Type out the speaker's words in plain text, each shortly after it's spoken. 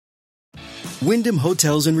Wyndham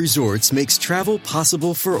Hotels and Resorts makes travel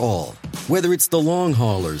possible for all. Whether it's the long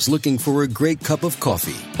haulers looking for a great cup of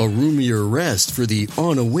coffee, a roomier rest for the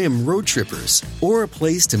on-a-whim road trippers, or a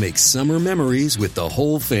place to make summer memories with the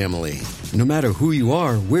whole family. No matter who you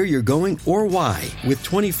are, where you're going, or why, with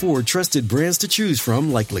 24 trusted brands to choose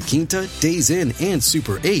from like La Quinta, Days Inn, and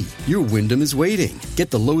Super 8, your Wyndham is waiting.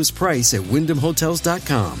 Get the lowest price at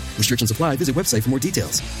WyndhamHotels.com. Restrictions apply. Visit website for more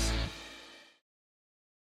details.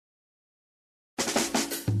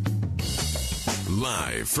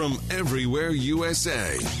 Live from everywhere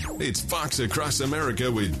USA, it's Fox Across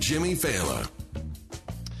America with Jimmy Fallon.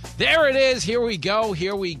 There it is. Here we go.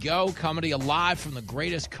 Coming to you live from the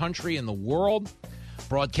greatest country in the world.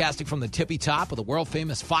 Broadcasting from the tippy top of the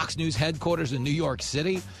world-famous Fox News headquarters in New York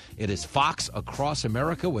City. It is Fox Across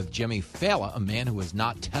America with Jimmy Fallon, a man who is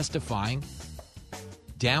not testifying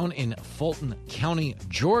down in Fulton County,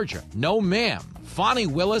 Georgia. No, ma'am. Fani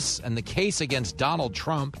Willis and the case against Donald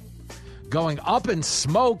Trump going up in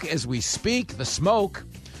smoke as we speak. The smoke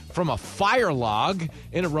from a fire log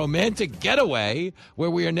in a romantic getaway where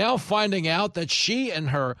we are now finding out that she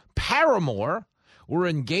and her paramour were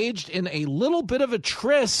engaged in a little bit of a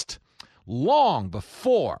tryst long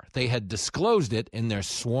before they had disclosed it in their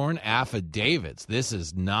sworn affidavits. This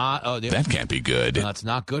is not... that can't be good. That's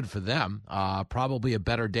not good for them. Probably a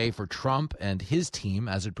better day for Trump and his team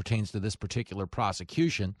as it pertains to this particular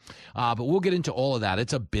prosecution. But we'll get into all of that.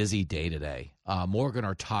 It's a busy day today. Morgan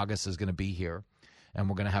Ortagus is going to be here, and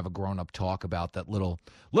we're going to have a grown-up talk about that little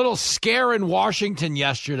scare in Washington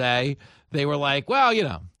yesterday. They were like, well, you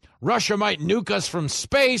know, Russia might nuke us from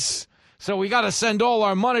space, so we got to send all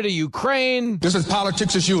our money to Ukraine. This is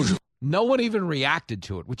politics as usual. No one even reacted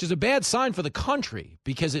to it, which is a bad sign for the country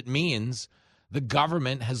because it means the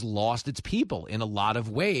government has lost its people in a lot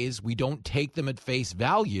of ways. We don't take them at face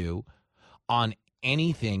value on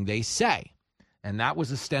anything they say. And that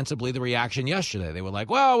was ostensibly the reaction yesterday. They were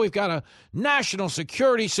like, well, we've got a national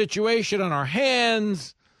security situation on our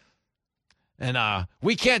hands, and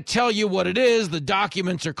we can't tell you what it is. The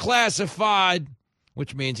documents are classified,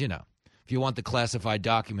 which means, you know, if you want the classified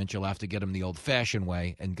documents, you'll have to get them the old-fashioned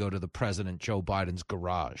way and go to the President Joe Biden's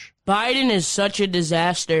garage. Biden is such a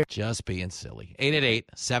disaster. Just being silly.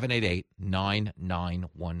 888-788-9910.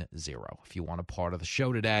 If you want a part of the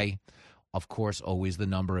show today, of course, always the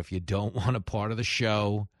number. If you don't want a part of the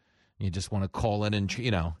show, you just want to call in and, you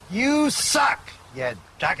know. You suck, you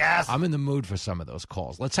jackass. I'm in the mood for some of those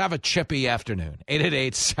calls. Let's have a chippy afternoon.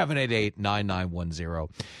 888-788-9910.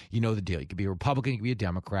 You know the deal. You could be a Republican, you could be a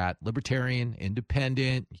Democrat, Libertarian,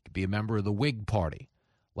 Independent. You could be a member of the Whig Party,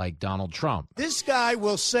 like Donald Trump. This guy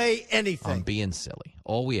will say anything. I'm being silly.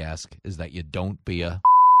 All we ask is that you don't be a...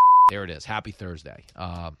 There it is. Happy Thursday.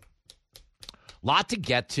 Lot to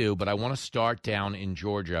get to, but I want to start down in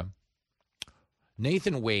Georgia.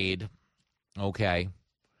 Nathan Wade, okay,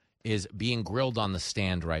 is being grilled on the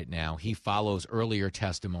stand right now. He follows earlier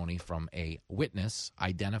testimony from a witness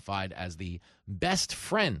identified as the best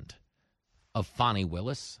friend of Fani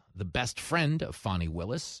Willis,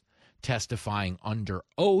 testifying under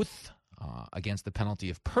oath against the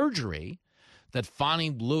penalty of perjury that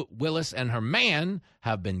Fani Willis and her man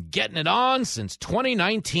have been getting it on since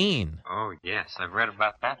 2019. Oh, yes, I've read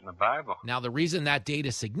about that in the Bible. Now, the reason that date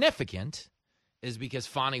is significant is because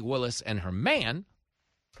Fani Willis and her man,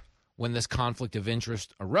 when this conflict of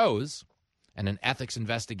interest arose and an ethics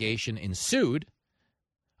investigation ensued,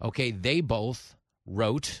 okay, they both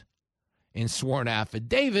wrote in sworn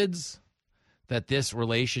affidavits that this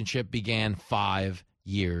relationship began 5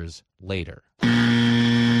 years later.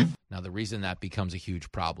 Now, the reason that becomes a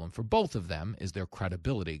huge problem for both of them is their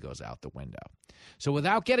credibility goes out the window. So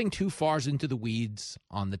without getting too far into the weeds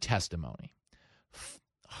on the testimony,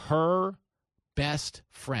 her best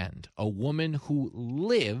friend, a woman who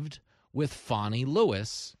lived with Fani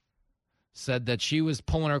Lewis, said that she was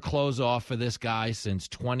pulling her clothes off for this guy since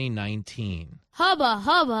 2019. Hubba,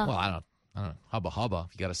 hubba. Well, I don't know. Hubba, hubba.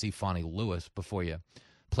 You got to see Fani Lewis before you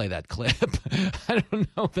play that clip. I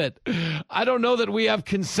don't know that we have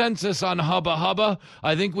consensus on hubba, hubba.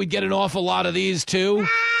 I think we'd get an awful lot of these, too.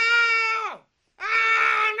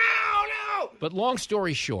 No! But long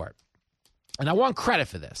story short, and I want credit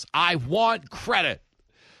for this. I want credit.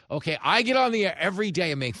 Okay, I get on the air every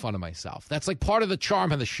day and make fun of myself. That's like part of the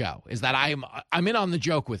charm of the show, is that I'm in on the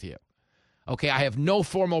joke with you. Okay, I have no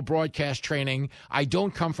formal broadcast training. I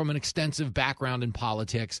don't come from an extensive background in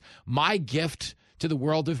politics. My gift to the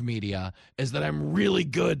world of media is that I'm really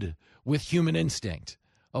good with human instinct.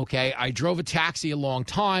 Okay, I drove a taxi a long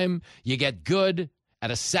time. You get good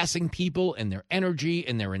at assessing people and their energy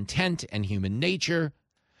and their intent and human nature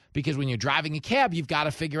Because when you're driving a cab, you've got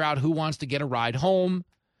to figure out who wants to get a ride home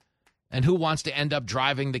and who wants to end up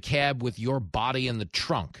driving the cab with your body in the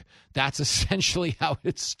trunk. That's essentially how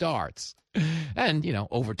it starts. And,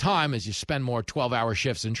 over time, as you spend more 12-hour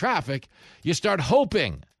shifts in traffic, you start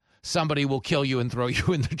hoping somebody will kill you and throw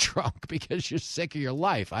you in the trunk because you're sick of your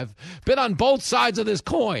life. I've been on both sides of this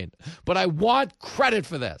coin, but I want credit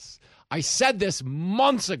for this. I said this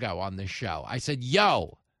months ago on this show. I said,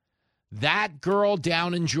 that girl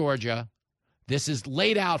down in Georgia, this is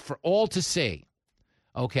laid out for all to see,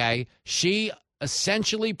 okay? She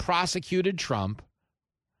essentially prosecuted Trump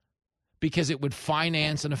because it would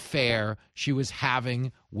finance an affair she was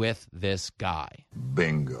having with this guy.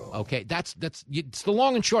 Bingo. Okay, that's it's the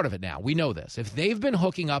long and short of it now. We know this. If they've been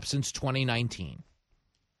hooking up since 2019,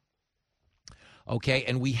 okay,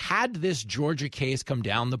 and we had this Georgia case come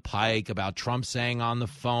down the pike about Trump saying on the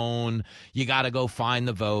phone, you got to go find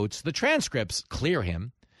the votes. The transcripts clear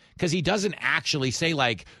him because he doesn't actually say,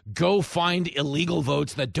 go find illegal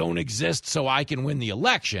votes that don't exist so I can win the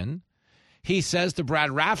election. He says to Brad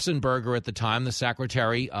Raffensperger at the time, the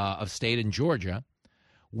Secretary of State in Georgia,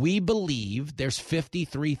 we believe there's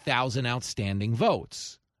 53,000 outstanding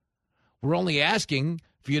votes. We're only asking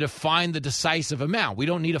for you to find the decisive amount. We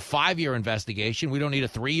don't need a 5-year investigation. We don't need a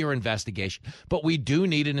 3-year investigation. But we do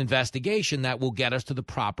need an investigation that will get us to the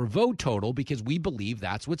proper vote total because we believe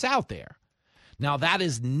that's what's out there. Now, that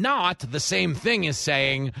is not the same thing as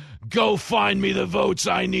saying, go find me the votes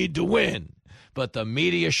I need to win. But the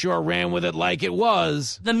media sure ran with it like it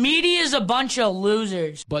was. The media is a bunch of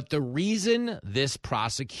losers. But the reason this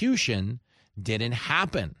prosecution didn't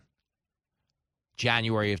happen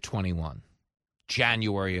January of 21,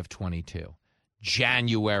 January of 22,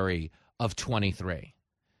 January of 23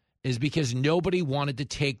 is because nobody wanted to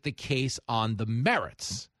take the case on the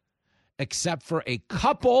merits except for a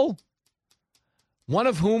couple, one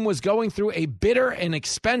of whom was going through a bitter and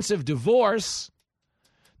expensive divorce,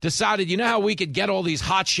 decided, how we could get all these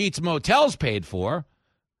hot sheets motels paid for?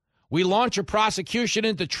 We launch a prosecution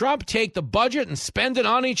into Trump, take the budget, and spend it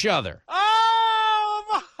on each other.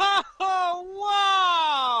 Oh,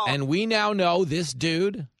 wow! And we now know this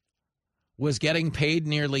dude was getting paid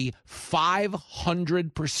nearly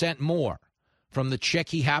 500% more from the chick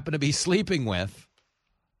he happened to be sleeping with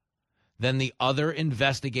than the other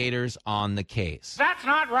investigators on the case. That's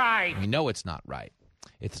not right. We know it's not right.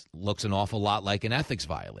 It looks an awful lot like an ethics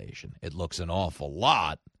violation. It looks an awful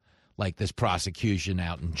lot like this prosecution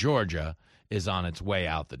out in Georgia is on its way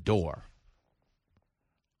out the door.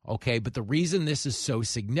 Okay, but the reason this is so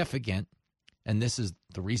significant, and this is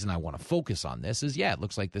the reason I want to focus on this, is, it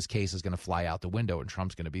looks like this case is going to fly out the window and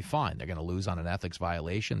Trump's going to be fine. They're going to lose on an ethics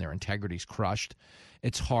violation. Their integrity's crushed.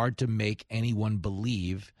 It's hard to make anyone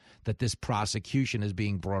believe that this prosecution is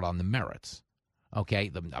being brought on the merits. Okay,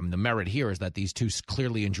 the merit here is that these two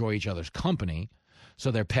clearly enjoy each other's company,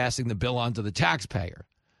 so they're passing the bill on to the taxpayer.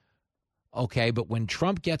 Okay, but when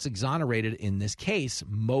Trump gets exonerated in this case,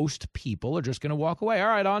 most people are just going to walk away. All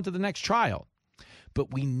right, on to the next trial.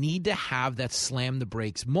 But we need to have that slam the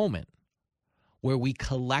brakes moment where we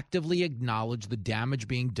collectively acknowledge the damage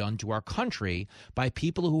being done to our country by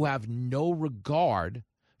people who have no regard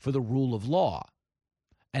for the rule of law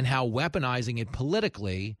and how weaponizing it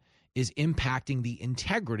politically is impacting the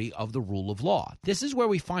integrity of the rule of law. This is where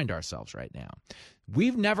we find ourselves right now.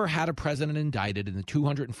 We've never had a president indicted in the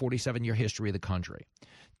 247-year history of the country.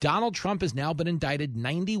 Donald Trump has now been indicted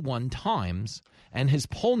 91 times, and his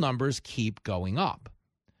poll numbers keep going up.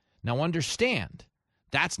 Now understand,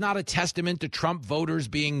 that's not a testament to Trump voters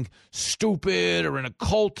being stupid or in a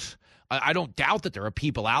cult. I don't doubt that there are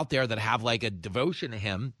people out there that have like a devotion to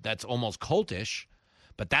him that's almost cultish.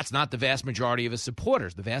 But that's not the vast majority of his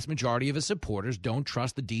supporters. The vast majority of his supporters don't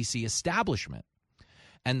trust the D.C. establishment.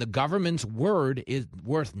 And the government's word is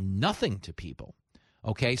worth nothing to people.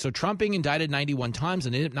 Okay, so Trump being indicted 91 times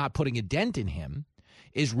and it not putting a dent in him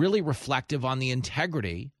is really reflective on the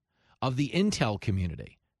integrity of the intel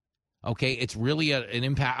community. Okay, it's really an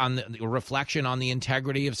impact on a reflection on the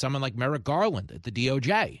integrity of someone like Merrick Garland at the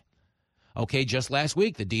DOJ. Okay, just last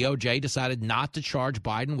week, the DOJ decided not to charge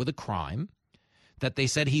Biden with a crime that they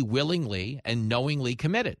said he willingly and knowingly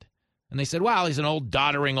committed. And they said, well, he's an old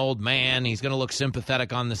doddering old man. He's going to look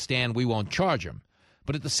sympathetic on the stand. We won't charge him.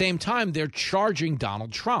 But at the same time, they're charging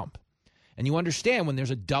Donald Trump. And you understand when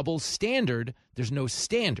there's a double standard, there's no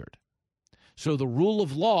standard. So the rule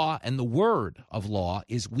of law and the word of law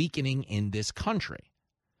is weakening in this country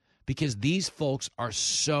because these folks are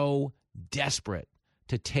so desperate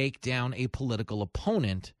to take down a political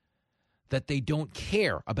opponent that they don't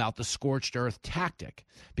care about the scorched earth tactic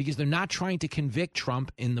because they're not trying to convict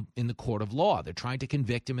Trump in the court of law. They're trying to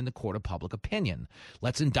convict him in the court of public opinion.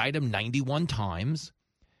 Let's indict him 91 times.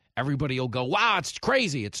 Everybody will go, wow, it's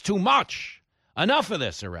crazy. It's too much. Enough of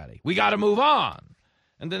this already. We got to move on.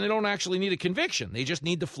 And then they don't actually need a conviction. They just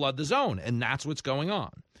need to flood the zone, and that's what's going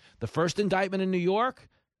on. The first indictment in New York,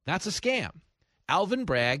 that's a scam. Alvin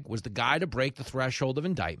Bragg was the guy to break the threshold of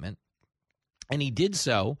indictment, and he did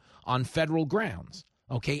so on federal grounds.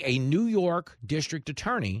 Okay, a New York district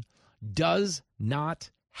attorney does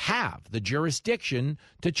not have the jurisdiction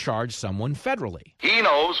to charge someone federally. He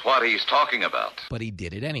knows what he's talking about. But he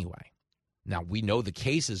did it anyway. Now, we know the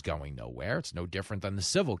case is going nowhere. It's no different than the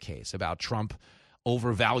civil case about Trump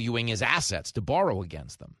overvaluing his assets to borrow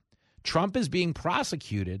against them. Trump is being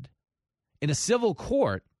prosecuted in a civil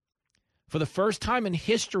court for the first time in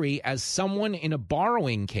history as someone in a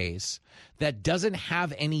borrowing case that doesn't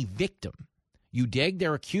have any victim. You dig?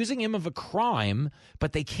 They're accusing him of a crime,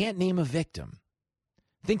 but they can't name a victim.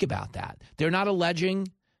 Think about that. They're not alleging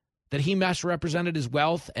that he misrepresented his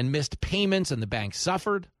wealth and missed payments and the bank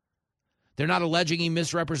suffered. They're not alleging he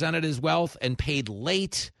misrepresented his wealth and paid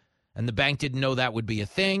late and the bank didn't know that would be a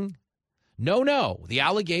thing. No. The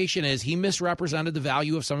allegation is he misrepresented the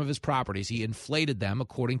value of some of his properties. He inflated them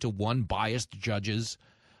according to one biased judge's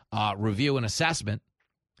review and assessment.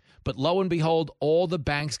 But lo and behold, all the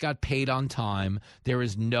banks got paid on time. There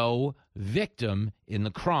is no victim in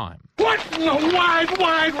the crime. What in the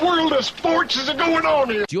wide world of sports is going on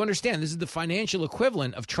here? Do you understand? This is the financial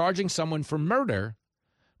equivalent of charging someone for murder,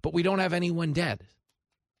 but we don't have anyone dead.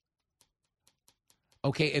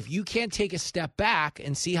 Okay, if you can't take a step back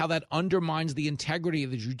and see how that undermines the integrity of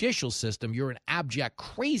the judicial system, you're an abject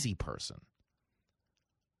crazy person.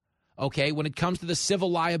 Okay, when it comes to the civil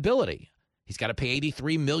liability, he's got to pay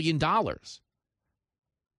 $83 million to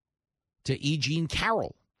E. Jean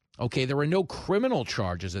Carroll. Okay, there are no criminal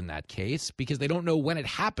charges in that case because they don't know when it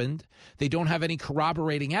happened. They don't have any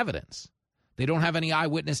corroborating evidence. They don't have any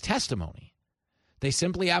eyewitness testimony. They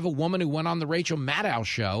simply have a woman who went on the Rachel Maddow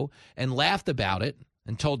show and laughed about it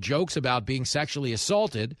and told jokes about being sexually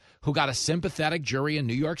assaulted, who got a sympathetic jury in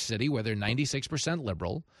New York City where they're 96%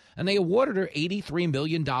 liberal, and they awarded her $83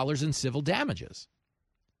 million in civil damages.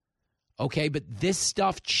 Okay, but this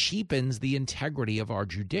stuff cheapens the integrity of our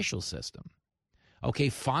judicial system. Okay,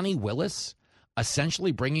 Fani Willis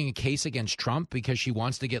essentially bringing a case against Trump because she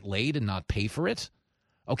wants to get laid and not pay for it.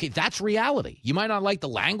 Okay, that's reality. You might not like the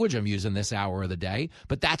language I'm using this hour of the day,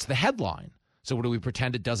 but that's the headline. So what, do we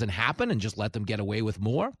pretend it doesn't happen and just let them get away with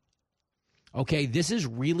more? Okay, this is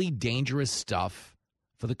really dangerous stuff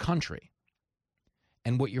for the country.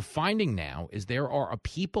 And what you're finding now is there are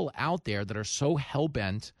people out there that are so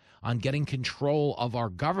hell-bent on getting control of our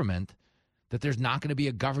government that there's not going to be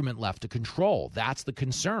a government left to control. That's the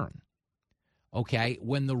concern. Okay,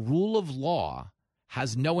 when the rule of law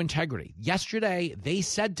has no integrity. Yesterday, they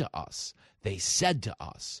said to us,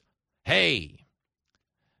 hey,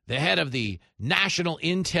 the head of the National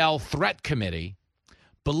Intel Threat Committee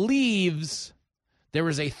believes there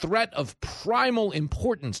is a threat of primal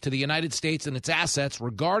importance to the United States and its assets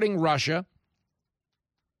regarding Russia.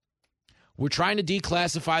 We're trying to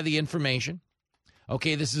declassify the information.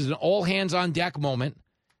 Okay, this is an all-hands-on-deck moment.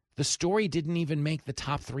 The story didn't even make the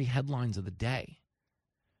top 3 headlines of the day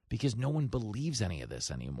because no one believes any of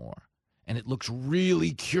this anymore. And it looks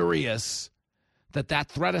really curious that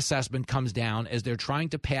threat assessment comes down as they're trying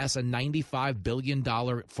to pass a $95 billion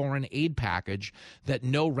foreign aid package that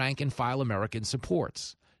no rank-and-file American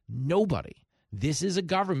supports. Nobody. This is a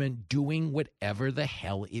government doing whatever the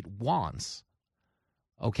hell it wants.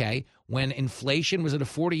 Okay? When inflation was at a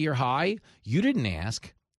 40-year high, you didn't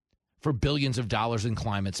ask for billions of dollars in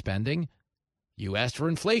climate spending. You asked for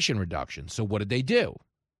inflation reduction. So what did they do?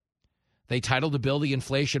 They titled the bill the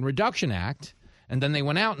Inflation Reduction Act, and then they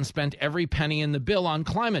went out and spent every penny in the bill on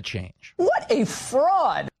climate change. What a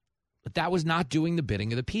fraud. But that was not doing the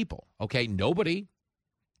bidding of the people. Okay? Nobody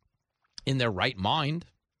in their right mind,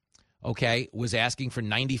 okay, was asking for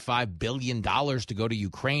 $95 billion to go to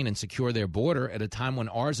Ukraine and secure their border at a time when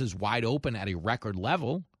ours is wide open at a record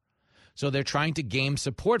level. So they're trying to game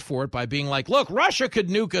support for it by being like, look, Russia could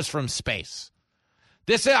nuke us from space.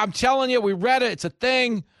 I'm telling you, we read it. It's a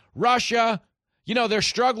thing. Russia, they're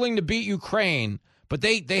struggling to beat Ukraine, but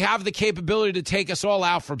they have the capability to take us all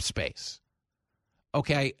out from space.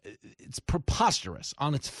 Okay, it's preposterous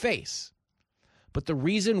on its face. But the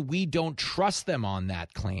reason we don't trust them on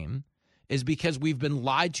that claim is because we've been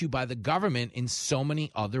lied to by the government in so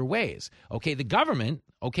many other ways. Okay, the government,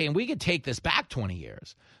 and we could take this back 20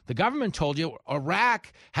 years. The government told you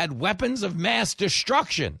Iraq had weapons of mass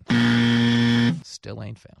destruction. Still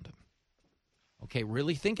ain't found him. Okay,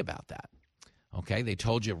 really think about that. Okay, they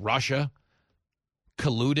told you Russia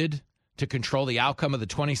colluded to control the outcome of the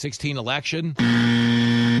 2016 election.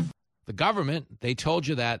 The government, they told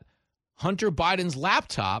you that Hunter Biden's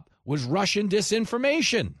laptop was Russian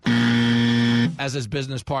disinformation, as his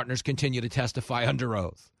business partners continue to testify under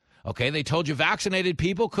oath. Okay, they told you vaccinated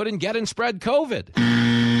people couldn't get and spread COVID.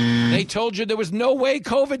 They told you there was no way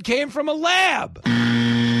COVID came from a lab.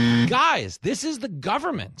 Guys, this is the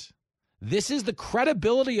government. This is the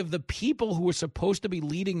credibility of the people who are supposed to be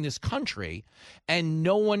leading this country, and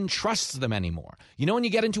no one trusts them anymore. You know when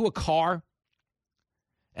you get into a car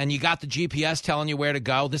and you got the GPS telling you where to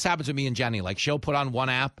go? This happens with me and Jenny. Like, she'll put on one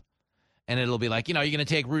app, and it'll be like, you're going to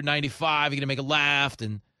take Route 95, you're going to make a left,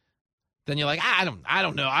 and then you're like, I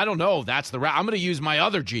don't know. That's the route. I'm going to use my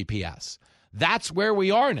other GPS. That's where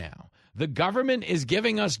we are now. The government is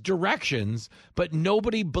giving us directions, but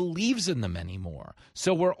nobody believes in them anymore.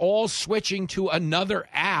 So we're all switching to another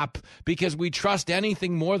app because we trust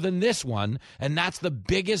anything more than this one, and that's the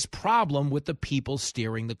biggest problem with the people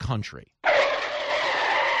steering the country.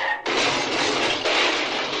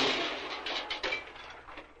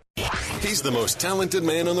 He's the most talented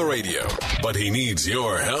man on the radio, but he needs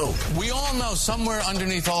your help. We all know somewhere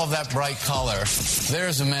underneath all of that bright color,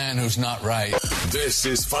 there's a man who's not right. This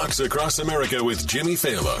is Fox Across America with Jimmy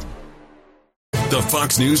Fallon. The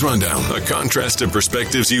Fox News Rundown, a contrast of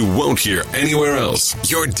perspectives you won't hear anywhere else.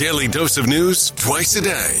 Your daily dose of news twice a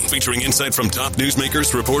day, featuring insight from top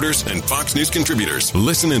newsmakers, reporters, and Fox News contributors.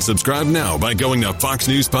 Listen and subscribe now by going to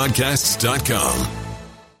foxnewspodcasts.com.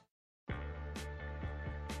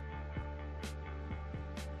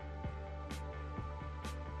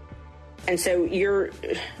 And so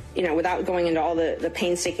without going into all the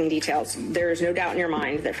painstaking details, there is no doubt in your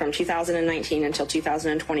mind that from 2019 until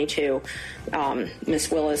 2022, Ms.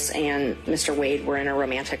 Willis and Mr. Wade were in a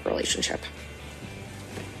romantic relationship.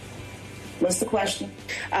 What's the question?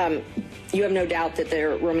 You have no doubt that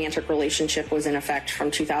their romantic relationship was in effect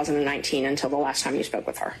from 2019 until the last time you spoke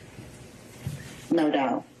with her? No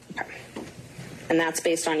doubt. Okay. And that's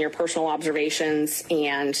based on your personal observations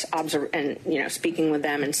and speaking with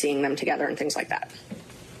them and seeing them together and things like that.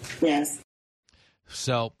 Yes.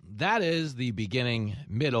 So that is the beginning,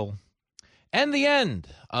 middle, and the end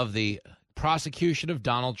of the prosecution of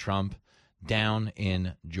Donald Trump down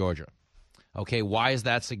in Georgia. Okay, why is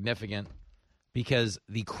that significant? Because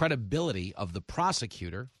the credibility of the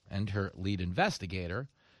prosecutor and her lead investigator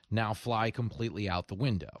now fly completely out the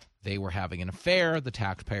window. They were having an affair. The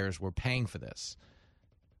taxpayers were paying for this.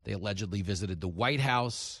 They allegedly visited the White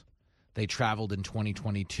House. They traveled in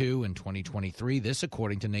 2022 and 2023. This,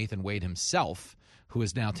 according to Nathan Wade himself, who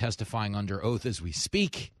is now testifying under oath as we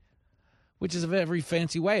speak, which is a very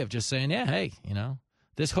fancy way of just saying, yeah, hey,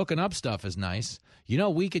 this hooking up stuff is nice.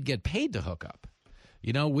 We could get paid to hook up.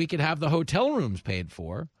 We could have the hotel rooms paid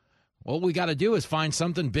for. All we got to do is find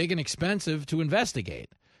something big and expensive to investigate.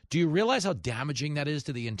 Do you realize how damaging that is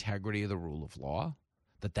to the integrity of the rule of law,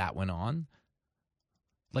 that went on?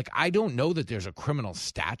 Like, I don't know that there's a criminal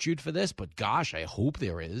statute for this, but gosh, I hope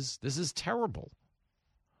there is. This is terrible.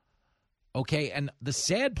 Okay, and the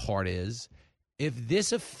sad part is, if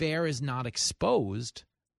this affair is not exposed,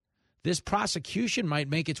 this prosecution might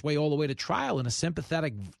make its way all the way to trial, and a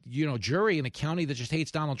sympathetic, jury in a county that just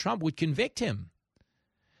hates Donald Trump would convict him.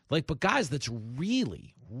 But guys, that's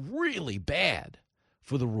really, really bad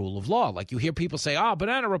for the rule of law. Like, you hear people say,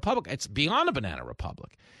 banana republic. It's beyond a banana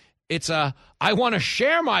republic. It's I want to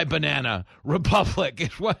share my banana republic.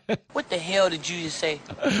 What the hell did you just say?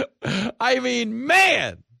 I mean,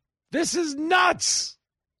 man, this is nuts.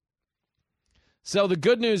 So the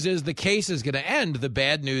good news is the case is going to end. The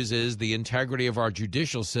bad news is the integrity of our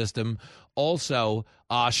judicial system also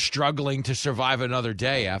struggling to survive another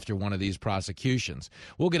day after one of these prosecutions.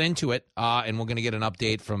 We'll get into it, and we're going to get an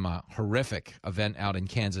update from a horrific event out in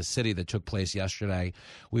Kansas City that took place yesterday.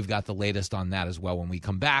 We've got the latest on that as well when we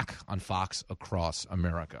come back on Fox Across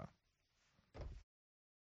America.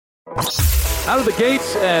 Out of the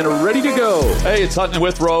gates and ready to go. Hey, it's Hutton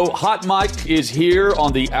Withrow. Hot Mike is here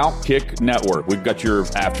on the Outkick Network. We've got your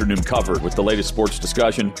afternoon covered with the latest sports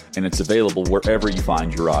discussion, and it's available wherever you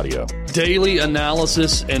find your audio. Daily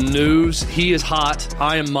analysis and news. He is hot.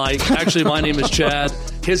 I am Mike. Actually, my name is Chad.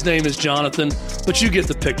 His name is Jonathan, but you get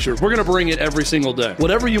the picture. We're going to bring it every single day.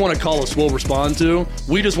 Whatever you want to call us, we'll respond to.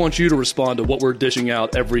 We just want you to respond to what we're dishing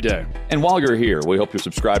out every day. And while you're here, we hope you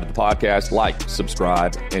subscribe to the podcast, like,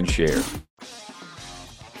 subscribe, and share.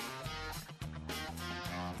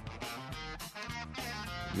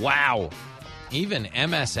 Wow. Even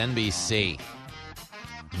MSNBC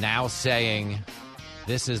now saying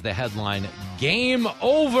This is the headline, Game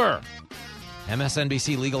Over.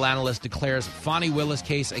 MSNBC legal analyst declares Fani Willis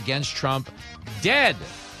case against Trump dead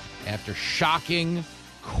after shocking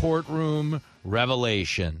courtroom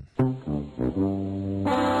revelation.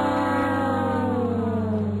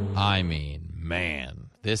 I mean, man,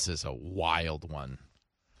 this is a wild one.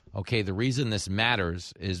 Okay, the reason this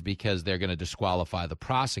matters is because they're going to disqualify the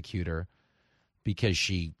prosecutor because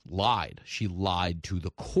she lied. She lied to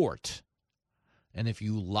the court. And if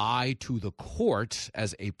you lie to the court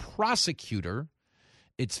as a prosecutor,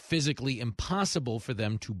 it's physically impossible for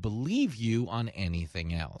them to believe you on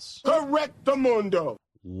anything else. Correctamundo.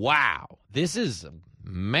 Wow. This is,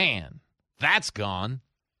 man, that's gone.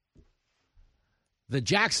 The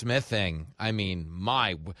Jack Smith thing, I mean,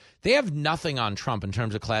 they have nothing on Trump in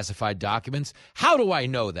terms of classified documents. How do I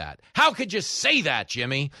know that? How could you say that,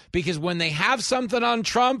 Jimmy? Because when they have something on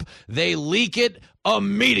Trump, they leak it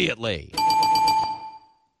immediately.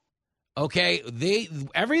 Okay,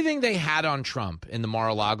 everything they had on Trump in the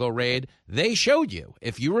Mar-a-Lago raid, they showed you.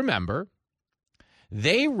 If you remember,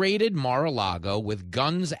 they raided Mar-a-Lago with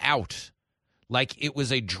guns out like it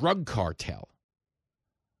was a drug cartel.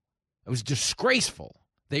 It was disgraceful.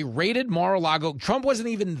 They raided Mar-a-Lago. Trump wasn't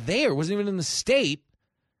even there, wasn't even in the state.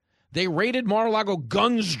 They raided Mar-a-Lago,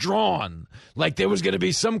 guns drawn, like there was going to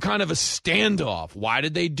be some kind of a standoff. Why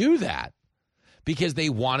did they do that? Because they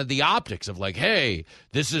wanted the optics of like, hey,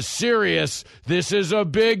 this is serious. This is a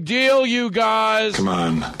big deal, you guys. Come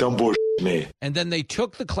on, don't bullshit me. And then they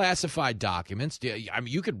took the classified documents. I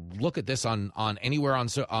mean, you could look at this on anywhere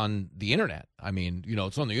on the internet. I mean, you know,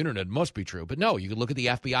 it's on the internet. It must be true. But no, you could look at the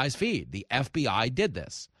FBI's feed. The FBI did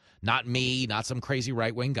this. Not me, not some crazy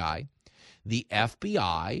right-wing guy. The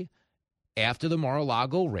FBI, after the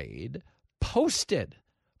Mar-a-Lago raid, posted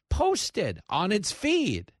on its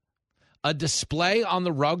feed a display on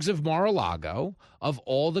the rugs of Mar-a-Lago of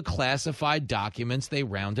all the classified documents they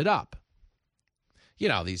rounded up. You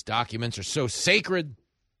know, these documents are so sacred,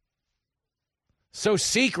 so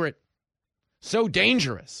secret, so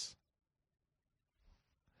dangerous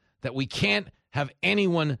that we can't have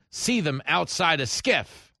anyone see them outside a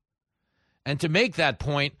skiff. And to make that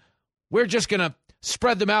point, we're just going to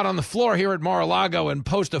spread them out on the floor here at Mar-a-Lago and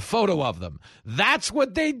post a photo of them. That's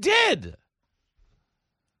what they did.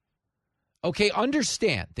 Okay,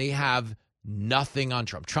 understand, they have nothing on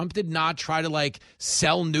Trump. Trump did not try to, like,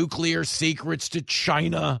 sell nuclear secrets to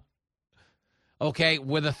China. Okay,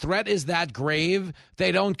 where the threat is that grave,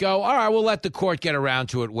 they don't go, all right, we'll let the court get around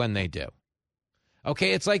to it when they do.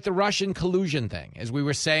 Okay, it's like the Russian collusion thing, as we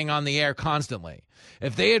were saying on the air constantly.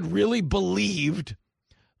 If they had really believed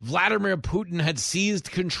Vladimir Putin had seized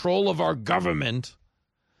control of our government,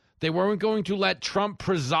 they weren't going to let Trump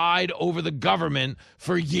preside over the government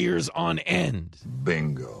for years on end.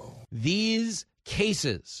 Bingo. These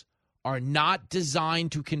cases are not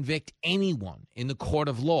designed to convict anyone in the court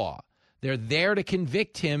of law. They're there to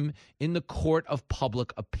convict him in the court of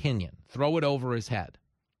public opinion. Throw it over his head.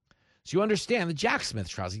 So you understand the Jack Smith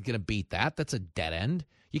trials, he's going to beat that. That's a dead end.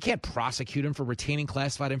 You can't prosecute him for retaining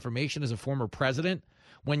classified information as a former president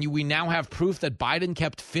when we now have proof that Biden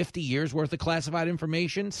kept 50 years worth of classified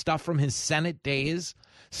information, stuff from his Senate days,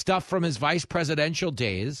 stuff from his vice presidential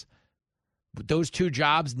days, those two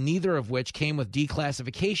jobs, neither of which came with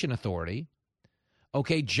declassification authority.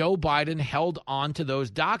 Okay, Joe Biden held on to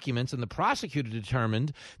those documents, and the prosecutor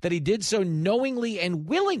determined that he did so knowingly and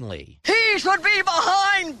willingly. He should be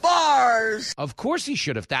behind bars. Of course he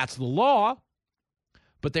should, if that's the law.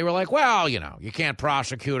 But they were like, well, you know, you can't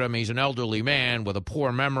prosecute him. He's an elderly man with a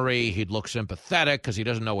poor memory. He'd look sympathetic because he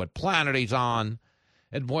doesn't know what planet he's on.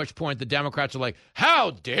 At which point the Democrats are like,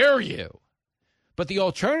 how dare you? But the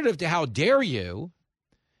alternative to how dare you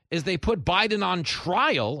is they put Biden on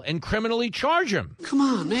trial and criminally charge him. Come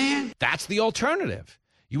on, man. That's the alternative.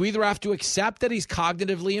 You either have to accept that he's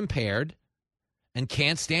cognitively impaired and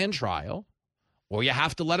can't stand trial, or you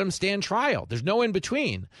have to let him stand trial. There's no in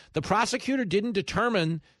between. The prosecutor didn't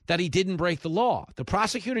determine that he didn't break the law. The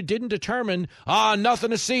prosecutor didn't determine, nothing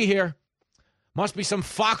to see here. Must be some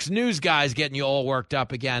Fox News guys getting you all worked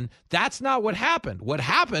up again. That's not what happened. What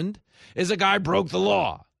happened is a guy broke the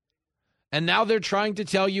law. And now they're trying to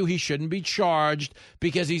tell you he shouldn't be charged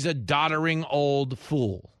because he's a doddering old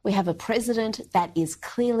fool. We have a president that is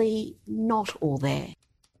clearly not all there.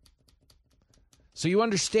 So you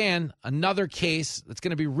understand another case that's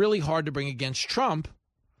going to be really hard to bring against Trump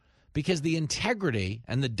because the integrity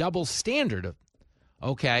and the double standard,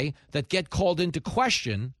 that get called into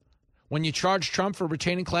question when you charge Trump for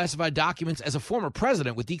retaining classified documents as a former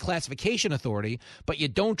president with declassification authority, but you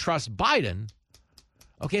don't trust Biden,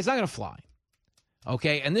 it's not going to fly.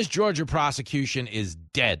 Okay, and this Georgia prosecution is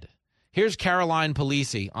dead. Here's Caroline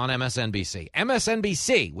Polisi on MSNBC.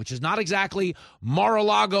 MSNBC, which is not exactly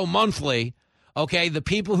Mar-a-Lago Monthly, okay, the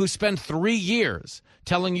people who spent 3 years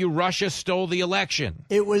telling you Russia stole the election.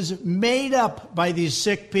 It was made up by these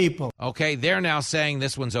sick people. Okay, they're now saying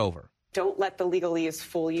this one's over. Don't let the legalese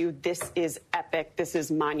fool you. This is epic. This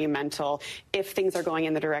is monumental. If things are going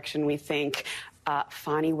in the direction we think,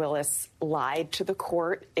 Fani Willis lied to the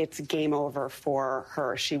court, it's game over for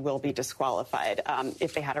her. She will be disqualified.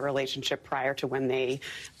 If they had a relationship prior to when they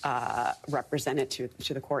represented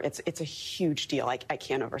to the court, it's a huge deal. I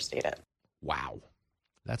can't overstate it. Wow.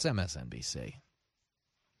 That's MSNBC.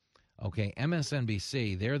 Okay,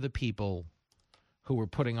 MSNBC, they're the people who were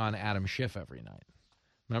putting on Adam Schiff every night.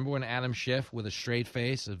 Remember when Adam Schiff, with a straight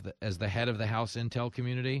face as the head of the House Intel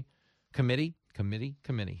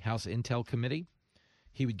House Intel Committee,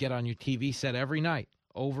 he would get on your TV set every night,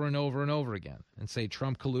 over and over and over again, and say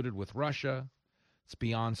Trump colluded with Russia. It's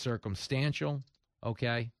beyond circumstantial.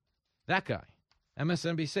 Okay? That guy.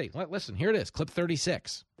 MSNBC. Listen, here it is, clip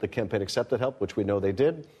 36. The campaign accepted help, which we know they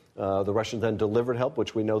did. The Russians then delivered help,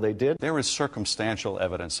 which we know they did. There is circumstantial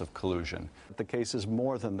evidence of collusion. The case is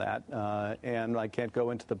more than that, and I can't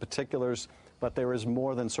go into the particulars, but there is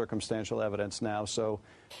more than circumstantial evidence now. So,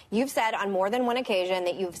 you've said on more than one occasion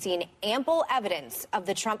that you've seen ample evidence of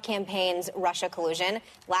the Trump campaign's Russia collusion.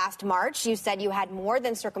 Last March, you said you had more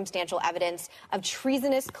than circumstantial evidence of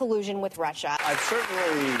treasonous collusion with Russia. I've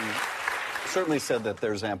certainly said that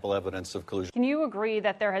there's ample evidence of collusion. Can you agree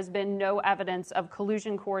that there has been no evidence of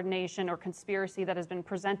collusion, coordination, or conspiracy that has been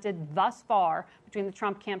presented thus far between the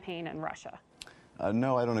Trump campaign and Russia?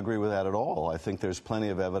 No, I don't agree with that at all. I think there's plenty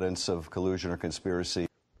of evidence of collusion or conspiracy.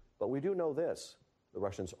 But we do know this. The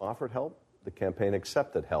Russians offered help. The campaign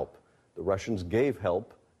accepted help. The Russians gave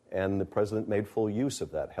help, and the president made full use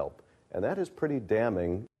of that help. And that is pretty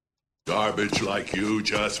damning. Garbage like you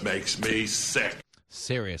just makes me sick.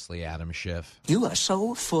 Seriously, Adam Schiff. You are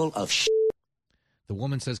so full of shit. The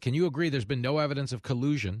woman says, can you agree there's been no evidence of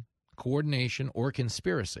collusion, coordination, or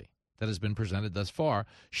conspiracy that has been presented thus far?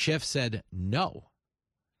 Schiff said no.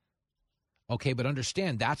 Okay, but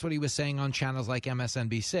understand, that's what he was saying on channels like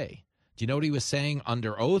MSNBC. Do you know what he was saying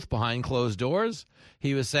under oath behind closed doors?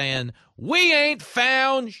 He was saying, we ain't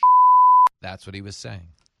found shit. That's what he was saying.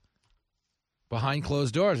 Behind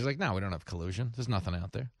closed doors, he's like, no, we don't have collusion. There's nothing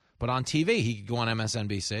out there. But on TV, he could go on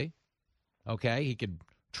MSNBC. Okay, he could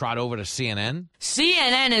trot over to CNN.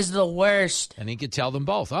 CNN is the worst. And he could tell them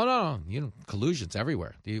both, oh, no, collusion's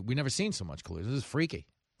everywhere. We never seen so much collusion. This is freaky.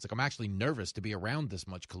 It's like I'm actually nervous to be around this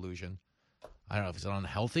much collusion. I don't know if it's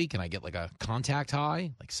unhealthy. Can I get like a contact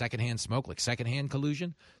high, like secondhand smoke, like secondhand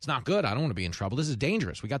collusion? It's not good. I don't want to be in trouble. This is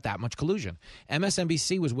dangerous. We got that much collusion.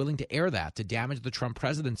 MSNBC was willing to air that to damage the Trump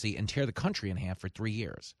presidency and tear the country in half for 3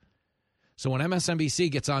 years. So when MSNBC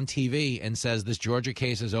gets on TV and says this Georgia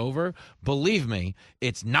case is over, believe me,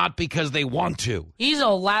 it's not because they want to. He's a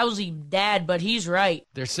lousy dad, but he's right.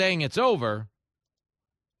 They're saying it's over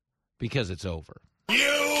because it's over. You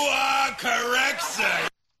are correct, sir.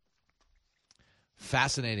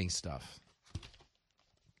 Fascinating stuff.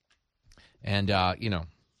 And,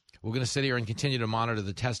 we're going to sit here and continue to monitor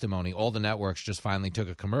the testimony. All the networks just finally took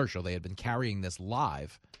a commercial. They had been carrying this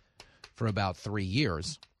live for about 3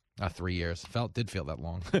 years. Not 3 years. Did feel that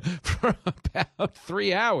long. For about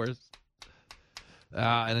 3 hours.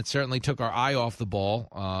 And it certainly took our eye off the ball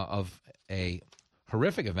of a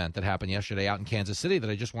horrific event that happened yesterday out in Kansas City that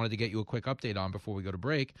I just wanted to get you a quick update on before we go to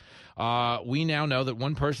break. We now know that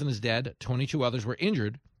one person is dead. 22 others were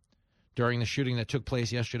injured during the shooting that took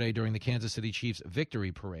place yesterday during the Kansas City Chiefs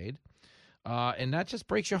victory parade. And that just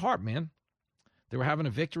breaks your heart, man. They were having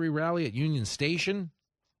a victory rally at Union Station,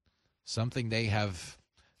 something they have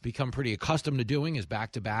become pretty accustomed to doing as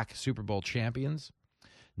back-to-back Super Bowl champions.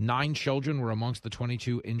 9 children were amongst the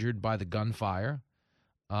 22 injured by the gunfire.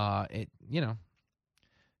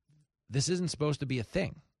 This isn't supposed to be a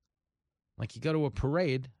thing. Like, you go to a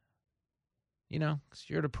parade, 'cause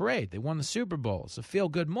you're at a parade. They won the Super Bowl. It's a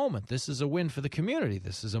feel-good moment. This is a win for the community.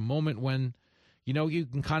 This is a moment when, you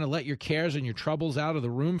can kind of let your cares and your troubles out of the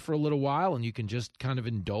room for a little while, and you can just kind of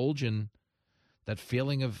indulge in that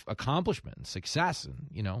feeling of accomplishment and success and,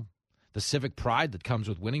 the civic pride that comes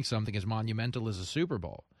with winning something as monumental as a Super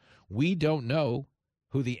Bowl. We don't know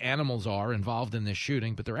who the animals are involved in this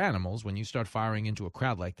shooting, but they're animals. When you start firing into a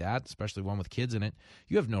crowd like that, especially one with kids in it,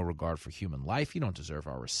 you have no regard for human life. You don't deserve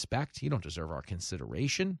our respect. You don't deserve our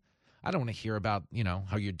consideration. I don't want to hear about,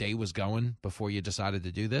 how your day was going before you decided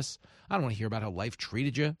to do this. I don't want to hear about how life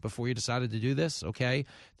treated you before you decided to do this, okay?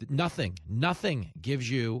 Nothing gives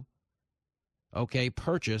you,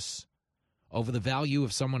 purchase over the value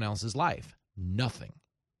of someone else's life? Nothing.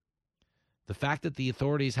 The fact that the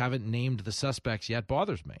authorities haven't named the suspects yet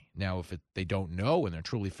bothers me. Now, if they don't know and they're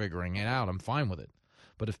truly figuring it out, I'm fine with it.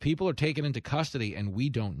 But if people are taken into custody and we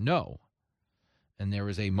don't know, and there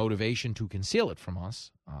is a motivation to conceal it from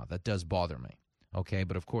us, that does bother me. Okay,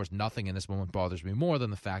 but of course, nothing in this moment bothers me more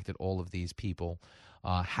than the fact that all of these people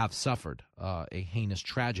have suffered a heinous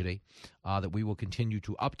tragedy that we will continue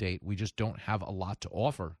to update. We just don't have a lot to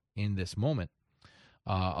offer in this moment,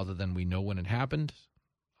 other than we know when it happened.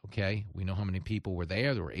 Okay, we know how many people were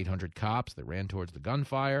there. There were 800 cops that ran towards the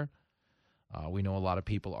gunfire. We know a lot of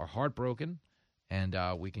people are heartbroken, and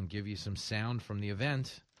we can give you some sound from the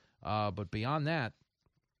event. But beyond that,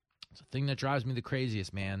 it's the thing that drives me the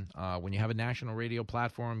craziest, man. When you have a national radio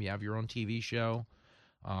platform, you have your own TV show,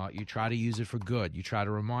 you try to use it for good. You try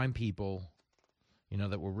to remind people,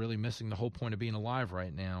 that we're really missing the whole point of being alive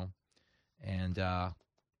right now. And,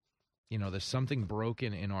 there's something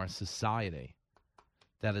broken in our society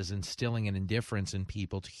that is instilling an indifference in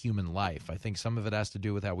people to human life. I think some of it has to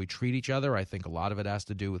do with how we treat each other. I think a lot of it has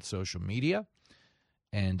to do with social media.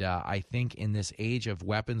 And I think in this age of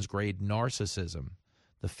weapons-grade narcissism,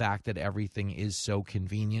 the fact that everything is so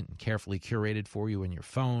convenient and carefully curated for you in your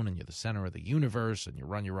phone, and you're the center of the universe, and you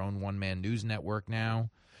run your own one-man news network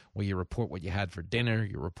now, where you report what you had for dinner,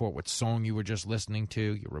 you report what song you were just listening to,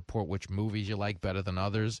 you report which movies you like better than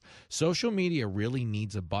others. Social media really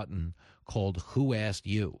needs a button called Who Asked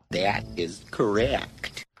You? That is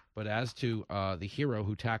correct. But as to the hero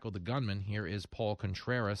who tackled the gunman, here is Paul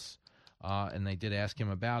Contreras, and they did ask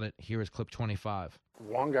him about it. Here is clip 25.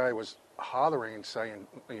 One guy was hollering and saying,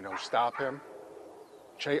 stop him,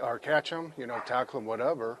 or catch him, tackle him,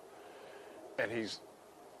 whatever. And he's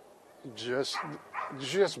just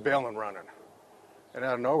bailing running. And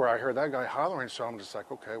out of nowhere, I heard that guy hollering, so I'm just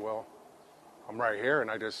like, okay, well, I'm right here. And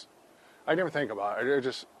I didn't think about it. It was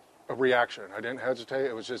just a reaction. I didn't hesitate.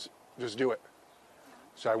 It was just do it.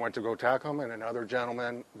 So I went to go tackle him, and another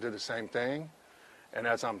gentleman did the same thing. And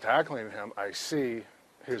as I'm tackling him, I see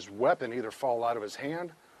his weapon either fall out of his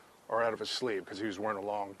hand or out of his sleeve, because he was wearing a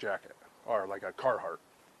long jacket, or like a Carhartt.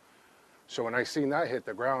 So when I seen that hit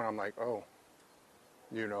the ground, I'm like, oh,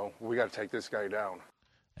 we got to take this guy down.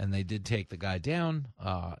 And they did take the guy down,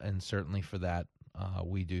 and certainly for that,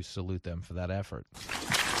 we do salute them for that effort.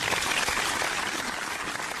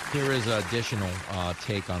 Here is an additional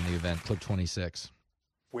take on the event, clip 26.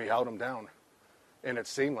 We held him down, and it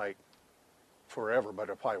seemed like forever, but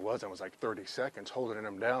it probably wasn't. It was like 30 seconds holding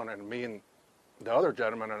him down, and me and the other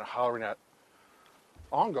gentleman are hollering at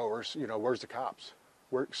ongoers, where's the cops?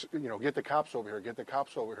 Get the cops over here, get the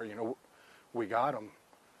cops over here. We got them.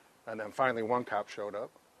 And then finally one cop showed up.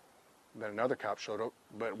 Then another cop showed up.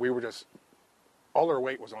 But we were all our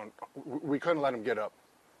weight was on. We couldn't let him get up.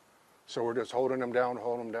 So we're just holding him down.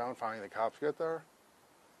 Finally the cops get there.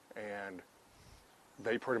 And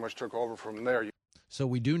they pretty much took over from there. So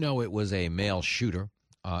we do know it was a male shooter,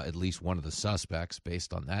 at least one of the suspects,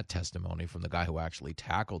 based on that testimony from the guy who actually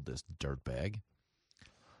tackled this dirtbag.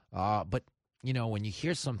 But, when you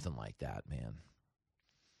hear something like that, man,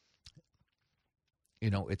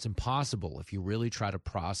 it's impossible if you really try to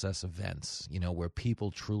process events, where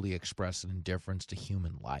people truly express an indifference to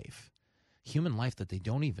human life that they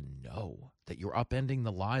don't even know, that you're upending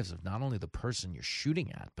the lives of not only the person you're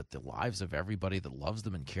shooting at, but the lives of everybody that loves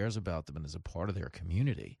them and cares about them and is a part of their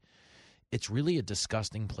community. It's really a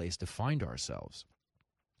disgusting place to find ourselves.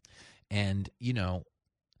 And,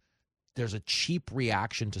 there's a cheap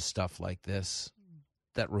reaction to stuff like this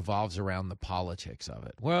that revolves around the politics of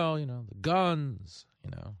it. Well, the guns,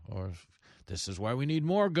 or this is why we need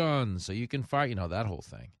more guns so you can fight, that whole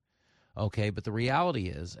thing. Okay, but the reality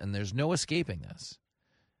is, and there's no escaping this,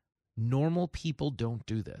 normal people don't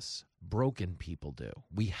do this. Broken people do.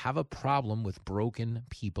 We have a problem with broken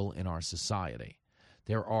people in our society.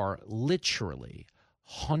 There are literally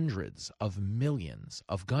hundreds of millions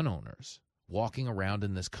of gun owners walking around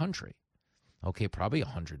in this country. Okay, probably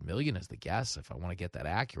 100 million is the guess, if I want to get that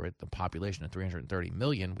accurate. The population of 330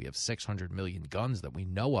 million, we have 600 million guns that we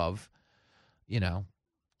know of.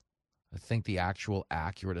 I think the actual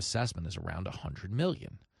accurate assessment is around 100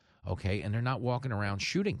 million. Okay, and they're not walking around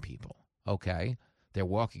shooting people. Okay, they're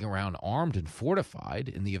walking around armed and fortified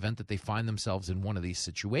in the event that they find themselves in one of these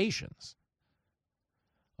situations.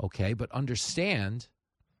 Okay, but understand,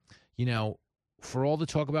 for all the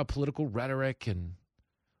talk about political rhetoric and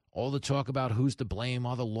all the talk about who's to blame,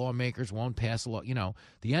 all the lawmakers won't pass a law.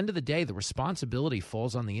 The end of the day, the responsibility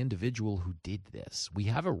falls on the individual who did this. We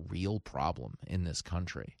have a real problem in this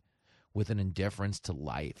country. with an indifference to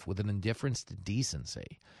life, with an indifference to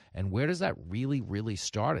decency. And where does that really, really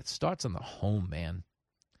start? It starts in the home, man.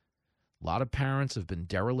 A lot of parents have been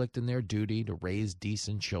derelict in their duty to raise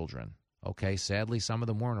decent children. Okay, sadly, some of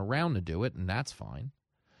them weren't around to do it, and that's fine.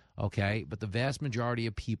 Okay, but the vast majority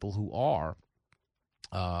of people who are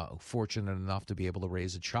fortunate enough to be able to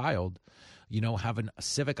raise a child, have a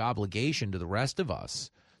civic obligation to the rest of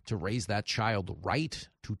us to raise that child right,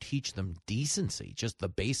 to teach them decency, just the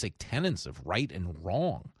basic tenets of right and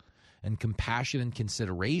wrong, and compassion and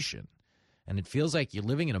consideration. And it feels like you're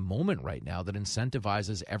living in a moment right now that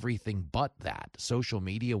incentivizes everything but that. Social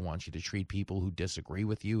media wants you to treat people who disagree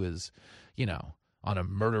with you as, on a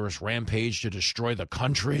murderous rampage to destroy the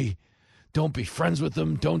country. Don't be friends with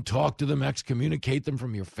them. Don't talk to them. Excommunicate them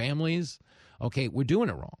from your families. Okay, we're doing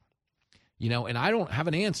it wrong. And I don't have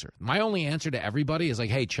an answer. My only answer to everybody is like,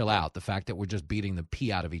 hey, chill out. The fact that we're just beating the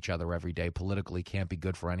pee out of each other every day politically can't be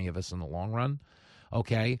good for any of us in the long run.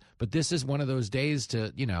 Okay, but this is one of those days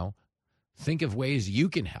to, think of ways you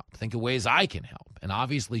can help. Think of ways I can help. And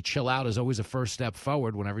obviously, chill out is always a first step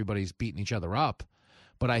forward when everybody's beating each other up.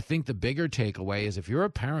 But I think the bigger takeaway is if you're a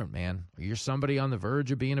parent, man, or you're somebody on the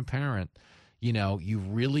verge of being a parent, you've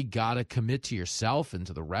really got to commit to yourself and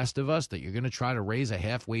to the rest of us that you're going to try to raise a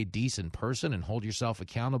halfway decent person and hold yourself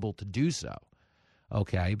accountable to do so.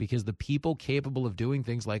 Okay? Because the people capable of doing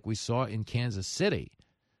things like we saw in Kansas City,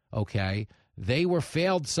 okay, they were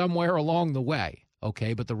failed somewhere along the way.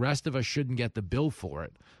 Okay, but the rest of us shouldn't get the bill for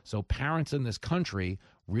it. So parents in this country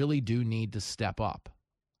really do need to step up.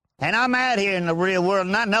 And I'm out here in the real world,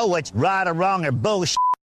 and I know what's right or wrong or bullshit.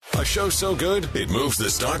 A show so good, it moves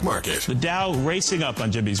the stock market. The Dow racing up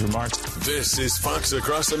on Jimmy's remarks. This is Fox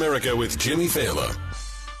Across America with Jimmy Fallon.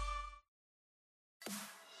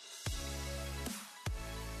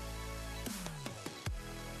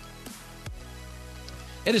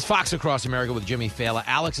 It is Fox Across America with Jimmy Fallon.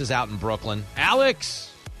 Alex is out in Brooklyn.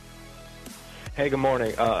 Alex! Hey, good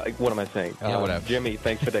morning. What am I saying? Yeah, whatever. Jimmy,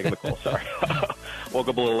 thanks for taking the call. Sorry. Woke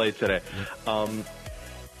up a little late today.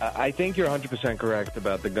 I think you're 100% correct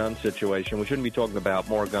about the gun situation. We shouldn't be talking about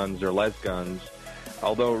more guns or less guns.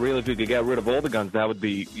 Although, really, if we could get rid of all the guns, that would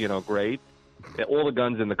be, great. All the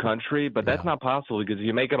guns in the country, but that's not possible because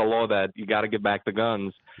you make it a law that you got to give back the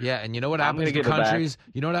guns. Yeah, and you know what happens to countries?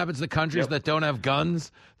 You know what happens to countries that don't have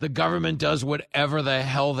guns? The government does whatever the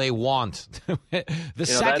hell they want. The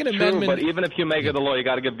Second Amendment. True, but even if you make it a law, you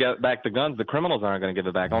got to give back the guns. The criminals aren't going to give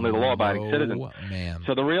it back. Only the law-abiding citizens. Man.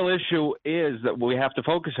 So the real issue is that what we have to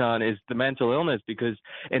focus on is the mental illness, because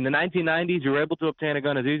in the 1990s you were able to obtain a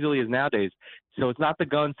gun as easily as nowadays. So it's not the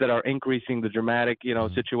guns that are increasing the dramatic,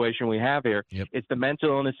 situation we have here. Yep. It's the mental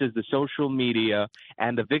illnesses, the social media,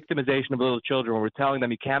 and the victimization of little children where we're telling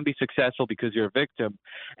them you can be successful because you're a victim.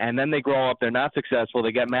 And then they grow up, they're not successful,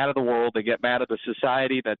 they get mad at the world, they get mad at the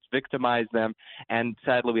society that's victimized them. And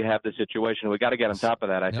sadly, we have this situation. We got to get on top of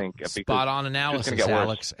that, I think. Spot on analysis,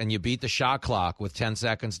 Alex. And you beat the shot clock with 10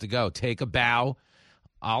 seconds to go. Take a bow.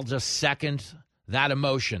 I'll just second that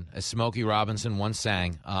emotion, as Smokey Robinson once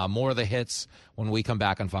sang. More of the hits when we come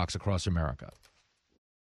back on Fox Across America.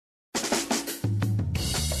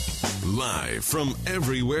 Live from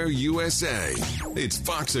everywhere USA, it's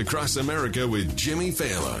Fox Across America with Jimmy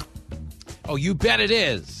Fallon. Oh, you bet it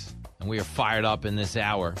is. And we are fired up in this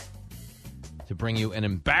hour to bring you an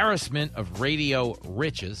embarrassment of radio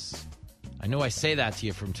riches. I know I say that to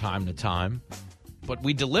you from time to time, but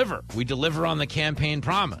we deliver. We deliver on the campaign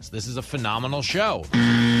promise. This is a phenomenal show.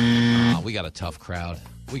 We got a tough crowd.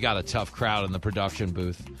 We got a tough crowd in the production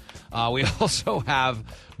booth. We also have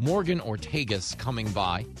Morgan Ortagus coming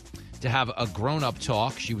by to have a grown-up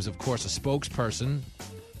talk. She was, of course, a spokesperson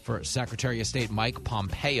for Secretary of State Mike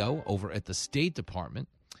Pompeo over at the State Department.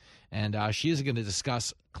 And she is going to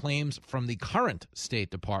discuss claims from the current State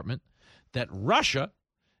Department that Russia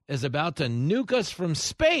is about to nuke us from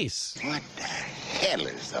space. What the hell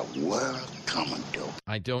is the world coming to?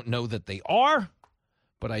 I don't know that they are,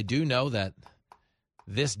 but I do know that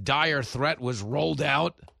this dire threat was rolled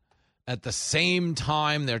out at the same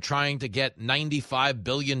time they're trying to get $95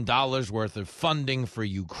 billion worth of funding for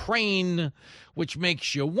Ukraine, which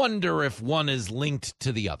makes you wonder if one is linked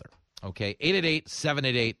to the other. Okay,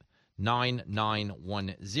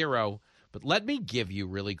 888-788-9910. But let me give you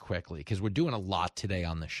really quickly, because we're doing a lot today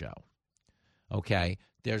on the show. Okay,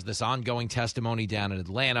 there's this ongoing testimony down in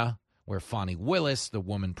Atlanta where Fani Willis, the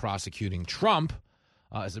woman prosecuting Trump,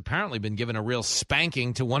 has apparently been given a real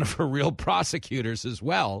spanking to one of her real prosecutors as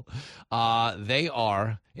well. They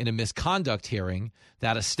are in a misconduct hearing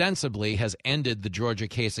that ostensibly has ended the Georgia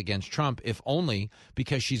case against Trump, if only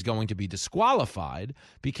because she's going to be disqualified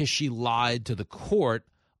because she lied to the court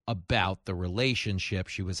about the relationship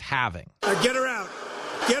she was having. Get her out.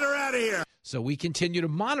 Get her out of here. So we continue to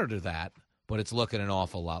monitor that, but it's looking an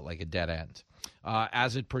awful lot like a dead end.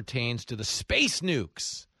 As it pertains to the space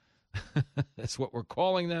nukes, that's what we're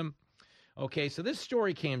calling them. Okay, so this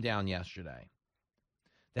story came down yesterday.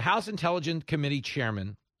 The House Intelligence Committee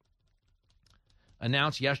chairman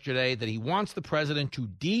announced yesterday that he wants the president to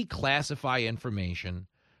declassify information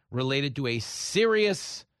related to a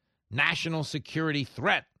serious national security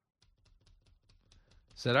threat.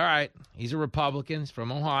 Said, all right, he's a Republican, he's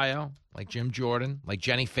from Ohio, like Jim Jordan, like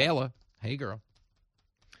Jenny Failer. Hey, girl.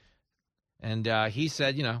 And he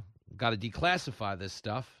said, got to declassify this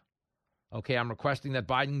stuff. Okay, I'm requesting that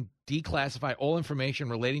Biden declassify all information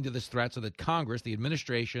relating to this threat so that Congress, the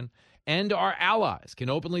administration, and our allies can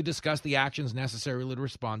openly discuss the actions necessary to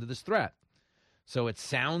respond to this threat. So it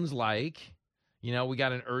sounds like, we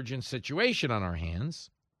got an urgent situation on our hands.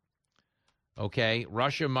 Okay,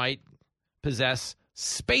 Russia might possess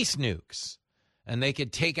space nukes, and they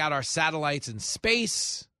could take out our satellites in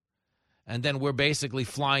space, and then we're basically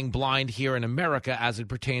flying blind here in America as it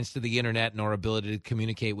pertains to the internet and our ability to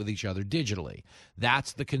communicate with each other digitally.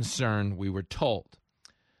 That's the concern we were told.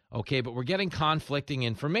 Okay, but we're getting conflicting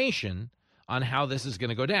information on how this is going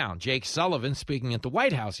to go down. Jake Sullivan, speaking at the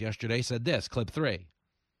White House yesterday, said this, clip 3.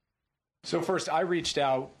 So first, I reached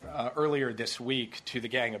out earlier this week to the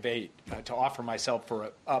Gang of Eight to offer myself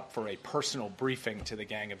up for a personal briefing to the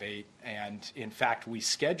Gang of Eight. And in fact, we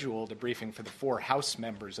scheduled a briefing for the 4 House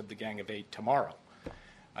members of the Gang of Eight tomorrow.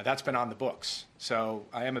 That's been on the books. So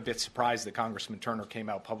I am a bit surprised that Congressman Turner came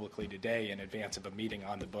out publicly today in advance of a meeting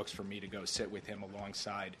on the books for me to go sit with him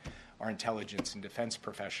alongside our intelligence and defense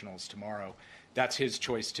professionals tomorrow. That's his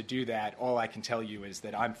choice to do that. All I can tell you is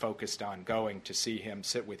that I'm focused on going to see him,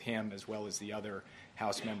 sit with him, as well as the other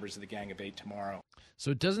House members of the Gang of Eight tomorrow.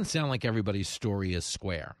 So it doesn't sound like everybody's story is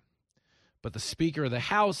square. But the Speaker of the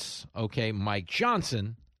House, Mike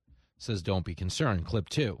Johnson, says don't be concerned. Clip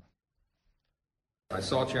 2. I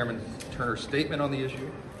saw Chairman Turner's statement on the issue,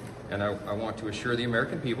 and I want to assure the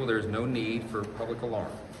American people there is no need for public alarm.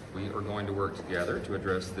 We are going to work together to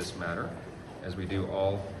address this matter, as we do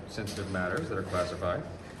all sensitive matters that are classified.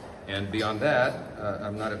 And beyond that,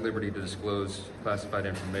 I'm not at liberty to disclose classified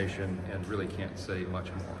information and really can't say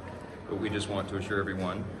much more. But we just want to assure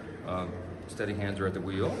everyone, steady hands are at the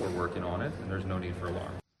wheel, we're working on it, and there's no need for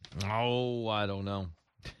alarm. Oh, I don't know.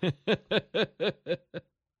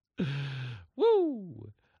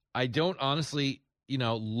 Woo! I don't honestly,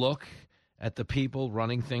 look at the people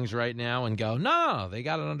running things right now and go, no, they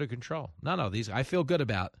got it under control. No, these I feel good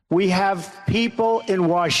about. We have people in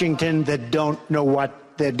Washington that don't know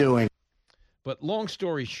what they're doing. But long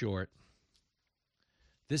story short,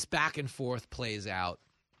 this back and forth plays out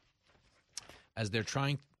as they're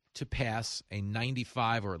trying to pass a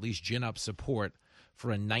 95 or at least gin up support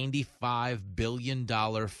for a $95 billion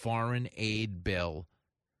foreign aid bill.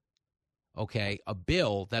 Okay, a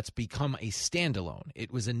bill that's become a standalone.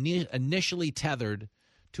 It was initially tethered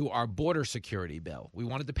to our border security bill. We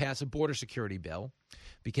wanted to pass a border security bill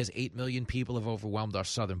because 8 million people have overwhelmed our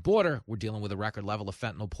southern border. We're dealing with a record level of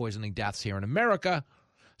fentanyl poisoning deaths here in America.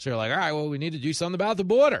 So you're like, all right, well, we need to do something about the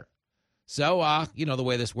border. So, the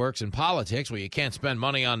way this works in politics, where you can't spend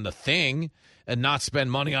money on the thing and not spend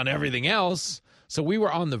money on everything else. So we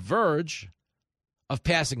were on the verge of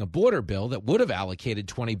passing a border bill that would have allocated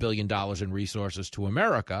 $20 billion in resources to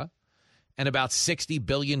America and about $60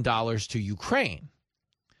 billion to Ukraine.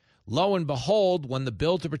 Lo and behold, when the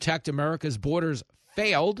bill to protect America's borders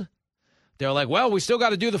failed, they're like, well, we still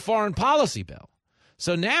got to do the foreign policy bill.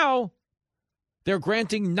 So now they're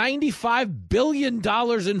granting $95 billion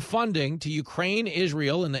in funding to Ukraine,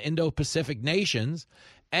 Israel, and the Indo-Pacific nations,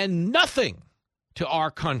 and nothing to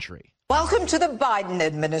our country. Welcome to the Biden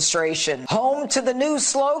administration, home to the new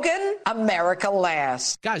slogan, America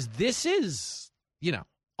Last. Guys, this is,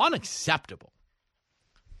 unacceptable.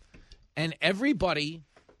 And everybody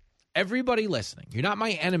listening, you're not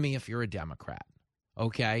my enemy if you're a Democrat,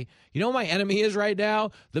 okay? You know what my enemy is right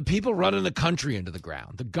now? The people running the country into the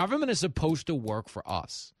ground. The government is supposed to work for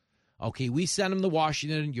us, okay? We send them to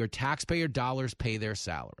Washington. Your taxpayer dollars pay their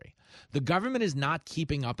salary. The government is not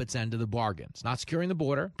keeping up its end of the bargain. It's not securing the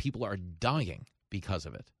border. People are dying because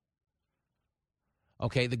of it.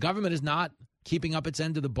 Okay, the government is not keeping up its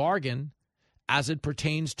end of the bargain as it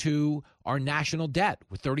pertains to our national debt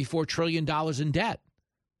with $34 trillion in debt.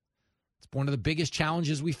 It's one of the biggest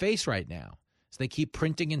challenges we face right now is they keep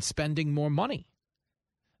printing and spending more money.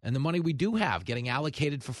 And the money we do have getting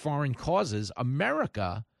allocated for foreign causes,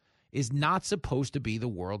 America is not supposed to be the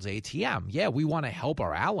world's ATM. Yeah, we want to help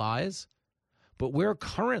our allies, but we're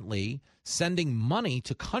currently sending money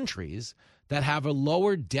to countries that have a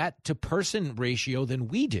lower debt-to-person ratio than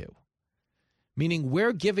we do, meaning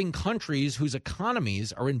we're giving countries whose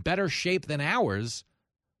economies are in better shape than ours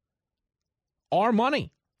our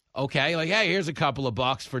money. Okay, like, hey, here's a couple of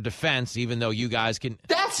bucks for defense, even though you guys can.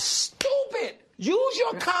 That's stupid. Use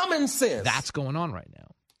your common sense. That's going on right now.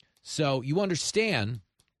 So you understand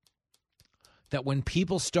that when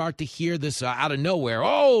people start to hear this out of nowhere,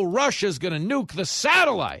 oh, Russia's going to nuke the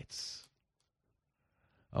satellites.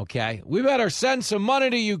 Okay, we better send some money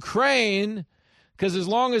to Ukraine because as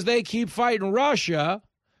long as they keep fighting Russia,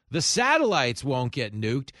 the satellites won't get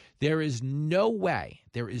nuked. There is no way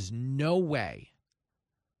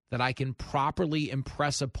that I can properly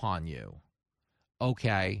impress upon you,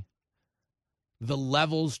 okay, the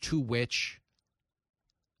levels to which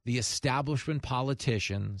the establishment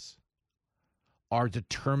politicians are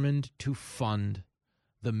determined to fund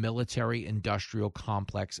the military-industrial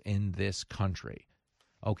complex in this country,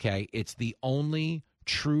 okay? It's the only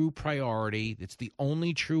true priority. It's the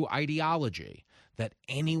only true ideology that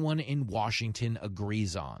anyone in Washington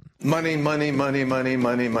agrees on. Money, money, money, money,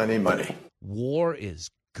 money, money, money. War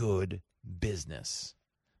is good business.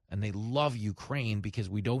 And they love Ukraine because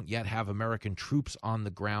we don't yet have American troops on the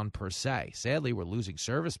ground per se. Sadly, we're losing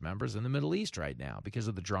service members in the Middle East right now because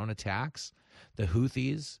of the drone attacks, the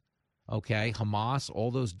Houthis, okay, Hamas,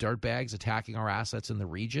 all those dirtbags attacking our assets in the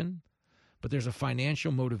region. But there's a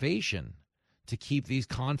financial motivation to keep these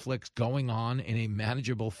conflicts going on in a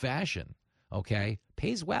manageable fashion, okay?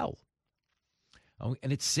 Pays well.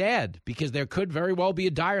 And it's sad because there could very well be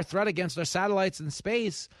a dire threat against our satellites in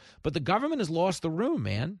space, but the government has lost the room,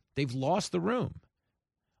 man. They've lost the room.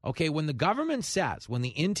 Okay, when the government says, when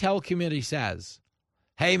the Intel Committee says,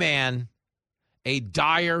 hey, man, a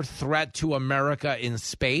dire threat to America in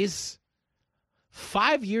space,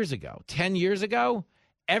 5 years ago, 10 years ago,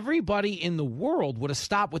 everybody in the world would have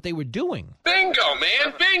stopped what they were doing. Bingo,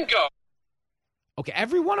 man, bingo. Okay,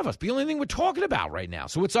 every one of us. The only thing we're talking about right now.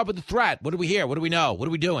 So what's up with the threat? What do we hear? What do we know? What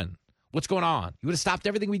are we doing? What's going on? You would have stopped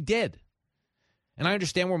everything we did. And I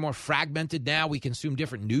understand we're more fragmented now. We consume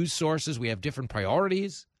different news sources. We have different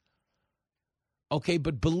priorities. Okay,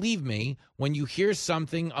 but believe me, when you hear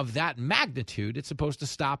something of that magnitude, it's supposed to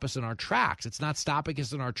stop us in our tracks. It's not stopping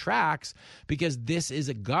us in our tracks because this is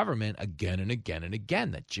a government again and again and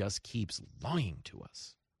again that just keeps lying to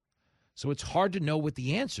us. So it's hard to know what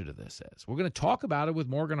the answer to this is. We're going to talk about it with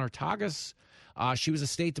Morgan Artagas. She was a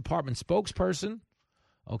State Department spokesperson.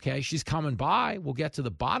 Okay, she's coming by. We'll get to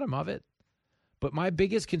the bottom of it. But my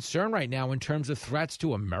biggest concern right now in terms of threats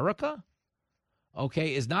to America,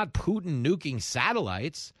 okay, is not Putin nuking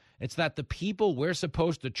satellites. It's that the people we're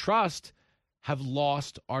supposed to trust have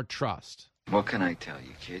lost our trust. What can I tell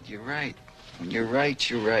you, kid? You're right. When you're right,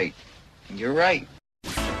 you're right. And you're right.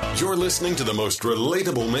 You're listening to the most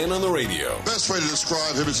relatable man on the radio. Best way to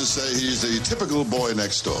describe him is to say he's the typical boy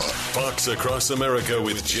next door. Fox Across America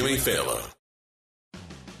with Jimmy Fallon.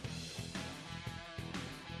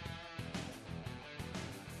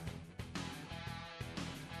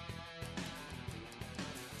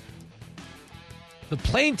 The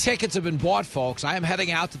plane tickets have been bought, folks. I am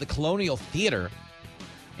heading out to the Colonial Theater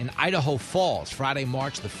in Idaho Falls, Friday,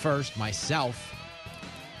 March the 1st, myself.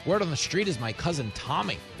 Word on the street is my cousin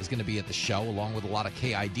Tommy is going to be at the show, along with a lot of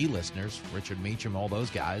KID listeners, Richard Meacham, all those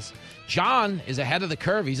guys. John is ahead of the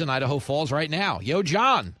curve. He's in Idaho Falls right now. Yo,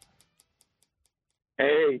 John.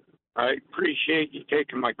 Hey, I appreciate you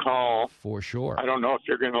taking my call. For sure. I don't know if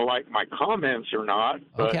you're going to like my comments or not.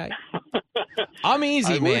 But okay. I'm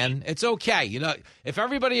easy, man. It's okay. You know, if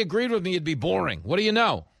everybody agreed with me, it'd be boring. What do you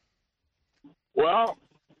know? Well,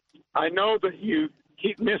 I know that you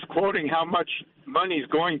keep misquoting how much money's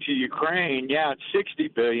going to Ukraine. Yeah, it's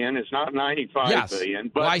 $60 billion. It's not $95 billion.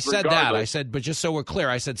 But well, I said that. I said, but just so we're clear,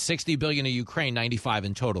 I said $60 billion to Ukraine, 95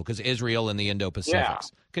 in total, because Israel and the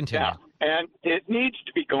Indo-Pacifics. Yeah. Continue. Yeah. And it needs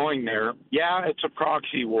to be going there. Yeah, it's a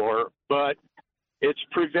proxy war, but it's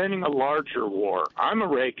preventing a larger war. I'm a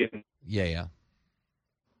Reagan. Yeah.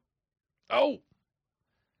 Oh.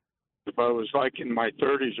 If I was like in my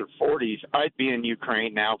 30s or 40s, I'd be in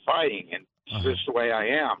Ukraine now fighting, and it's just the way I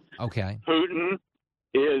am. Okay. Putin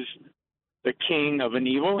is the king of an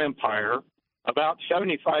evil empire. About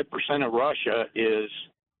 75% of Russia is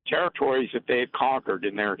territories that they've conquered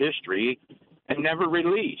in their history and never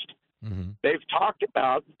released. Mm-hmm. They've talked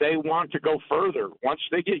about they want to go further. Once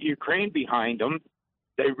they get Ukraine behind them,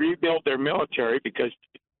 they rebuild their military because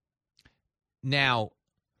now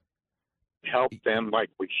help them like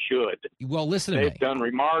we should. Well, listen to me. They've done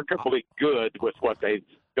remarkably good with what they've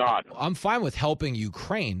God. I'm fine with helping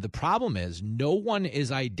Ukraine. The problem is no one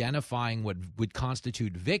is identifying what would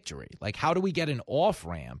constitute victory. Like, how do we get an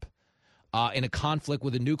off-ramp in a conflict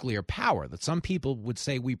with a nuclear power that some people would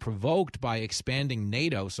say we provoked by expanding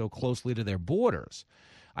NATO so closely to their borders?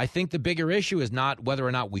 I think the bigger issue is not whether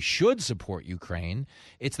or not we should support Ukraine.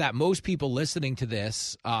 It's that most people listening to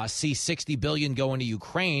this see $60 billion going to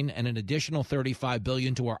Ukraine and an additional $35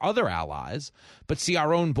 billion to our other allies, but see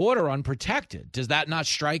our own border unprotected. Does that not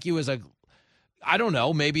strike you as I don't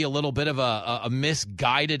know, maybe a little bit of a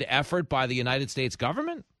misguided effort by the United States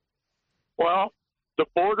government? Well, the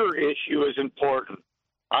border issue is important.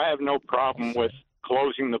 I have no problem with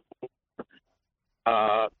closing the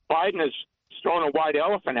border. Biden is throwing a white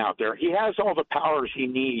elephant out there. He has all the powers he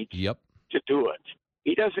needs to do it.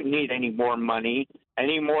 He doesn't need any more money,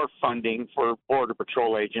 any more funding for Border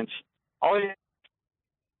Patrol agents.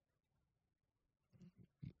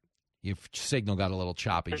 Your signal got a little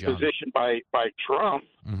choppy, John. Positioned by Trump.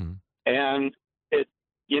 Mm-hmm. And, if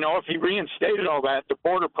he reinstated all that, the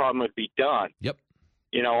border problem would be done. Yep.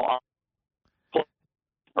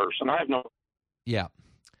 Person. I have no... Yeah.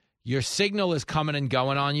 Your signal is coming and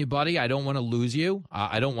going on you, buddy. I don't want to lose you.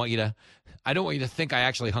 I don't want you to think I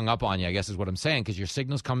actually hung up on you, I guess is what I'm saying, because your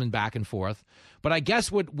signal's coming back and forth. But I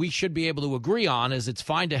guess what we should be able to agree on is it's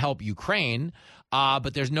fine to help Ukraine,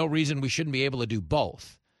 but there's no reason we shouldn't be able to do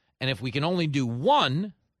both. And if we can only do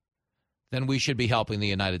one, then we should be helping the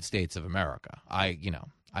United States of America. I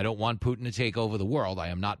don't want Putin to take over the world. I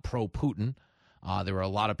am not pro-Putin. There are a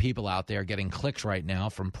lot of people out there getting clicks right now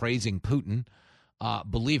from praising Putin.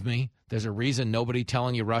 Believe me, there's a reason nobody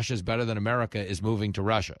telling you Russia's better than America is moving to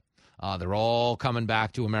Russia. They're all coming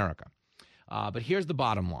back to America. But here's the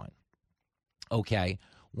bottom line. Okay,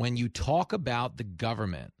 when you talk about the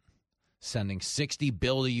government sending $60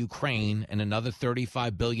 billion to Ukraine and another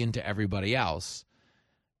 $35 billion to everybody else,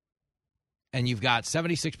 and you've got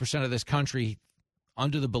 76% of this country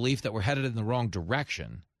under the belief that we're headed in the wrong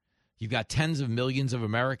direction, you've got tens of millions of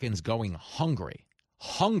Americans going hungry,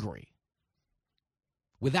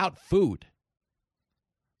 without food.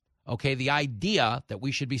 Okay, the idea that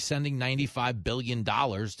we should be sending $95 billion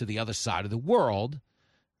to the other side of the world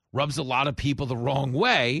rubs a lot of people the wrong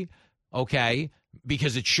way, okay,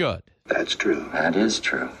 because it should. That's true. That is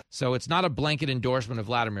true. So it's not a blanket endorsement of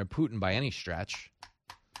Vladimir Putin by any stretch,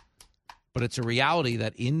 but it's a reality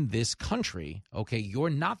that in this country, okay, you're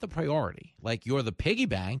not the priority. Like, you're the piggy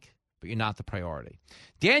bank, but you're not the priority.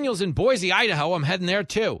 Daniel's in Boise, Idaho. I'm heading there,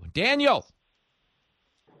 too. Daniel.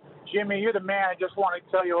 Jimmy, you're the man. I just want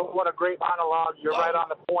to tell you what a great monologue. You're right on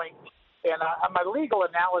the point. And my legal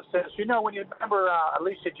analysis, when you remember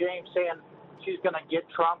Alicia James saying she's going to get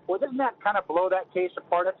Trump, well, doesn't that kind of blow that case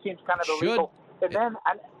apart? That seems kind of illegal. And then,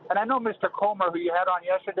 and I know Mr. Comer, who you had on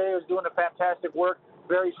yesterday, is doing a fantastic work,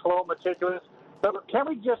 very slow, meticulous. But can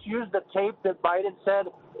we just use the tape that Biden said,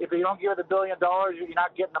 if you don't give her the $1 billion, you're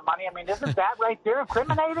not getting the money? I mean, isn't that right there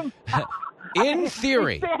incriminating? In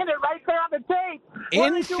theory. He's saying it right there on the tape.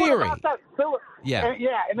 In theory. Yeah.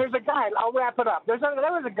 And there's a guy, I'll wrap it up. There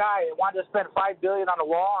was a guy that wanted to spend $5 billion on a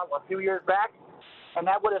wall a few years back, and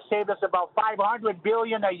that would have saved us about $500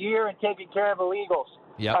 billion a year in taking care of illegals.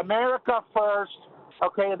 Yep. America first.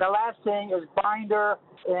 Okay, and the last thing is Binder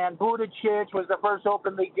and Buttigieg was the first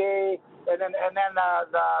openly gay, and then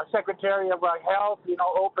the Secretary of Health,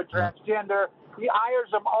 open transgender. He hires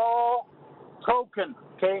them all token.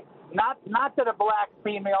 Okay, not that a black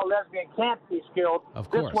female lesbian can't be skilled. Of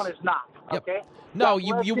course. This one is not. Okay. Yep. No,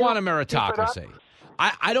 you want a meritocracy.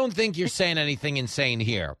 I don't think you're saying anything insane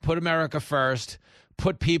here. Put America first.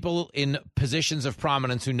 Put people in positions of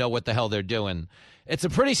prominence who know what the hell they're doing. It's a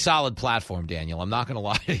pretty solid platform, Daniel. I'm not going to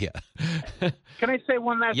lie to you. Can I say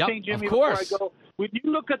one last thing, Jimmy, of course. before I go? When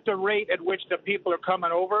you look at the rate at which the people are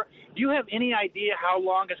coming over, do you have any idea how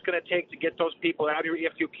long it's going to take to get those people out here,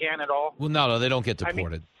 if you can at all? Well, no, they don't get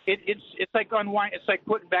deported. I mean, it's like It's like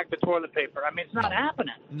putting back the toilet paper. I mean, it's not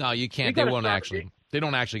happening. No, you can't. They won't actually. They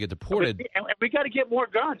don't actually get deported. And we got to get more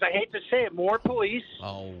guns. I hate to say it, more police.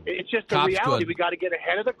 Oh, it's just a reality. We got to get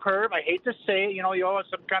ahead of the curve. I hate to say it. You owe us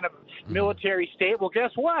some kind of military state. Well,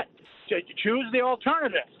 guess what? Choose the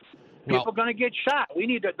alternative. People are going to get shot. We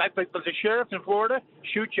need to, like the sheriff in Florida,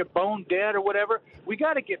 shoot you bone dead or whatever. We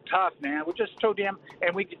got to get tough, man. We're just so damn.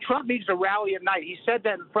 And Trump needs to rally at night. He said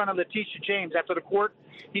that in front of Letitia James after the court.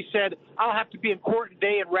 He said, "I'll have to be in court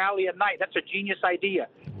today and rally at night." That's a genius idea.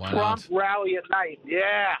 Trump rally at night.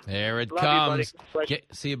 Yeah. There it Love comes. You, buddy.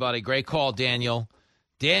 See you, buddy. Great call, Daniel.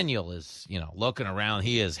 Daniel is, looking around.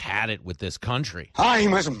 He has had it with this country.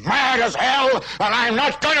 I'm as mad as hell, and I'm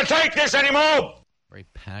not going to take this anymore. Very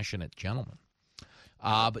passionate gentleman.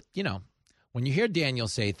 But, when you hear Daniel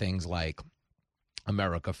say things like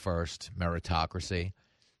America first, meritocracy,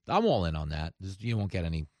 I'm all in on that. You won't get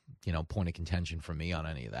any, point of contention from me on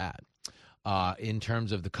any of that. In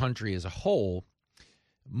terms of the country as a whole,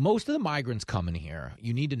 most of the migrants coming here,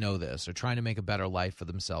 you need to know this, are trying to make a better life for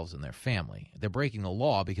themselves and their family. They're breaking the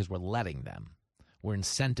law because we're letting them. We're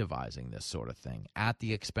incentivizing this sort of thing at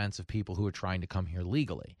the expense of people who are trying to come here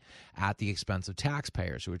legally, at the expense of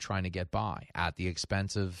taxpayers who are trying to get by, at the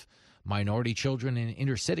expense of minority children in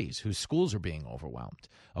inner cities whose schools are being overwhelmed.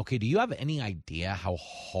 Okay, do you have any idea how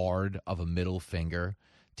hard of a middle finger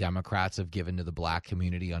Democrats have given to the black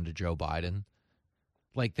community under Joe Biden?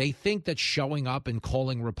 Like, they think that showing up and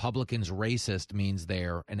calling Republicans racist means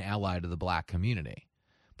they're an ally to the black community.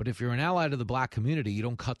 But if you're an ally to the black community, you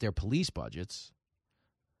don't cut their police budgets.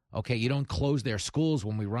 Okay, you don't close their schools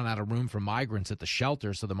when we run out of room for migrants at the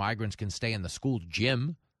shelter so the migrants can stay in the school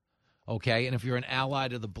gym. Okay, and if you're an ally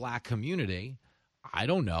to the black community, I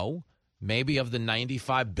don't know, maybe of the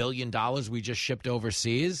 $95 billion we just shipped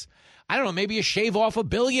overseas, I don't know, maybe you shave off $1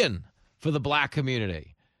 billion for the black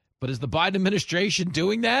community. But is the Biden administration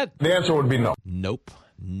doing that? The answer would be no. Nope,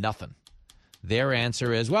 nothing. Their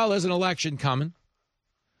answer is, well, there's an election coming,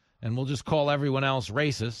 and we'll just call everyone else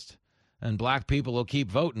racist, and black people will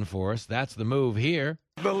keep voting for us. That's the move here.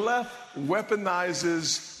 The left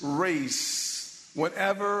weaponizes race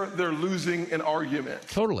whenever they're losing an argument.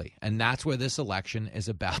 Totally. And that's where this election is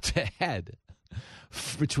about to head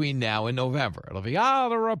between now and November. It'll be,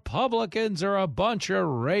 the Republicans are a bunch of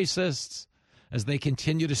racists, as they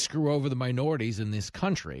continue to screw over the minorities in this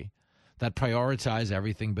country that prioritize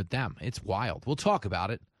everything but them. It's wild. We'll talk about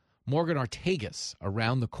it. Morgan Ortega's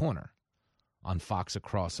around the corner on Fox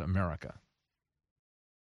Across America.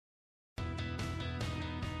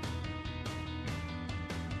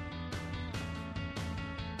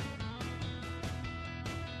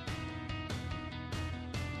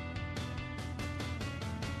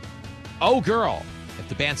 Oh, girl. If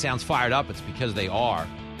the band sounds fired up, it's because they are.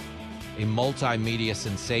 A multimedia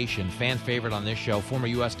sensation, fan favorite on this show, former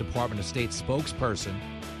U.S. Department of State spokesperson.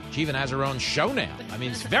 She even has her own show now. I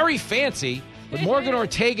mean, it's very fancy. But Morgan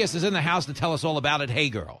Ortegas is in the house to tell us all about it. Hey,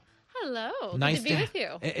 girl. Hello. Nice Good to be with you.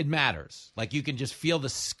 It matters. Like, you can just feel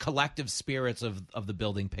the collective spirits of the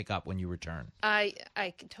building pick up when you return. I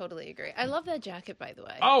totally agree. I love that jacket, by the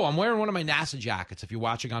way. Oh, I'm wearing one of my NASA jackets. If you're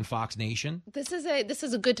watching on Fox Nation, This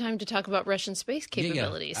is a good time to talk about Russian space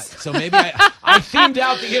capabilities. Yeah. So maybe I themed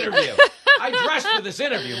out the interview. I dressed for this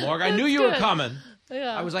interview, Morgan. I knew you were coming.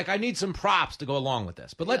 Yeah. I was like, I need some props to go along with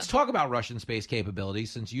this. But let's talk about Russian space capabilities,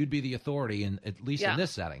 since you'd be the authority, at least in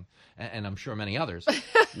this setting, and I'm sure many others.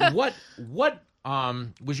 What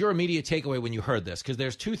was your immediate takeaway when you heard this? Because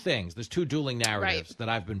there's two things. There's two dueling narratives that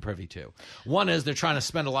I've been privy to. One is they're trying to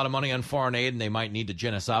spend a lot of money on foreign aid and they might need to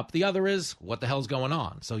gin us up. The other is, what the hell's going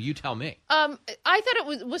on? So you tell me. I thought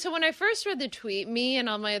it was, so when I first read the tweet, me and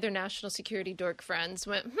all my other national security dork friends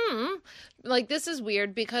went, like, this is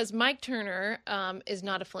weird, because Mike Turner is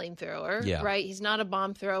not a flamethrower, right? He's not a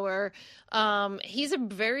bomb thrower. He's a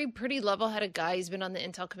very pretty level-headed guy. He's been on the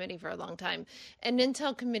Intel committee for a long time. And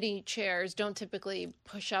Intel committee chairs don't typically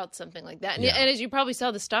push out something like that. And, and as you probably saw,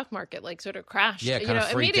 the stock market sort of crashed. Yeah, kind of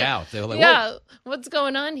freaked out. They were like, what's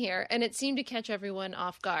going on here? And it seemed to catch everyone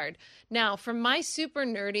off guard. Now, from my super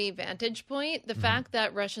nerdy vantage point, the fact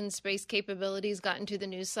that Russian space capabilities got into the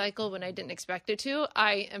news cycle when I didn't expect it to,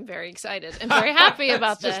 I am very excited and very happy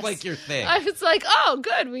about this. Just like your thing. I was like, oh,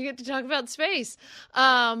 good, we get to talk about space.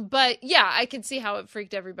 But yeah, I can see how it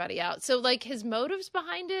freaked everybody out. So, like, his motives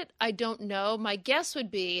behind it, I don't know. My guess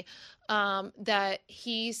would be that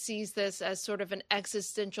he sees this as sort of an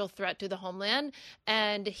existential threat to the homeland,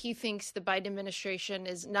 and he thinks the Biden administration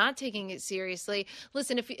is not taking it seriously.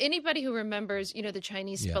 Listen, if anybody who remembers, the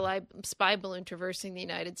Chinese spy balloon traversing the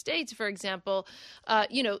United States, for example,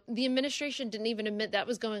 the administration didn't even admit that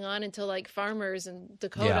was going on until, like, farmers in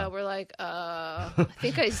Dakota were like, I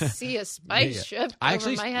think I see a spice ship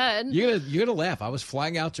over my head. You're gonna laugh. I was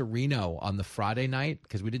flying out to Reno on the Friday night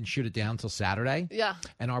because we didn't shoot it down until Saturday. Yeah.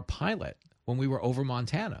 And our pilot, when we were over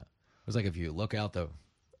Montana, was like, if you look out the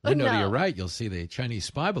window to your right, you'll see the Chinese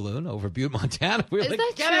spy balloon over Butte, Montana. We were like,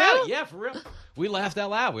 get out. Yeah, for real. We laughed out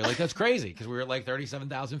loud. We were like, that's crazy, because we were at like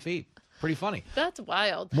 37,000 feet. Pretty funny. That's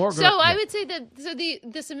wild. Morgan, I would say that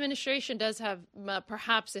this administration does have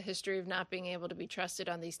perhaps a history of not being able to be trusted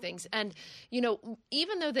on these things. And,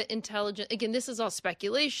 even though the intelligence, again, this is all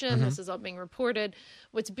speculation, this is all being reported.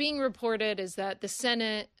 What's being reported is that the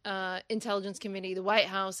Senate Intelligence Committee, the White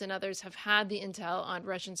House, and others have had the intel on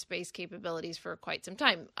Russian space capabilities for quite some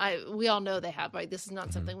time. We all know they have. Right? This is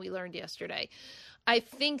not something we learned yesterday. I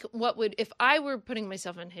think if I were putting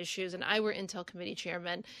myself in his shoes and I were Intel Committee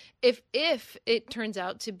Chairman, if it turns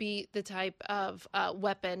out to be the type of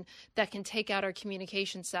weapon that can take out our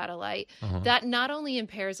communication satellite, that not only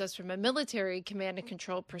impairs us from a military command and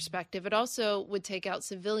control perspective, it also would take out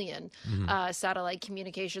civilian satellite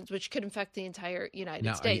communications, which could infect the entire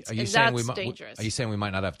United States. Are you saying dangerous. Are you saying we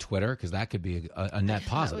might not have Twitter? Because that could be a net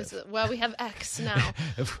positive. Well, we have X now.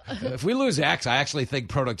 if we lose X, I actually think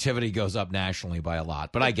productivity goes up nationally by a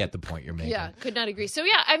lot. But I get the point you're making. Yeah, could not agree. So,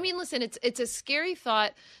 yeah, I mean, listen, it's a scary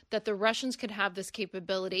thought that the Russians could have this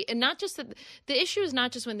capability. And not just that the issue is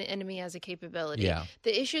not just when the enemy has a capability. Yeah.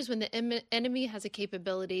 The issue is when the enemy has a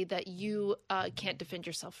capability that you can't defend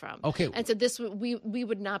yourself from. Okay. And so we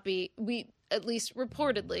would not be at least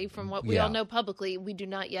reportedly, from what we all know publicly, we do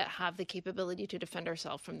not yet have the capability to defend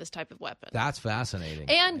ourselves from this type of weapon. That's fascinating.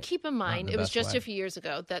 And keep in mind, it was just a few years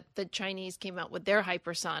ago that the Chinese came out with their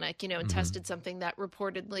hypersonic, and tested something that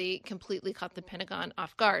reportedly completely caught the Pentagon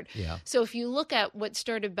off guard. Yeah. So if you look at what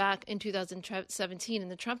started back in 2017 in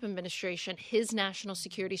the Trump administration, his national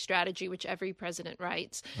security strategy, which every president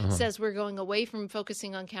writes, says we're going away from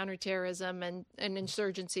focusing on counterterrorism and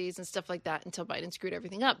insurgencies and stuff like that until Biden screwed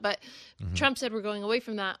everything up. But Trump said we're going away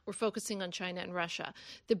from that. We're focusing on China and Russia.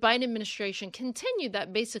 The Biden administration continued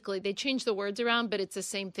that. Basically, they changed the words around, but it's the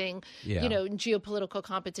same thing, geopolitical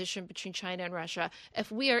competition between China and Russia.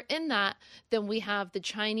 If we are in that, then we have the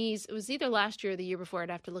Chinese, it was either last year or the year before, I'd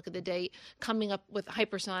have to look at the date, coming up with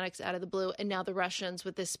hypersonics out of the blue, and now the Russians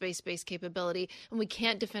with this space-based capability. And we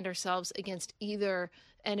can't defend ourselves against either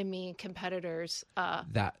enemy competitors.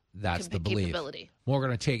 That's the belief. Capability.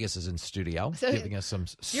 Morgan Ortegas is in studio, giving us some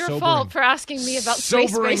your fault for asking me about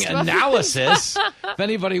sobering analysis. If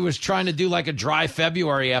anybody was trying to do like a dry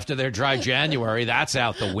February after their dry January, that's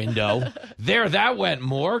out the window. There, that went,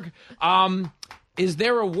 Morg. Is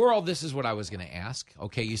there a world? This is what I was going to ask.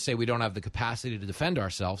 Okay, you say we don't have the capacity to defend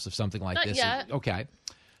ourselves if something like this. Yet. Okay,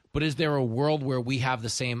 but is there a world where we have the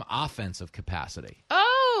same offensive capacity?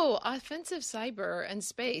 Oh, offensive cyber and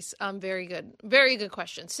space. Very good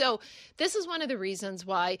question. So this is one of the reasons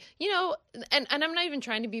why, and I'm not even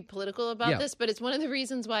trying to be political about this, but it's one of the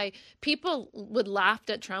reasons why people would laugh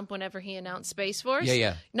at Trump whenever he announced Space Force.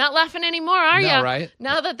 Yeah. Not laughing anymore, are you? No, right?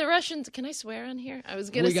 Now that the Russians, can I swear on here? I was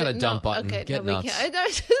going to say. We got a dump button. Okay, Get no, nuts. we can't. I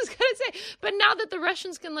was just going to say, but now that the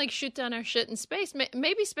Russians can shoot down our shit in space,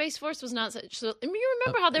 maybe Space Force was not such. So, you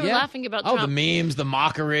remember how they were laughing about Trump? Oh, the memes, the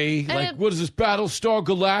mockery. What is this, Battlestar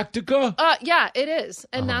Galactica? Yeah, it is.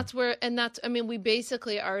 And we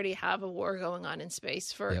basically already have a war going on in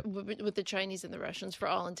space with the Chinese and the Russians for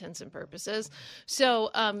all intents and purposes. So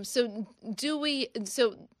do we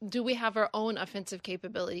have our own offensive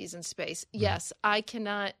capabilities in space? Yes, I do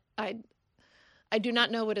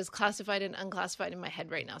not know what is classified and unclassified in my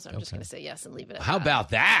head right now, so I'm just going to say yes and leave it at that. How about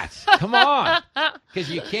that? Come on. Because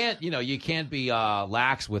you can't be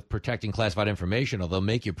lax with protecting classified information, or they'll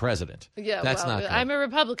make you president. Yeah, that's not good. I'm a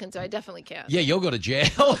Republican, so I definitely can't. Yeah, you'll go to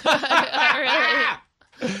jail.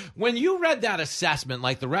 When you read that assessment,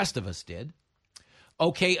 like the rest of us did,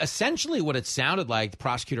 okay, essentially what it sounded like the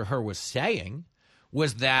prosecutor Herr was saying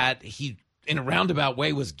was that he, in a roundabout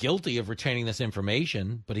way, was guilty of retaining this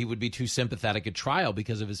information, but he would be too sympathetic at trial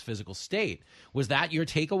because of his physical state. Was that your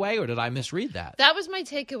takeaway, or did I misread that? That was my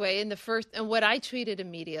takeaway. And what I tweeted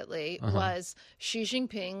immediately was Xi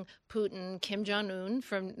Jinping, Putin, Kim Jong-un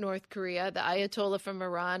from North Korea, the Ayatollah from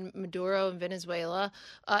Iran, Maduro in Venezuela,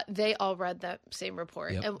 they all read that same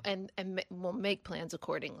report and will make plans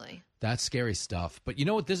accordingly. That's scary stuff. But you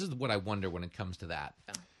know what? This is what I wonder when it comes to that.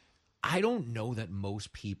 Yeah. I don't know that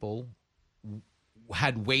most people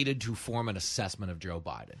had waited to form an assessment of Joe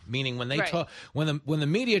Biden. Meaning when they talk, when the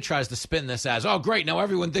media tries to spin this as, oh great, now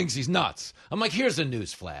everyone thinks he's nuts. I'm like, here's a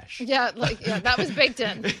news flash. Yeah, that was baked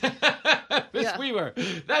in.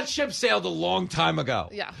 That ship sailed a long time ago.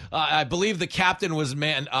 Yeah. I believe the captain was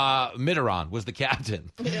Mitterrand was the captain.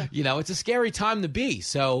 Yeah. It's a scary time to be.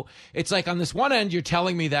 So it's like on this one end, you're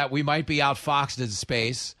telling me that we might be outfoxed in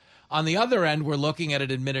space. On the other end, we're looking at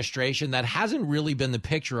an administration that hasn't really been the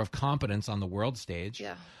picture of competence on the world stage.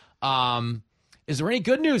 Yeah. Is there any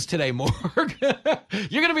good news today, Morg?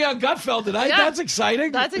 You're going to be on Gutfeld tonight. Yeah, that's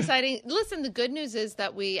exciting. That's exciting. Listen, the good news is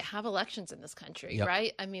that we have elections in this country,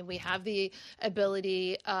 right? I mean, we have the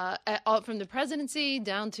ability, from the presidency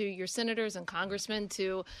down to your senators and congressmen,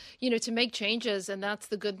 to make changes. And that's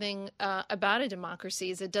the good thing about a democracy,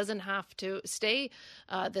 is it doesn't have to stay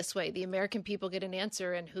this way. The American people get an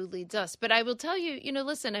answer in who leads us. But I will tell you,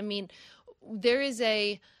 listen, I mean, there is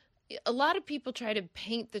a a lot of people try to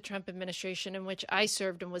paint the Trump administration, in which I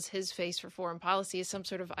served and was his face for foreign policy, as some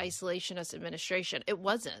sort of isolationist administration. It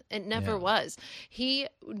wasn't. It never was. He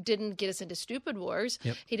didn't get us into stupid wars.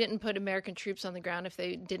 Yep. He didn't put American troops on the ground if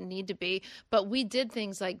they didn't need to be. But we did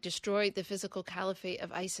things like destroy the physical caliphate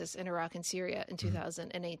of ISIS in Iraq and Syria in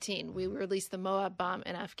 2018. We released the Moab bomb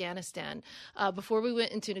in Afghanistan. Before we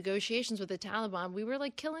went into negotiations with the Taliban, we were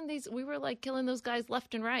like killing those guys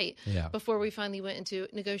left and right. Yeah. Before we finally went into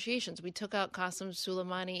negotiations. We took out Qasem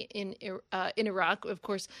Soleimani in Iraq, of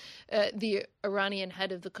course, the Iranian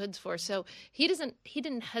head of the Quds Force. So he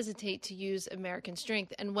didn't hesitate to use American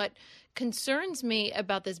strength. And what concerns me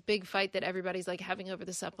about this big fight that everybody's like having over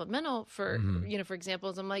the supplemental for example,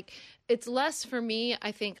 is I'm like, it's less for me.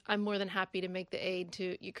 I think I'm more than happy to make the aid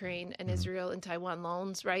to Ukraine and Israel and Taiwan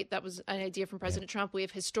loans, right? That was an idea from President Trump. We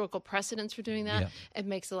have historical precedents for doing that. It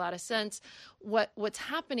makes a lot of sense. What's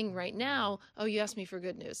happening right now, you asked me for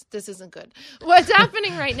good news. This isn't good. What's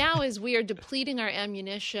happening right now is we are depleting our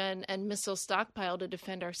ammunition and missile stockpile to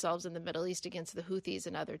defend ourselves in the Middle East against the Houthis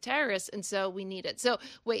and other terrorists, and so we need it. So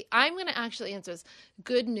wait, I'm going to actually answer this.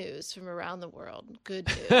 Good news from around the world. Good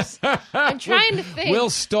news. I'm trying to think. We'll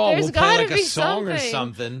stall. There's We'll play like a something. song or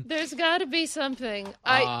something. There's got to be something.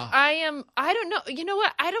 I don't know. You know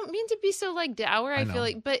what? I don't mean to be so like dour. I feel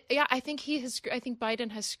like, but yeah, I think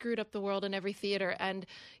Biden has screwed up the world in every theater, and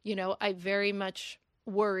I very much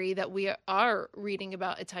worry that we are reading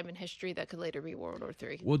about a time in history that could later be World War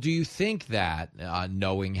III. Well, do you think that,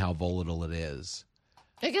 knowing how volatile it is,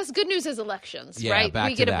 I guess good news is elections, yeah, right? Back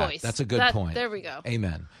We to get that. a voice. That's a good point. There we go.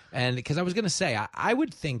 Amen. And because I was going to say, I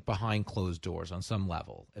would think behind closed doors on some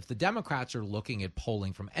level, if the Democrats are looking at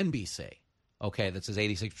polling from NBC, that says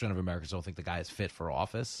 86% of Americans don't think the guy is fit for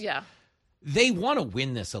office. Yeah. They want to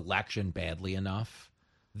win this election badly enough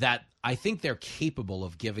that I think they're capable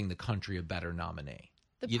of giving the country a better nominee.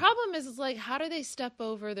 The problem is like, how do they step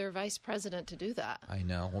over their vice president to do that? I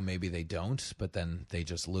know. Well, maybe they don't, but then they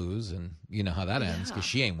just lose, and you know how that ends because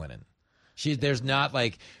she ain't winning. There's not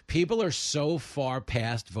like people are so far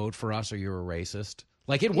past vote for us or you're a racist.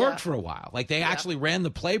 Like it worked for a while. Like they actually ran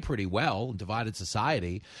the play pretty well, divided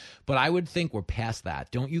society. But I would think we're past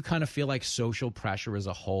that. Don't you kind of feel like social pressure as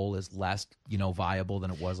a whole is less, viable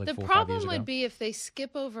than it was like 4 or 5 years ago? The problem would be if they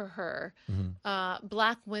skip over her.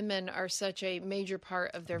 Black women are such a major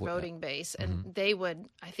part of their voting base, and they would,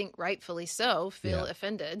 I think rightfully so, feel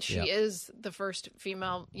offended. She is the first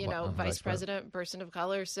female, vice president, person of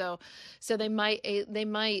color. So they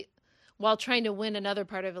might. While trying to win another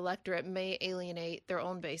part of the electorate, may alienate their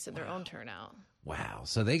own base and their own turnout. Wow.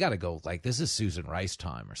 So they got to go like this is Susan Rice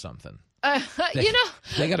time or something. They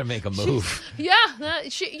got to make a move. You know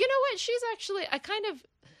what? She's actually,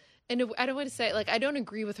 and I don't want to say, like, I don't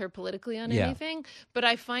agree with her politically on anything, but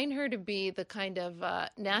I find her to be the kind of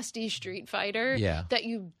nasty street fighter that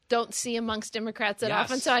you don't see amongst Democrats that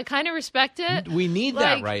often. So I kind of respect it. We need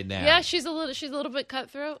that right now. Yeah, she's a little bit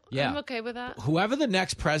cutthroat. Yeah. I'm okay with that. Whoever the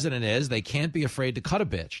next president is, they can't be afraid to cut a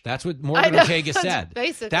bitch. That's what Morgan Ortega said.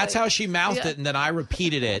 Basically. That's how she mouthed it, and then I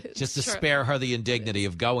repeated it just to spare her the indignity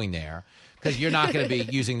of going there. Because you're not going to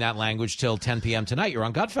be using that language till 10 p.m. tonight. You're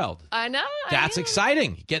on Gutfeld. I know. That's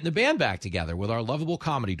exciting. Getting the band back together with our lovable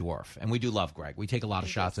comedy dwarf. And we do love Greg. We take a lot of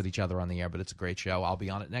shots at each other on the air, but it's a great show. I'll be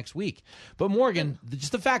on it next week. But Morgan,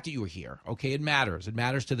 just the fact that you were here, it matters. It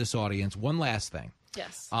matters to this audience. One last thing.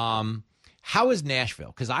 Yes. How is Nashville?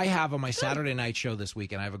 Because I have on my Saturday night show this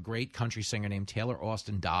week, and I have a great country singer named Taylor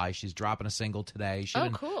Austin Dye. She's dropping a single today. She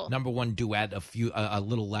did cool. #1 duet a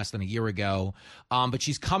little less than a year ago. But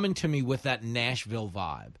she's coming to me with that Nashville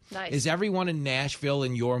vibe. Nice. Is everyone in Nashville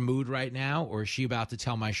in your mood right now, or is she about to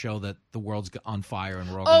tell my show that the world's on fire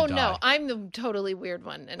and we're all going to die? Oh, no. I'm the totally weird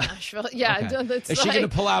one in Nashville. Yeah. Okay. Is she going to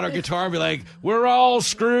pull out her guitar and be like, we're all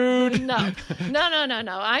screwed? No.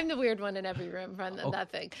 I'm the weird one in every room from that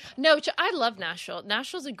thing. No, I love Nashville.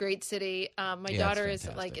 Nashville's a great city. My daughter is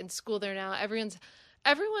like in school there now.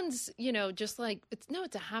 Everyone's, just like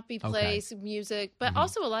it's a happy place, music, but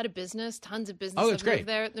also a lot of business, tons of business. Oh, it's great.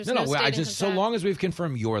 There. There's so long as we've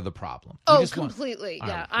confirmed you're the problem. Completely.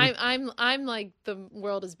 Yeah. Right. I'm like the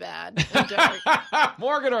world is bad and dark.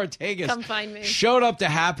 Morgan Ortega come find me. Showed up to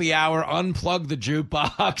happy hour, unplugged the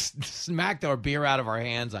jukebox, smacked our beer out of our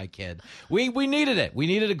hands. I kid. We needed it. We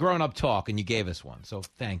needed a grown-up talk, and you gave us one. So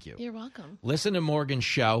thank you. You're welcome. Listen to Morgan's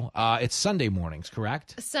show. It's Sunday mornings,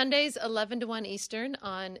 correct? Sundays, 11 to 1 Eastern.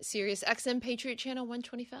 On Sirius XM Patriot Channel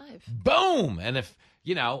 125. Boom! And if,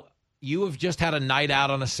 you have just had a night out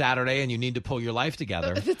on a Saturday and you need to pull your life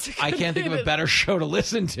together. I can't think of a better show to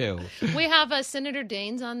listen to. We have Senator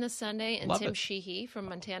Daines on this Sunday and Love Tim it. Sheehy from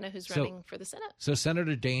Montana who's running for the Senate. So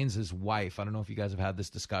Senator Daines' wife, I don't know if you guys have had this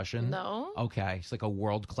discussion. No. Okay. She's like a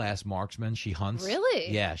world-class marksman. She hunts.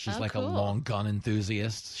 Really? Yeah. She's like cool. a long gun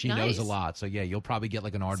enthusiast. She knows a lot. So, yeah, you'll probably get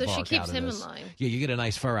like an aardvark out of this. So she keeps him in line. Yeah, you get a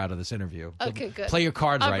nice fur out of this interview. Okay, good. Play your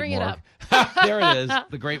cards I'll right, bring it Morg. up. There it is.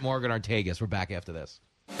 The great Morgan Ortegas. We're back after this.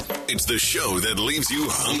 It's the show that leaves you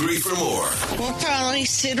hungry for more. We'll probably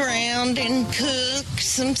sit around and cook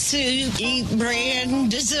some soup, eat bread and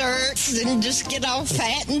desserts, and just get all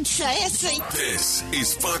fat and sassy. This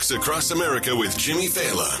is Fox Across America with Jimmy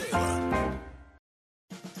Fallon.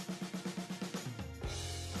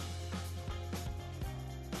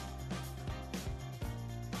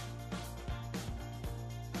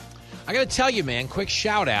 I got to tell you, man, quick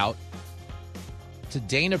shout out to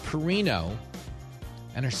Dana Perino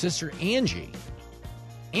and her sister Angie.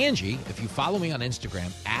 Angie, if you follow me on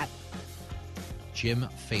Instagram, at Jim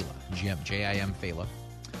Fala, Jim, J-I-M Fala.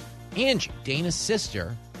 Angie, Dana's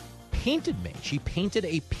sister, painted me. She painted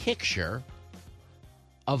a picture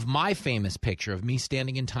of my famous picture of me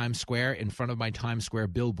standing in Times Square in front of my Times Square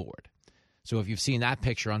billboard. So if you've seen that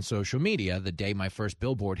picture on social media, the day my first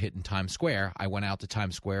billboard hit in Times Square, I went out to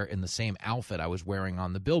Times Square in the same outfit I was wearing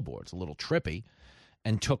on the billboard. It's a little trippy.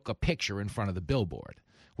 And took a picture in front of the billboard,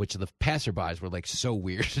 which the passerbys were like so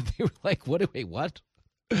weird. They were like, what?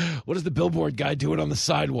 What is the billboard guy doing on the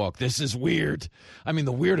sidewalk? This is weird. I mean,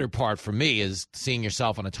 the weirder part for me is seeing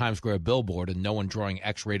yourself on a Times Square billboard and no one drawing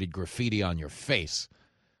X-rated graffiti on your face,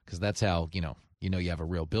 because that's how, you have a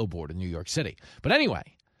real billboard in New York City. But anyway,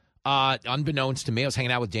 unbeknownst to me, I was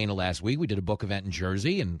hanging out with Dana last week. We did a book event in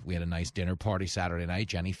Jersey, and we had a nice dinner party Saturday night.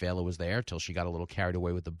 Jenny Fala was there till she got a little carried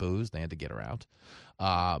away with the booze. They had to get her out.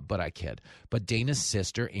 But I kid. But Dana's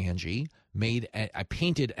sister, Angie, I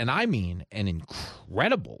painted, and I mean an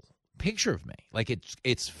incredible picture of me. Like,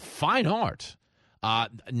 it's fine art.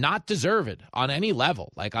 Not deserved on any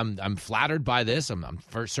level. Like, I'm flattered by this. I'm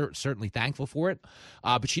certainly thankful for it.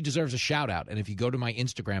 But she deserves a shout out. And if you go to my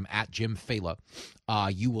Instagram at Jim Fala,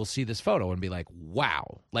 you will see this photo and be like,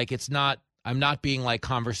 wow. Like, I'm not being like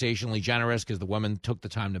conversationally generous because the woman took the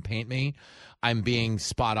time to paint me. I'm being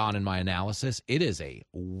spot on in my analysis. It is a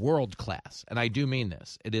world class, and I do mean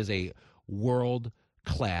this. It is a world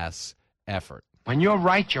class effort. When you're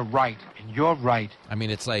right, you're right, and you're right. I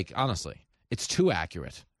mean, it's like, honestly, it's too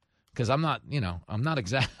accurate because I'm not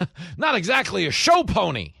exactly a show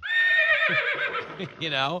pony.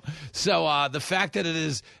 So the fact that it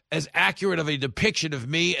is as accurate of a depiction of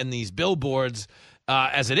me and these billboards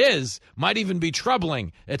as it is might even be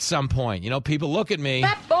troubling at some point. People look at me.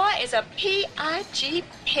 That boy is a P-I-G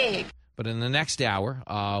pig. But in the next hour,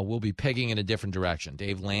 we'll be pigging in a different direction.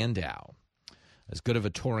 Dave Landau, as good of a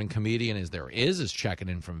touring comedian as there is checking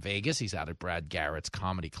in from Vegas. He's out at Brad Garrett's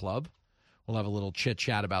Comedy Club. We'll have a little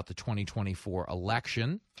chit-chat about the 2024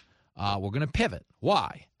 election. We're going to pivot.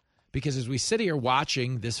 Why? Because as we sit here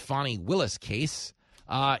watching this Fani Willis case,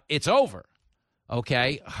 it's over.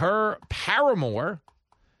 Okay? Her paramour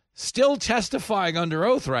still testifying under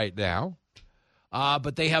oath right now,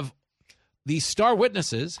 but these star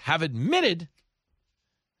witnesses have admitted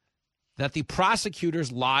that the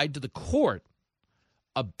prosecutors lied to the court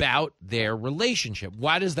about their relationship.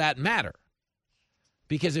 Why does that matter?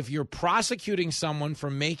 Because if you're prosecuting someone for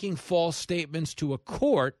making false statements to a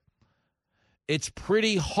court, it's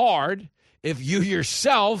pretty hard if you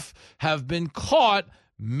yourself have been caught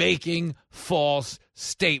making false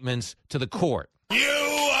statements to the court.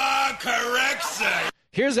 You are correct, sir.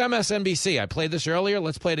 Here's MSNBC. I played this earlier.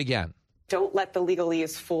 Let's play it again. Don't let the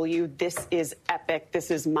legalese fool you. This is epic.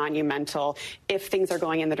 This is monumental. If things are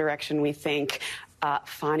going in the direction we think,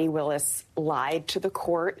 Fani Willis lied to the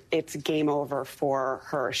court. It's game over for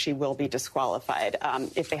her. She will be disqualified.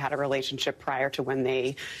 If they had a relationship prior to when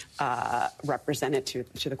they represented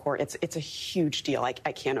to the court, it's a huge deal. I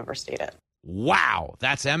can't overstate it. Wow.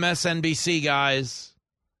 That's MSNBC, guys.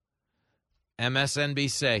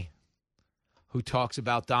 MSNBC, who talks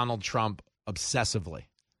about Donald Trump obsessively.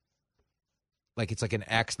 Like it's like an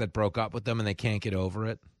ex that broke up with them and they can't get over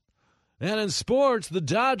it. And in sports, the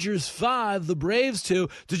Dodgers 5, the Braves 2.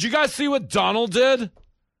 Did you guys see what Donald did?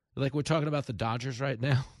 Like we're talking about the Dodgers right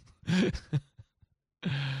now.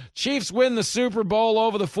 Chiefs win the Super Bowl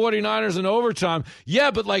over the 49ers in overtime.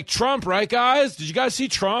 Yeah, but like Trump, right, guys? Did you guys see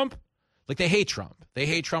Trump? Like they hate Trump. They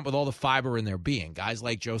hate Trump with all the fiber in their being. Guys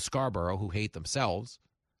like Joe Scarborough who hate themselves.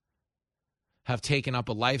 have taken up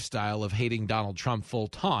a lifestyle of hating Donald Trump full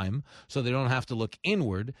time so they don't have to look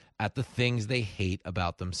inward at the things they hate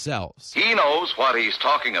about themselves. He knows what he's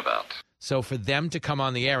talking about. So for them to come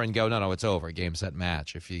on the air and go, no, it's over, game, set,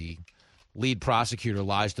 match. If the lead prosecutor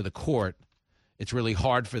lies to the court, it's really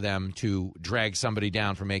hard for them to drag somebody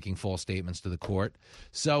down for making false statements to the court.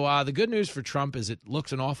 So the good news for Trump is it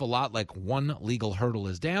looks an awful lot like one legal hurdle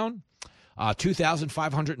is down.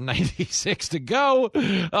 2,596 to go.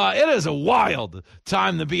 It is a wild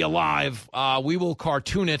time to be alive. We will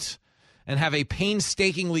cartoon it and have a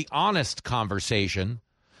painstakingly honest conversation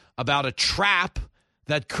about a trap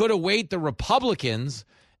that could await the Republicans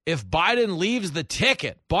if Biden leaves the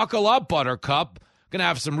ticket. Buckle up, Buttercup. Going to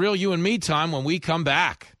have some real you and me time when we come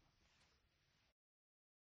back.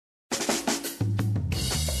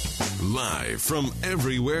 Live from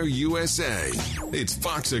everywhere USA, it's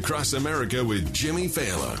Fox Across America with Jimmy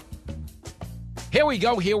Fallon. Here we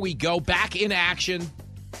go. Back in action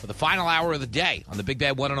for the final hour of the day on the big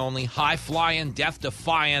bad one and only high-flying,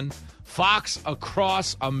 death-defying Fox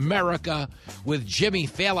Across America with Jimmy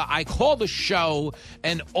Fallon. I call the show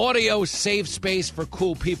an audio safe space for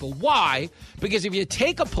cool people. Why? Because if you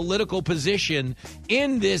take a political position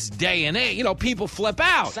in this day and age, people flip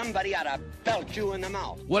out. Somebody ought to belt you in the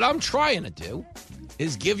mouth. What I'm trying to do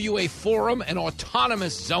is give you a forum, an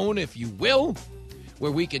autonomous zone, if you will,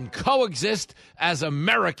 where we can coexist as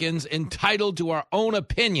Americans entitled to our own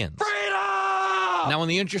opinions. Now, in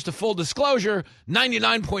the interest of full disclosure,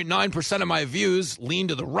 99.9% of my views lean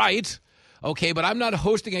to the right, okay, but I'm not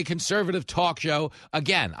hosting a conservative talk show.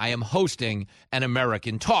 Again, I am hosting an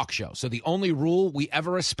American talk show. So the only rule we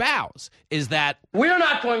ever espouse is that we're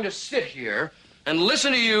not going to sit here and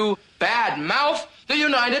listen to you bad-mouth the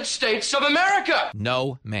United States of America.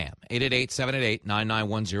 No, ma'am.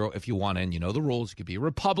 888-788-9910 if you want in. You know the rules. You could be a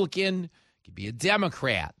Republican. You could be a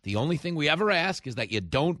Democrat. The only thing we ever ask is that you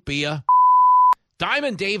don't be a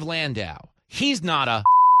Diamond Dave Landau. He's not a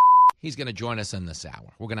He's going to join us in this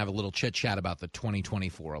hour. We're going to have a little chit-chat about the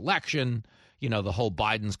 2024 election, the whole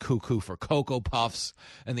Biden's cuckoo for Cocoa Puffs,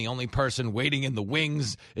 and the only person waiting in the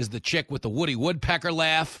wings is the chick with the Woody Woodpecker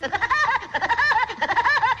laugh.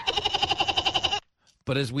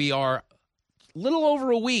 But as we are little over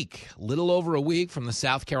a week from the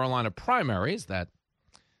South Carolina primaries that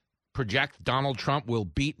project Donald Trump will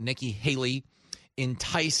beat Nikki Haley in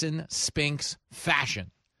Tyson Spinks fashion,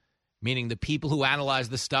 meaning the people who analyze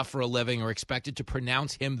the stuff for a living are expected to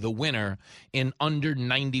pronounce him the winner in under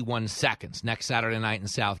 91 seconds next Saturday night in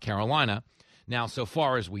South Carolina. Now, so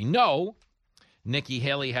far as we know, Nikki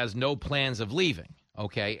Haley has no plans of leaving,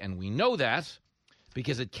 okay? And we know that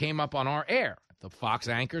because it came up on our air. The Fox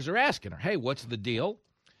anchors are asking her, hey, what's the deal?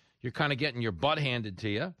 You're kind of getting your butt handed to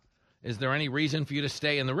you. Is there any reason for you to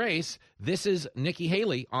stay in the race? This is Nikki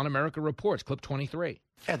Haley on America Reports, clip 23.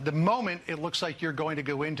 At the moment, it looks like you're going to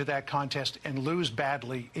go into that contest and lose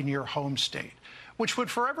badly in your home state, which would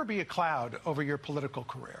forever be a cloud over your political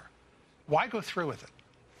career. Why go through with it?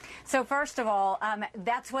 So first of all,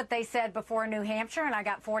 that's what they said before New Hampshire, and I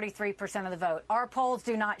got 43% of the vote. Our polls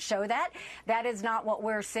do not show that. That is not what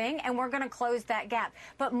we're seeing, and we're going to close that gap.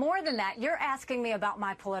 But more than that, you're asking me about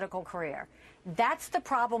my political career. That's the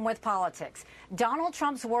problem with politics. Donald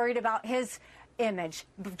Trump's worried about his image.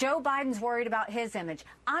 Joe Biden's worried about his image.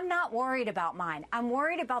 I'm not worried about mine. I'm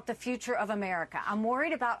worried about the future of America. I'm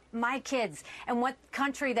worried about my kids and what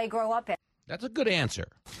country they grow up in. That's a good answer.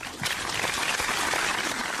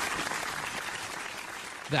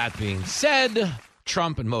 That being said,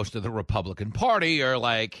 Trump and most of the Republican Party are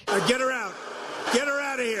like, get her out. Get her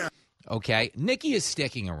out of here. Okay, Nikki is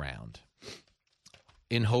sticking around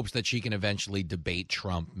in hopes that she can eventually debate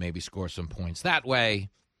Trump, maybe score some points that way,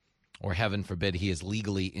 or heaven forbid he is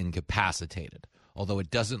legally incapacitated. Although it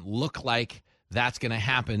doesn't look like that's going to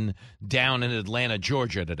happen down in Atlanta,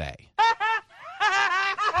 Georgia today.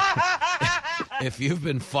 If you've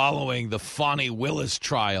been following the Fani Willis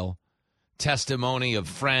trial, testimony of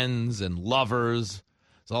friends and lovers,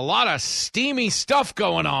 there's a lot of steamy stuff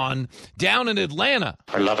going on down in Atlanta.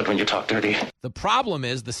 I love it when you talk dirty. The problem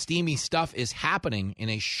is the steamy stuff is happening in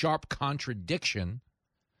a sharp contradiction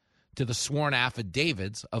to the sworn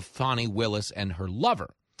affidavits of Fani Willis and her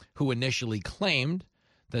lover, who initially claimed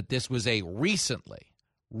that this was a recently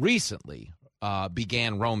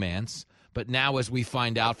began romance. But now, as we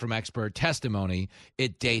find out from expert testimony,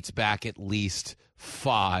 it dates back at least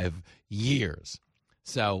 5 years.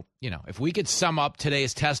 So, if we could sum up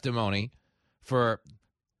today's testimony for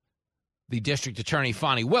the district attorney,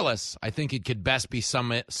 Fani Willis, I think it could best be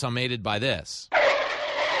summated by this.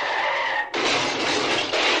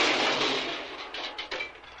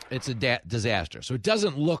 It's a disaster. So it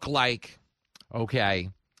doesn't look like Okay.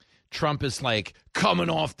 Trump is like coming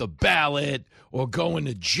off the ballot or going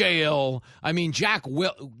to jail. I mean, Jack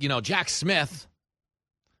Smith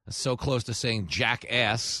is so close to saying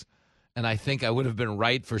jackass, and I think I would have been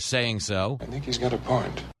right for saying so. I think he's got a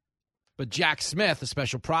point. But Jack Smith, the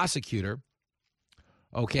special prosecutor,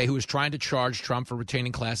 who is trying to charge Trump for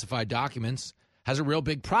retaining classified documents, has a real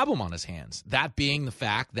big problem on his hands. That being the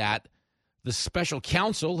fact that the special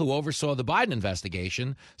counsel who oversaw the Biden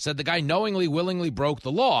investigation said the guy knowingly, willingly broke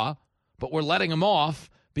the law, but we're letting him off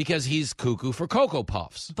because he's cuckoo for Cocoa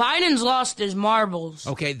Puffs. Biden's lost his marbles.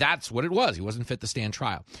 Okay, that's what it was. He wasn't fit to stand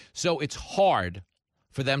trial. So it's hard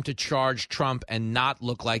for them to charge Trump and not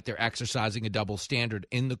look like they're exercising a double standard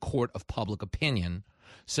in the court of public opinion.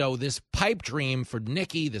 So this pipe dream for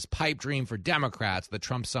Nikki, this pipe dream for Democrats that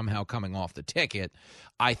Trump's somehow coming off the ticket,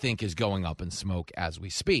 I think is going up in smoke as we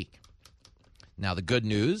speak. Now, the good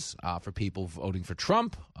news for people voting for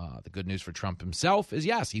Trump, the good news for Trump himself is,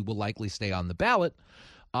 yes, he will likely stay on the ballot.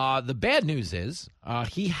 The bad news is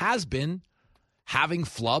he has been having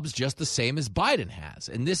flubs just the same as Biden has.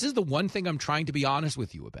 And this is the one thing I'm trying to be honest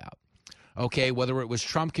with you about. Okay, whether it was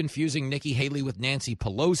Trump confusing Nikki Haley with Nancy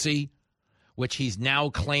Pelosi, which he's now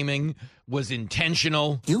claiming was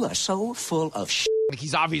intentional. You are so full of shit.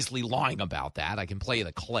 He's obviously lying about that. I can play you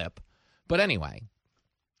the clip. But anyway,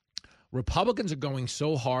 Republicans are going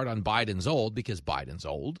so hard on Biden's old because Biden's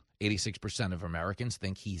old. 86% of Americans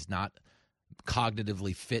think he's not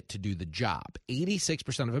cognitively fit to do the job.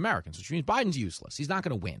 86% of Americans, which means Biden's useless. He's not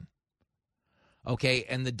going to win. Okay,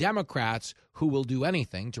 and the Democrats, who will do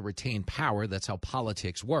anything to retain power, that's how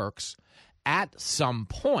politics works, at some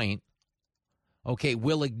point,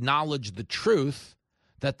 will acknowledge the truth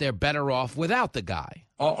that they're better off without the guy.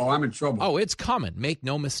 Uh-oh, I'm in trouble. Oh, it's coming. Make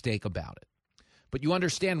no mistake about it. But you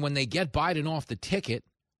understand when they get Biden off the ticket,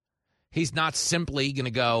 he's not simply going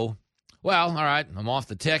to go, well, all right, I'm off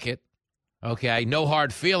the ticket. Okay, no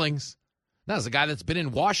hard feelings. No, it's a guy that's been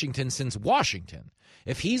in Washington since Washington.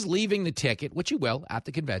 If he's leaving the ticket, which he will at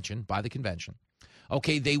the convention, by the convention,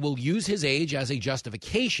 they will use his age as a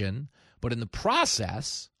justification, but in the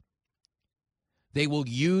process, they will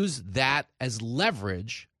use that as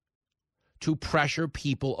leverage to pressure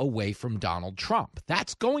people away from Donald Trump.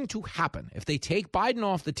 That's going to happen. If they take Biden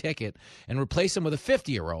off the ticket and replace him with a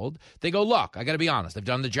 50-year-old, they go, look, I got to be honest. I've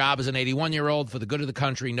done the job as an 81-year-old for the good of the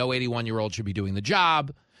country. No 81-year-old should be doing the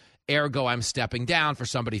job. Ergo, I'm stepping down for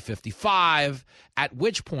somebody 55, at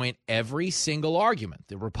which point every single argument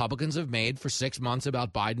the Republicans have made for 6 months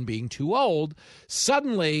about Biden being too old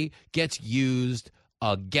suddenly gets used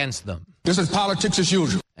against them. This is politics as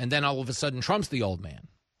usual. And then all of a sudden, Trump's the old man.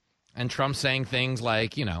 And Trump's saying things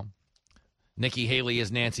like, Nikki Haley is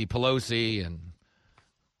Nancy Pelosi, and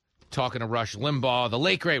talking to Rush Limbaugh, the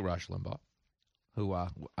late, great Rush Limbaugh, who I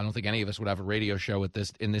don't think any of us would have a radio show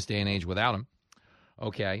in this day and age without him.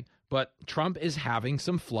 Okay, but Trump is having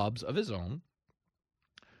some flubs of his own,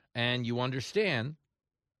 and you understand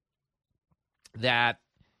that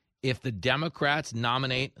if the Democrats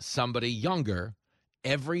nominate somebody younger,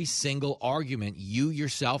 every single argument you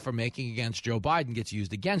yourself are making against Joe Biden gets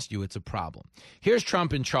used against you. It's a problem. Here's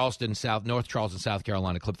Trump in North Charleston, South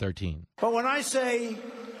Carolina, clip 13. But when I say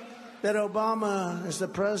that Obama is the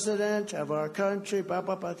president of our country, blah,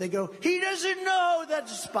 blah, blah, they go, he doesn't know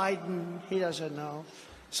that's Biden. He doesn't know.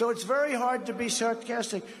 So it's very hard to be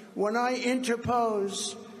sarcastic. When I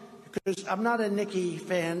interpose, because I'm not a Nikki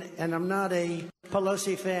fan and I'm not a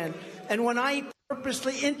Pelosi fan, and when I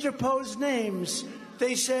purposely interpose names,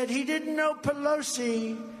 they said he didn't know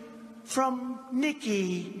Pelosi from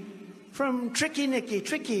Nikki, from Tricky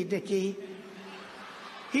Nikki.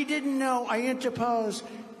 He didn't know. I interposed,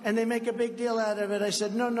 and they make a big deal out of it. I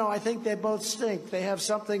said, no, I think they both stink. They have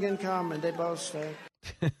something in common. They both stink.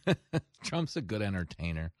 Trump's a good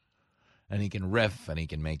entertainer, and he can riff, and he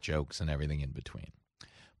can make jokes and everything in between.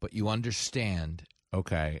 But you understand,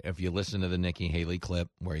 if you listen to the Nikki Haley clip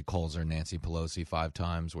where he calls her Nancy Pelosi 5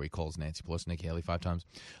 times, where he calls Nancy Pelosi Nikki Haley 5 times,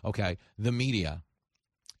 the media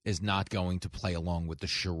is not going to play along with the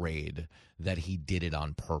charade that he did it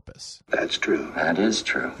on purpose. That's true. That is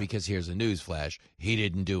true. Because here's a news flash. He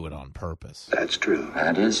didn't do it on purpose. That's true.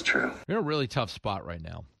 That is true. You're in a really tough spot right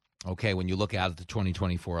now. When you look out at the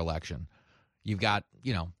 2024 election, you've got,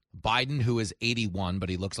 Biden, who is 81, but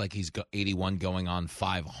he looks like he's 81 going on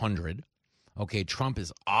 500. Trump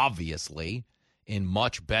is obviously in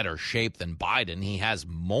much better shape than Biden. He has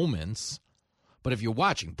moments. But if you're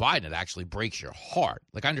watching Biden, it actually breaks your heart.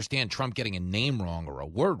 I understand Trump getting a name wrong or a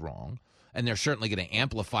word wrong, and they're certainly going to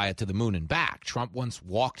amplify it to the moon and back. Trump once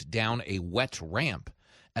walked down a wet ramp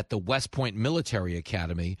at the West Point Military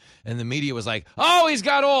Academy, and the media was like, oh, he's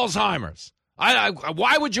got Alzheimer's.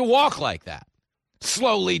 Why would you walk like that?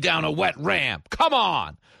 Slowly down a wet ramp. Come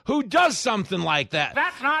on. Who does something like that?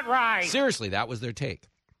 That's not right. Seriously, that was their take.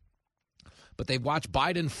 But they watched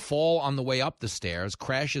Biden fall on the way up the stairs,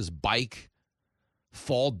 crash his bike,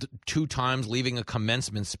 fall 2 times, leaving a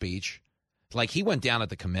commencement speech. Like he went down at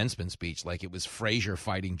the commencement speech like it was Frazier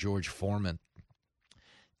fighting George Foreman.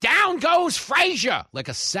 Down goes Frazier like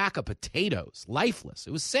a sack of potatoes, lifeless.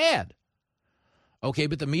 It was sad. Okay,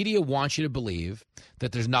 but the media wants you to believe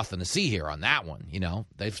that there's nothing to see here on that one. You know,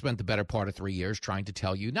 they've spent the better part of 3 years trying to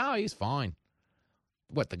tell you, no, he's fine.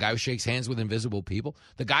 What, the guy who shakes hands with invisible people?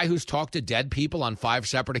 The guy who's talked to dead people on 5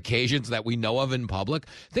 separate occasions that we know of in public?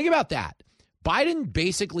 Think about that. Biden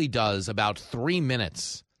basically does about 3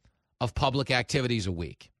 minutes of public activities a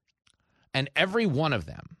week, and every one of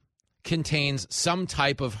them contains some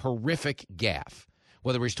type of horrific gaffe,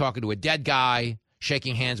 whether he's talking to a dead guy,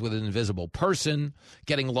 shaking hands with an invisible person,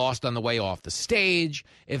 getting lost on the way off the stage.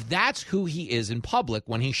 If that's who he is in public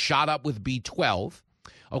when he shot up with B-12,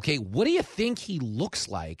 okay, what do you think he looks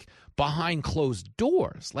like behind closed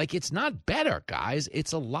doors? Like, it's not better, guys.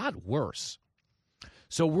 It's a lot worse.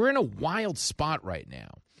 So we're in a wild spot right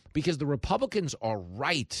now because the Republicans are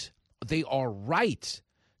right. They are right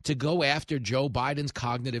to go after Joe Biden's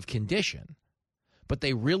cognitive condition. But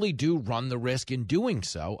they really do run the risk in doing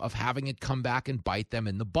so of having it come back and bite them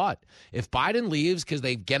in the butt. If Biden leaves because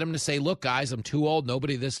they get him to say, look, guys, I'm too old.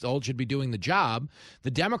 Nobody this old should be doing the job. The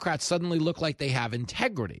Democrats suddenly look like they have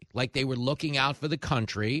integrity, like they were looking out for the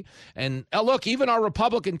country. And look, even our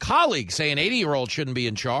Republican colleagues say an 80-year-old shouldn't be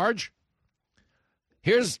in charge.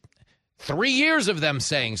 Here's 3 years of them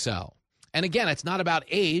saying so. And again, it's not about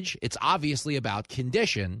age. It's obviously about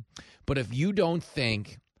condition. But if you don't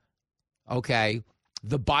think, okay,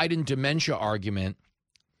 the Biden dementia argument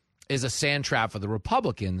is a sand trap for the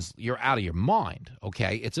Republicans, you're out of your mind,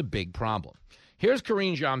 okay? It's a big problem. Here's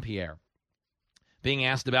Karine Jean-Pierre being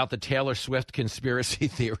asked about the Taylor Swift conspiracy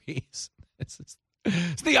theories.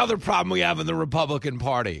 It's the other problem we have in the Republican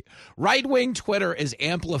Party. Right-wing Twitter is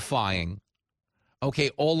amplifying, okay,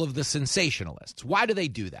 all of the sensationalists. Why do they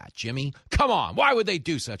do that, Jimmy? Come on, why would they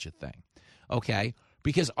do such a thing? Okay,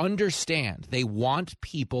 because understand, they want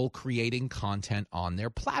people creating content on their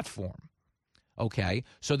platform, okay?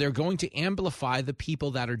 So they're going to amplify the people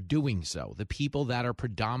that are doing so. The people that are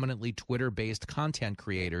predominantly Twitter-based content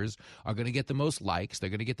creators are going to get the most likes. They're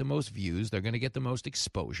going to get the most views. They're going to get the most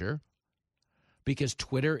exposure because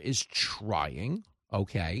Twitter is trying,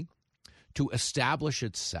 okay, to establish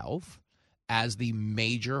itself as the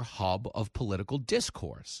major hub of political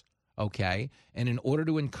discourse. Okay, and in order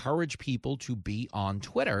to encourage people to be on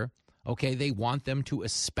Twitter, okay, they want them to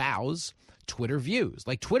espouse Twitter views.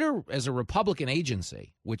 Like Twitter as a Republican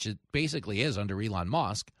agency, which it basically is under Elon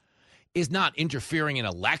Musk, is not interfering in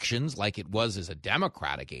elections like it was as a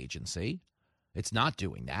Democratic agency. It's not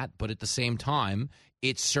doing that, but at the same time,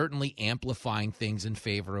 it's certainly amplifying things in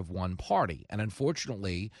favor of one party. And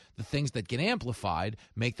unfortunately, the things that get amplified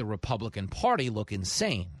make the Republican Party look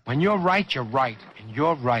insane. When you're right, you're right, and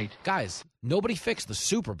you're right. Guys, nobody fixed the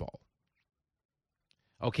Super Bowl.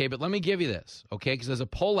 Okay, but let me give you this, okay, because there's a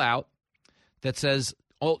poll out that says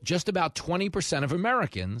just about 20% of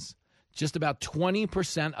Americans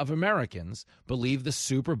believe the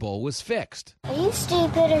Super Bowl was fixed. Are you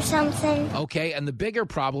stupid or something? Okay, and the bigger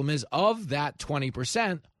problem is of that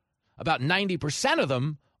 20%, about 90% of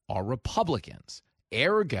them are Republicans.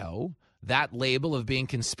 Ergo, that label of being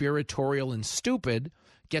conspiratorial and stupid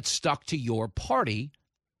gets stuck to your party,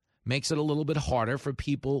 makes it a little bit harder for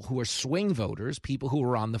people who are swing voters, people who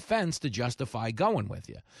are on the fence, to justify going with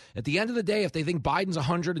you. At the end of the day, if they think Biden's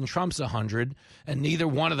 100 and Trump's 100 and neither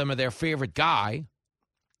one of them are their favorite guy,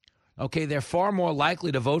 okay, they're far more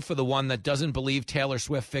likely to vote for the one that doesn't believe Taylor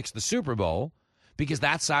Swift fixed the Super Bowl because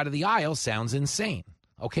that side of the aisle sounds insane.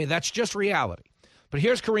 Okay, that's just reality. But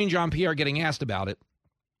here's Karine Jean-Pierre getting asked about it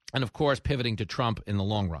and, of course, pivoting to Trump in the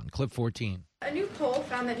long run. Clip 14. A new poll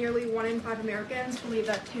found that nearly 1 in 5 Americans believe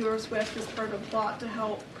that Taylor Swift is part of a plot to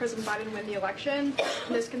help President Biden win the election.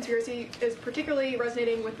 And this conspiracy is particularly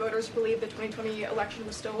resonating with voters who believe the 2020 election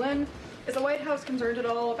was stolen. Is the White House concerned at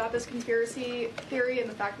all about this conspiracy theory and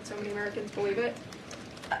the fact that so many Americans believe it?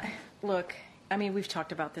 Look, I mean, we've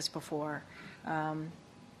talked about this before.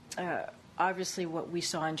 Obviously, what we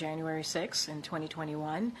saw on January 6th in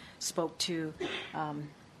 2021 spoke to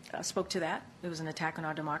that. It was an attack on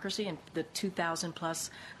our democracy, and the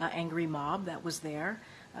 2,000-plus angry mob that was there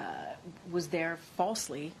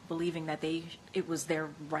falsely believing that it was their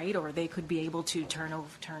right or they could be able to turn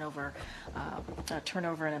over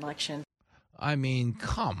an election. I mean,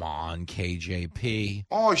 come on, KJP.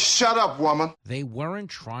 Oh, shut up, woman. They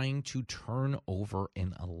weren't trying to turn over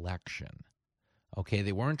an election. Okay,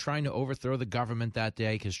 they weren't trying to overthrow the government that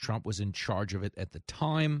day because Trump was in charge of it at the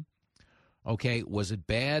time. Okay, was it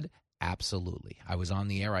bad? Absolutely. I was on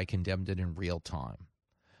the air. I condemned it in real time.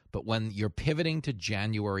 But when you're pivoting to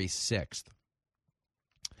January 6th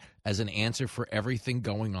as an answer for everything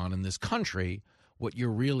going on in this country, what you're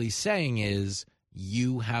really saying is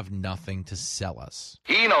you have nothing to sell us.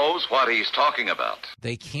 He knows what he's talking about.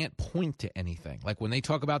 They can't point to anything. Like when they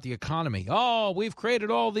talk about the economy, oh, we've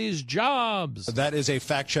created all these jobs. That is a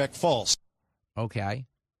fact check false. Okay.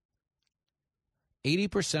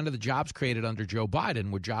 80% of the jobs created under Joe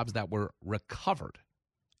Biden were jobs that were recovered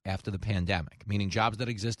after the pandemic, meaning jobs that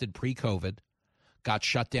existed pre-COVID, got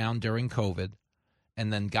shut down during COVID,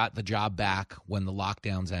 and then got the job back when the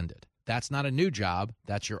lockdowns ended. That's not a new job.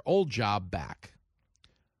 That's your old job back.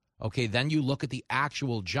 Okay, then you look at the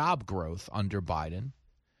actual job growth under Biden,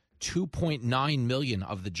 2.9 million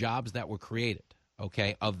of the jobs that were created.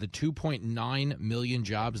 Okay, of the 2.9 million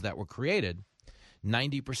jobs that were created,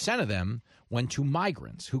 90% of them went to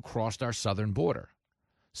migrants who crossed our southern border.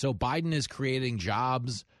 So Biden is creating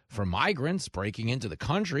jobs for migrants breaking into the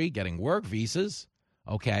country, getting work visas.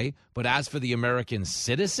 Okay, but as for the American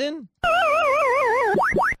citizen,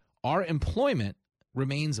 our employment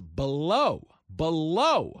remains below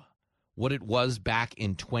what it was back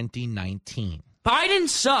in 2019. Biden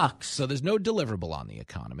sucks. So there's no deliverable on the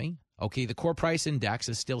economy. Okay, the core price index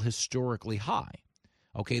is still historically high.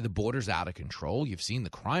 Okay, the border's out of control. You've seen the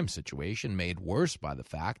crime situation made worse by the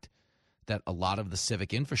fact that a lot of the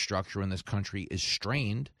civic infrastructure in this country is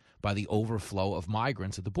strained by the overflow of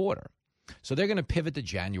migrants at the border. So they're going to pivot to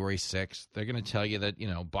January 6th. They're going to tell you that,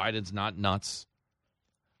 Biden's not nuts.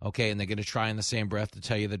 Okay, and they're going to try in the same breath to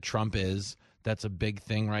tell you that Trump is. That's a big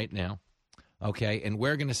thing right now. Okay, and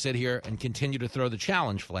we're going to sit here and continue to throw the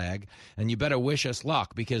challenge flag, and you better wish us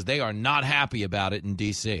luck because they are not happy about it in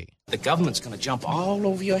D.C. The government's going to jump all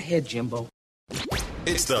over your head, Jimbo.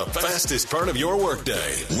 It's the fastest part of your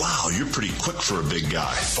workday. Wow, you're pretty quick for a big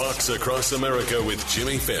guy. Fox Across America with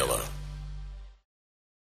Jimmy Fallon.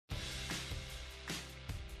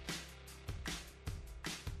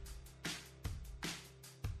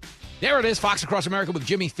 There it is, Fox Across America with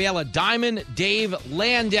Jimmy Fallon. Diamond Dave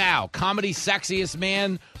Landau, comedy sexiest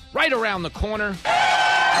man, right around the corner.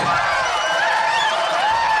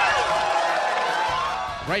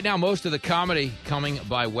 Right now, most of the comedy coming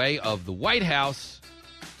by way of the White House,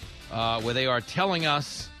 where they are telling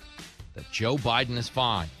us that Joe Biden is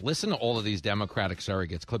fine. Listen to all of these Democratic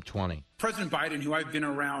surrogates. Clip 20. President Biden, who I've been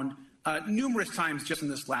around numerous times just in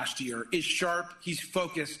this last year, is sharp, he's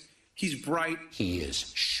focused, he's bright. He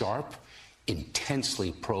is sharp,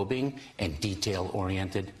 intensely probing, and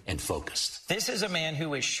detail-oriented and focused. This is a man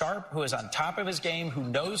who is sharp, who is on top of his game, who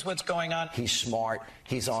knows what's going on. He's smart.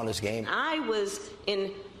 He's on his game. I was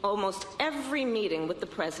in almost every meeting with the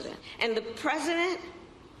president, and the president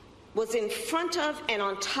was in front of and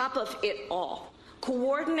on top of it all,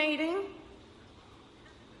 coordinating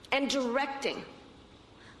and directing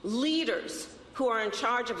leaders who are in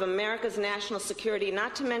charge of America's national security,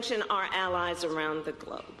 not to mention our allies around the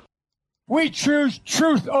globe. We choose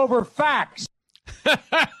truth over facts. It's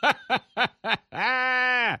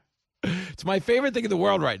my favorite thing in the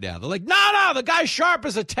world right now. They're like, no, the guy's sharp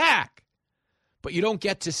as a tack. But you don't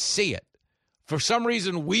get to see it. For some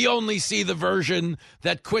reason, we only see the version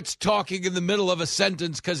that quits talking in the middle of a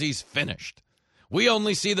sentence because he's finished. We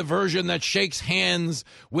only see the version that shakes hands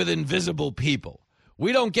with invisible people.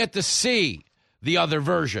 We don't get to see the other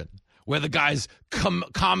version where the guy's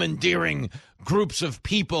commandeering groups of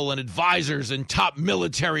people and advisors and top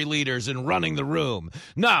military leaders and running the room.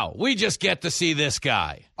 No, we just get to see this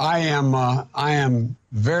guy. I am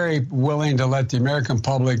very willing to let the American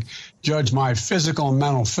public judge my physical and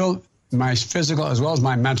mental my physical as well as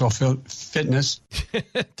my mental fitness.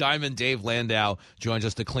 Diamond Dave Landau joins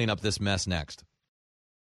us to clean up this mess next.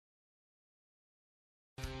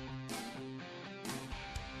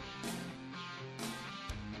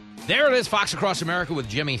 There it is, Fox Across America with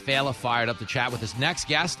Jimmy Fallon, fired up to chat with his next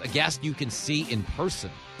guest, a guest you can see in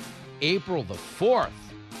person, April the 4th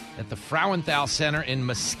at the Frauenthal Center in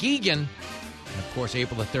Muskegon, and, of course,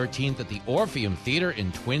 April the 13th at the Orpheum Theater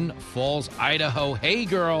in Twin Falls, Idaho. Hey,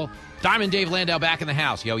 girl. Diamond Dave Landau back in the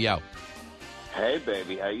house. Yo, yo. Hey,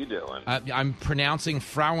 baby. How you doing? I'm pronouncing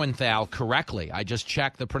Frauenthal correctly. I just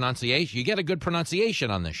checked the pronunciation. You get a good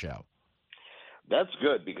pronunciation on this show. That's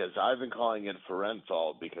good, because I've been calling it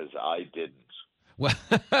Ferenthal because I didn't. Well,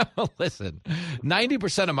 listen,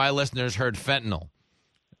 90% of my listeners heard fentanyl.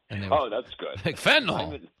 Oh, that's good. Like,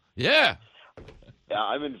 fentanyl? Yeah.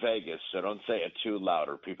 I'm in Vegas, so don't say it too loud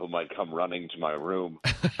or people might come running to my room.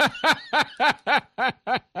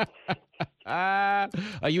 Are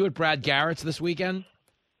you at Brad Garrett's this weekend?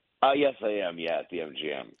 Yes, I am, at the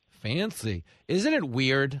MGM. Fancy. Isn't it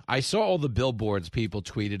weird? I saw all the billboards people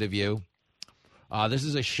tweeted of you. This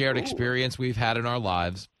is a shared experience we've had in our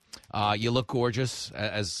lives. You look gorgeous,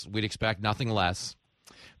 as we'd expect, nothing less.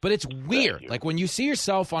 But it's weird. Like when you see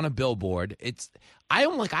yourself on a billboard, I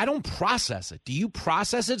don't process it. Do you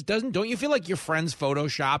process it? Don't you feel like your friends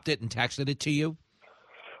photoshopped it and texted it to you?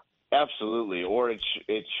 Absolutely. Or it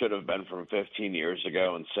should have been from 15 years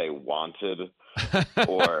ago and say wanted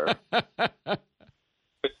or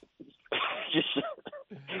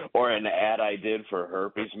or an ad I did for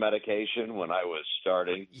herpes medication when I was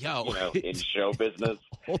starting in show business.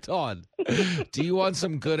 Hold on. Do you want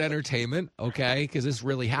some good entertainment? Okay, because this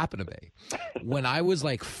really happened to me. When I was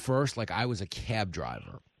I was a cab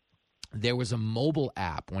driver, there was a mobile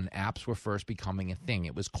app when apps were first becoming a thing.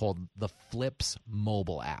 It was called the Flips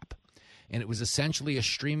mobile app. And it was essentially a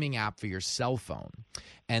streaming app for your cell phone.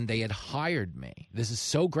 And they had hired me. This is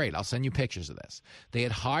so great. I'll send you pictures of this. They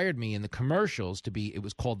had hired me in the commercials it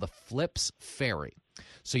was called the Flips Ferry.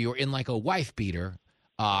 So you're in like a wife beater,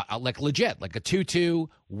 like legit, like a tutu,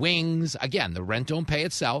 wings. Again, the rent don't pay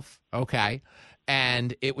itself, okay?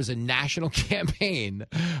 And it was a national campaign,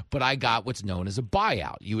 but I got what's known as a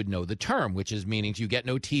buyout. You would know the term, which is meaning you get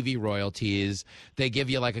no TV royalties. They give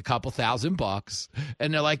you like a couple $1,000,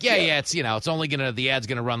 and they're like, it's only the ad's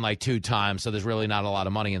gonna run like 2 times, so there's really not a lot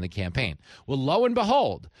of money in the campaign. Well, lo and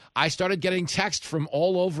behold, I started getting texts from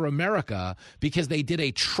all over America because they did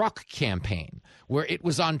a truck campaign where it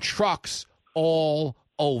was on trucks all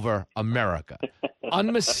over America.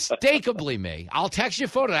 Unmistakably me. I'll text you a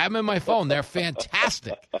photo. I have them in my phone. They're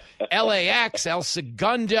fantastic. LAX, El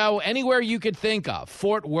Segundo, anywhere you could think of.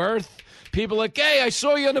 Fort Worth. People like, hey, I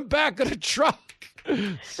saw you in the back of the truck.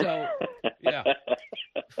 So, yeah.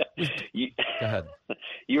 Go ahead.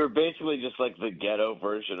 You were basically just like the ghetto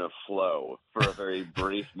version of Flo for a very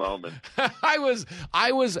brief moment. I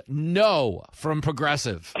was no from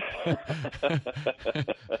Progressive.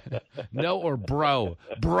 No or bro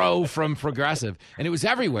from Progressive. And it was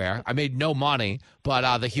everywhere. I made no money,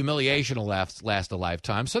 but the humiliation will last a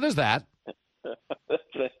lifetime. So there's that. That's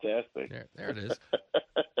fantastic. There it is.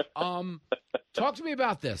 Talk to me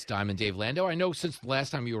about this, Diamond Dave Lando. I know since the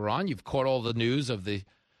last time you were on, you've caught all the news of the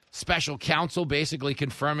special counsel basically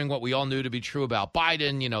confirming what we all knew to be true about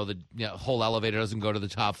Biden, the whole elevator doesn't go to the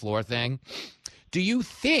top floor thing. Do you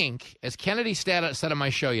think, as Kennedy said on my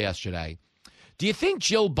show yesterday, do you think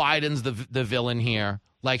Jill Biden's the villain here?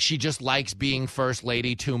 Like she just likes being first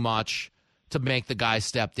lady too much to make the guy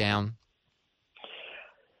step down?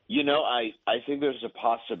 I think there's a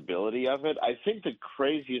possibility of it. I think the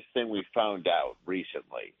craziest thing we found out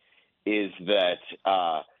recently is that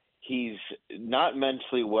he's not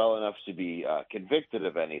mentally well enough to be convicted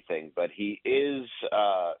of anything, but he can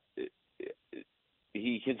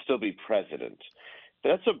still be president.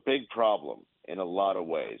 That's a big problem in a lot of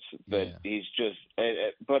ways. That he's just,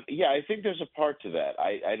 but yeah, I think there's a part to that.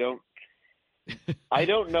 I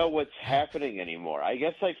don't know what's happening anymore. I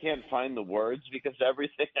guess I can't find the words because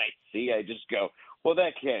everything I see, I just go, well,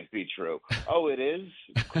 that can't be true. Oh, it is?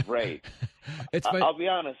 Great. I'll be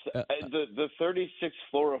honest. The 36th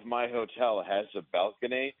floor of my hotel has a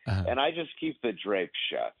balcony, and I just keep the drapes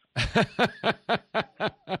shut.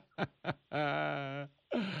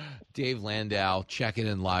 Dave Landau checking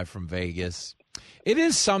in live from Vegas. It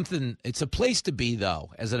is something. It's a place to be,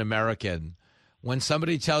 though, as an American. When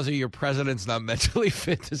somebody tells you your president's not mentally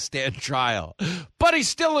fit to stand trial, but he's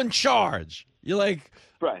still in charge. You're like,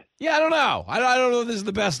 right? Yeah, I don't know. I don't know if this is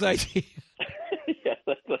the best idea. Yeah,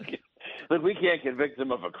 look, we can't convict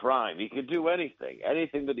him of a crime. He can do anything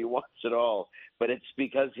that he wants at all. But it's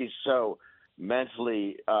because he's so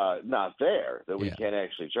mentally not there that we can't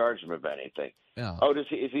actually charge him of anything. No. Oh, is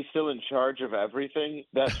he still in charge of everything?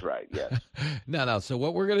 That's right, yes. No. So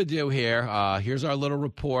what we're going to do here, here's our little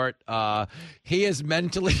report. He is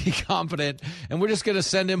mentally competent, and we're just going to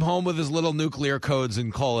send him home with his little nuclear codes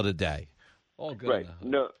and call it a day. All good. Right.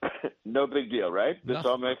 No big deal, right? This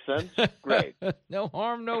all makes sense? Great. No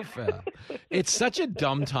harm, no foul. It's such a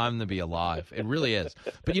dumb time to be alive. It really is.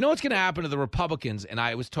 But you know what's going to happen to the Republicans, and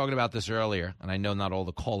I was talking about this earlier, and I know not all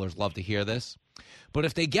the callers love to hear this, but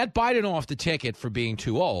if they get Biden off the ticket for being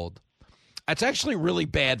too old, that's actually really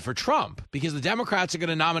bad for Trump because the Democrats are going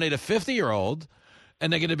to nominate a 50-year-old,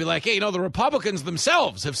 and they're going to be like, hey, the Republicans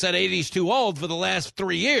themselves have said 80's too old for the last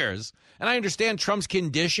 3 years. And I understand Trump's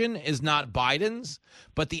condition is not Biden's,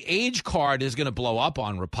 but the age card is going to blow up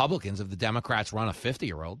on Republicans if the Democrats run a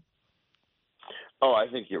 50-year-old. Oh, I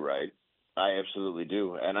think you're right. I absolutely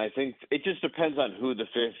do. And I think it just depends on who the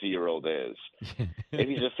 50-year-old is. If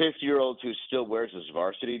he's a 50-year-old who still wears his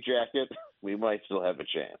varsity jacket, we might still have a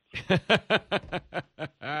chance.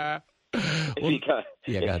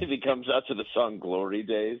 If he comes out to the song Glory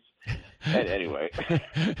Days. And anyway.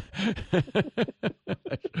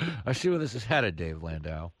 I see where this is headed, Dave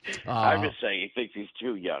Landau. I'm just saying he thinks he's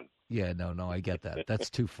too young. Yeah, no, I get that. That's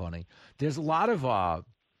too funny. There's a lot of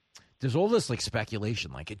there's all this like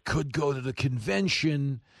speculation, like it could go to the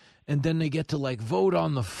convention and then they get to like vote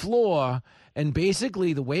on the floor. And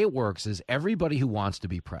basically the way it works is everybody who wants to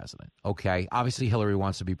be president, okay, obviously Hillary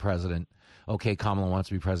wants to be president, okay, Kamala wants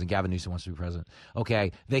to be president, Gavin Newsom wants to be president,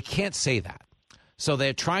 okay, they can't say that. So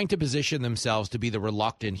they're trying to position themselves to be the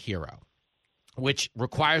reluctant hero, which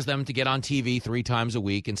requires them to get on TV 3 times a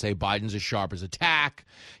week and say Biden's as sharp as a tack.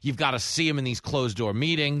 You've got to see him in these closed-door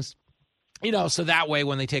meetings. So that way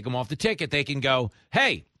when they take him off the ticket, they can go,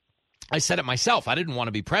 hey, I said it myself. I didn't want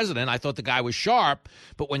to be president. I thought the guy was sharp.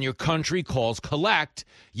 But when your country calls collect,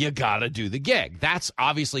 you got to do the gig. That's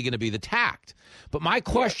obviously going to be the tact. But my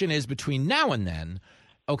question is between now and then,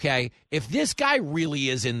 okay, if this guy really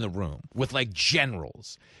is in the room with like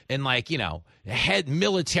generals and like,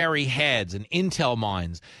 military heads and intel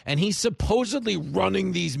minds, and he's supposedly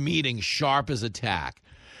running these meetings sharp as a tack,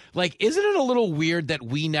 like, isn't it a little weird that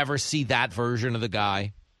we never see that version of the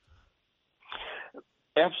guy?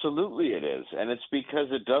 Absolutely it is. And it's because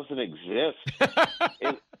it doesn't exist.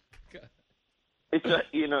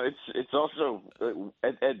 It's also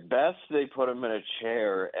at best they put him in a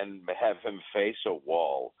chair and have him face a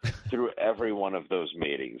wall through every one of those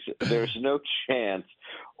meetings. There's no chance.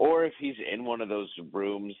 Or if he's in one of those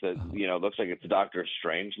rooms that looks like it's Dr.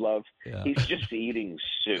 Strangelove, he's just eating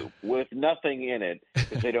soup with nothing in it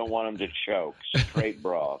because they don't want him to choke. Straight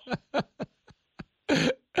broth.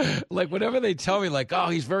 Like, whenever they tell me, like, oh,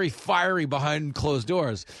 he's very fiery behind closed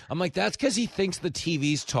doors, I'm like, that's because he thinks the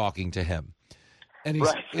TV's talking to him. And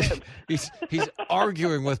he's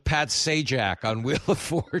arguing with Pat Sajak on Wheel of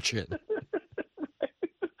Fortune.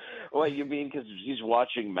 Well, you mean because he's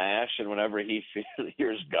watching MASH, and whenever he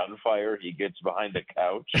hears gunfire, he gets behind a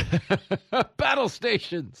couch? Battle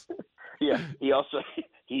stations. Yeah,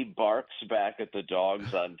 he barks back at the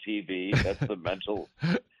dogs on TV. That's the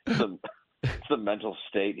mental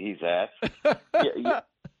state he's at.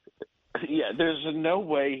 Yeah, there's no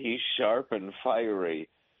way he's sharp and fiery.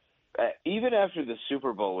 Even after the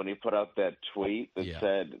Super Bowl, when he put out that tweet that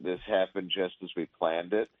said this happened just as we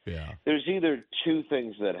planned it, there's either two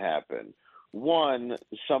things that happen. One,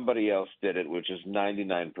 somebody else did it, which is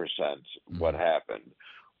 99% what happened.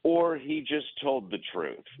 Or he just told the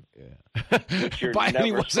truth. Yeah. Which you're and never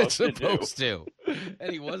he wasn't supposed to. And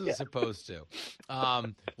he wasn't supposed to.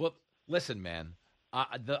 Well, listen, man.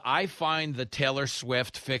 I find the Taylor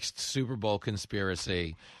Swift fixed Super Bowl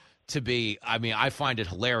conspiracy to be, I find it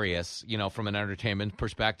hilarious, from an entertainment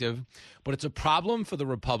perspective, but it's a problem for the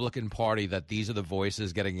Republican Party that these are the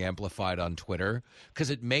voices getting amplified on Twitter because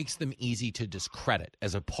it makes them easy to discredit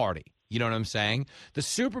as a party. You know what I'm saying? The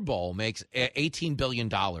Super Bowl makes $18 billion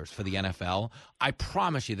for the NFL. I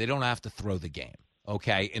promise you they don't have to throw the game,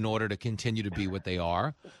 okay, in order to continue to be what they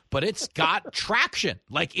are. But it's got traction.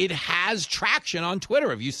 Like, it has traction on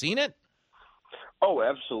Twitter. Have you seen it? Oh,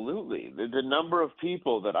 absolutely. The number of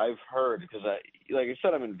people that I've heard, because like I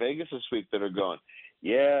said, I'm in Vegas this week, that are going,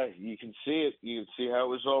 yeah, you can see it. You can see how it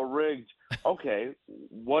was all rigged. Okay,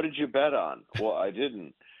 what did you bet on? Well, I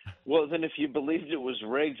didn't. Well, then if you believed it was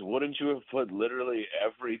rigged, wouldn't you have put literally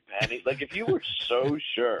every penny? Like, if you were so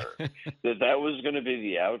sure that was going to be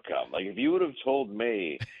the outcome, like if you would have told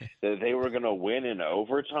me that they were going to win in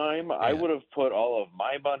overtime, I would have put all of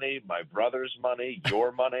my money, my brother's money,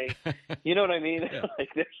 your money. You know what I mean? Yeah. Like,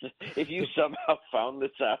 if you somehow found this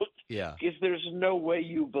out, because there's no way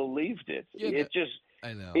you believed it. Yeah,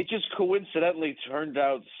 I know. It just coincidentally turned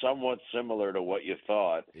out somewhat similar to what you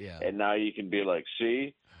thought. Yeah. And now you can be like,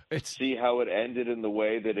 see how it ended in the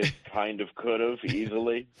way that it kind of could have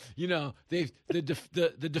easily. The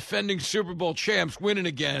defending Super Bowl champs winning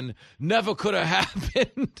again never could have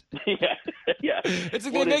happened. Yeah. It's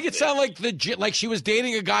like they make it sound like she was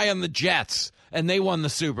dating a guy on the Jets and they won the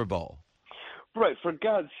Super Bowl. Right. For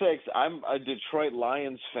God's sakes, I'm a Detroit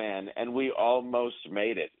Lions fan, and we almost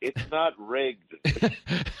made it. It's not rigged.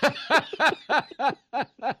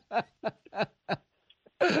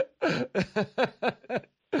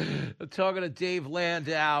 I'm talking to Dave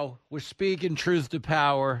Landau. We're speaking truth to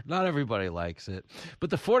power. Not everybody likes it. But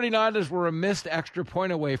the 49ers were a missed extra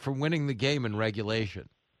point away from winning the game in regulation.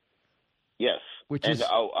 Yes.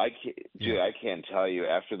 I can't tell you,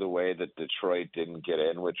 after the way that Detroit didn't get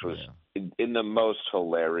in, which was in the most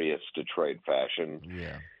hilarious Detroit fashion.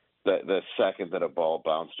 Yeah. The second that a ball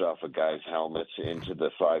bounced off a guy's helmet into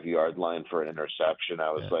the 5-yard line for an interception,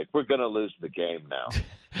 I was like, we're going to lose the game now.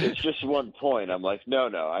 It's just 1 point. I'm like, no,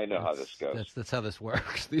 I know how this goes. That's how this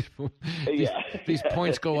works. These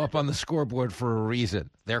points go up on the scoreboard for a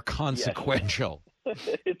reason. They're consequential.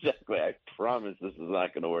 Exactly. I promise this is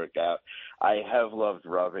not going to work out. I have loved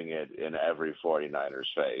rubbing it in every 49ers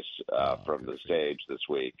face from the stage this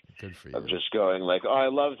week. Good for you. I'm just going like, I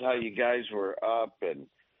loved how you guys were up and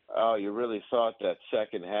you really thought that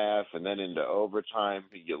second half and then into overtime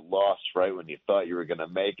you lost right when you thought you were going to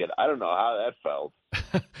make it. I don't know how that felt.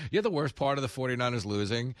 The worst part of the 49ers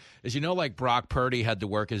losing is, like Brock Purdy had to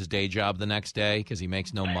work his day job the next day because he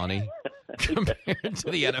makes no money compared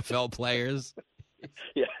to the NFL players.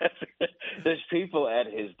 Yeah. There's people at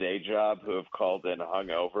his day job who have called in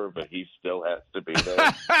hungover, but he still has to be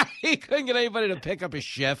there. He couldn't get anybody to pick up his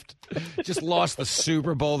shift. Just lost the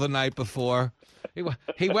Super Bowl the night before.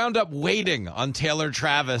 He wound up waiting on Taylor and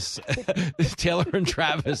Travis at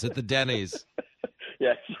the Denny's.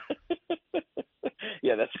 Yes.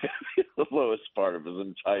 Yeah, that's going to be the lowest part of his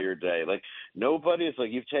entire day. Like, nobody's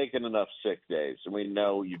like, you've taken enough sick days, and we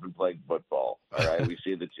know you've been playing football. All right, we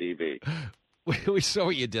see the TV. We saw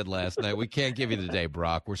what you did last night. We can't give you the day,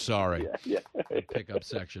 Brock. We're sorry. Yeah. Pick up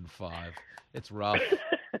section 5. It's rough.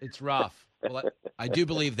 It's rough. Well, I do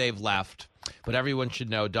believe they've left, but everyone should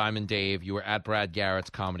know, Diamond Dave, you were at Brad Garrett's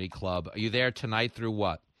Comedy Club. Are you there tonight through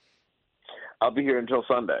what? I'll be here until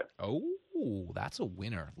Sunday. Oh, that's a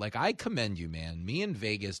winner. Like, I commend you, man. Me and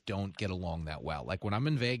Vegas don't get along that well. Like, when I'm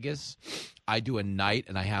in Vegas, I do a night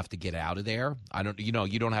and I have to get out of there. I don't, you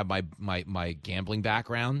don't have my gambling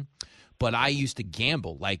background. But I used to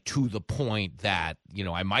gamble, like, to the point that,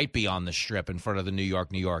 I might be on the strip in front of the New York.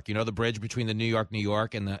 The bridge between the New York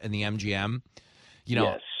and the MGM?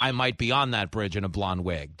 Yes. I might be on that bridge in a blonde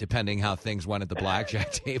wig, depending how things went at the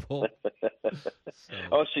blackjack table.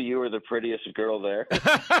 So you were the prettiest girl there?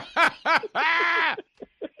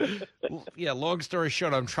 Yeah, long story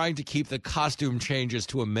short, I'm trying to keep the costume changes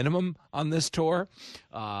to a minimum on this tour.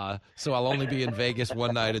 So I'll only be in Vegas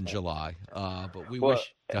one night in July. But we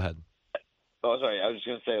wish – go ahead. Oh, sorry. I was just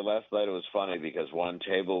going to say last night it was funny because one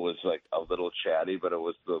table was like a little chatty, but it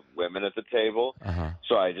was the women at the table. Uh-huh.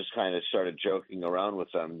 So I just kind of started joking around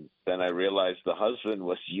with them. Then I realized the husband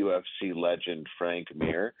was UFC legend Frank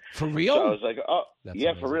Mir. For real? So I was like, That's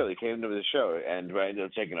yeah, amazing. For real. He came to the show, and I ended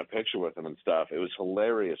up taking a picture with him and stuff. It was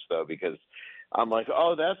hilarious, though, because I'm like,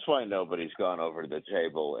 that's why nobody's gone over to the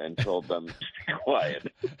table and told them to be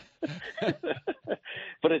quiet.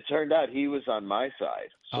 But it turned out he was on my side.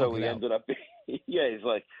 So we ended up yeah, he's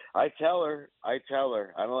like, I tell her. I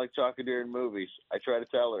don't like talking to her in movies. I try to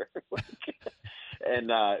tell her. And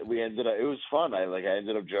we ended up, it was fun. I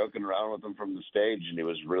ended up joking around with him from the stage, and he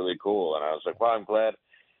was really cool. And I was like, well, I'm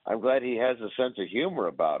glad he has a sense of humor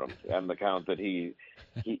about him, on the count that he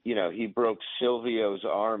broke Silvio's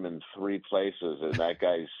arm in 3 places, and that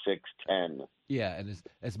guy's 6'10". Yeah, and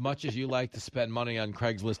as much as you like to spend money on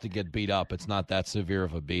Craigslist to get beat up, it's not that severe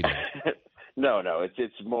of a beating. No,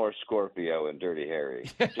 it's more Scorpio and Dirty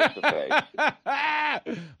Harry. Just the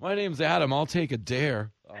face. My name's Adam. I'll take a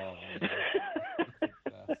dare.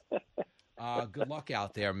 Good luck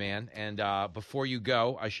out there, man. And before you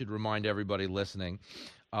go, I should remind everybody listening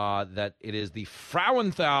that it is the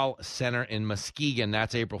Frauenthal Center in Muskegon.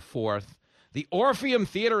 That's April 4th. The Orpheum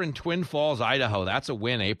Theater in Twin Falls, Idaho. That's a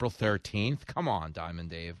win, April 13th. Come on, Diamond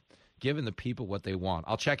Dave. Giving the people what they want.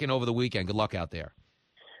 I'll check in over the weekend. Good luck out there.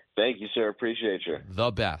 Thank you, sir. Appreciate you.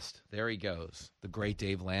 The best. There he goes, the great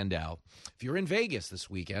Dave Landau. If you're in Vegas this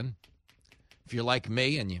weekend, if you're like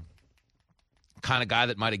me and you kind of guy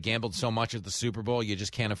that might have gambled so much at the Super Bowl you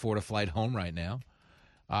just can't afford a flight home right now,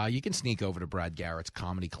 you can sneak over to Brad Garrett's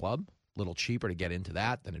Comedy Club. A little cheaper to get into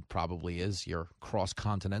that than it probably is your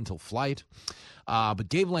cross-continental flight. But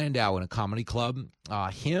Dave Landau in a comedy club,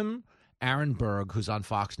 him, Aaron Berg, who's on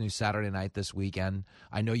Fox News Saturday night this weekend.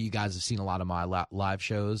 I know you guys have seen a lot of my live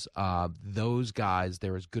shows. Those guys,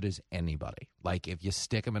 they're as good as anybody. Like, if you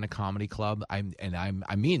stick them in a comedy club, I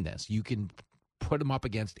mean this, you can put them up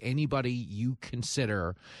against anybody you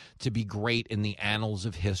consider to be great in the annals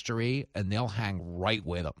of history, and they'll hang right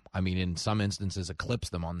with them. I mean, in some instances, eclipse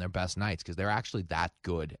them on their best nights because they're actually that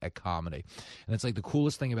good at comedy. And it's like the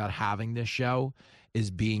coolest thing about having this show is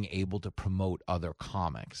being able to promote other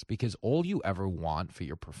comics, because all you ever want for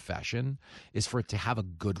your profession is for it to have a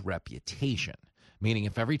good reputation. Meaning,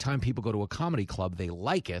 if every time people go to a comedy club, they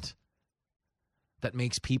like it, that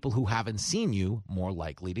makes people who haven't seen you more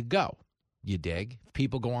likely to go. You dig? If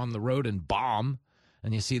people go on the road and bomb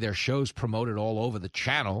and you see their shows promoted all over the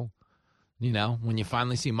channel, you know, when you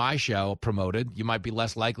finally see my show promoted, you might be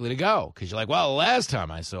less likely to go because you're like, well, last time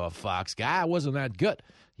I saw a Fox guy, wasn't that good,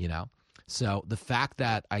 you know? So the fact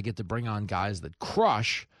that I get to bring on guys that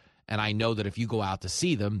crush, and I know that if you go out to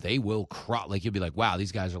see them, they will crush. Like, you'll be like, wow,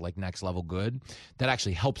 these guys are like next level good. That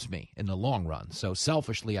actually helps me in the long run. So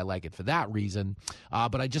selfishly, I like it for that reason.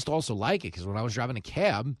 But I just also like it because when I was driving a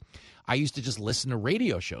cab, I used to just listen to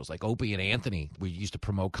radio shows like Opie and Anthony. We used to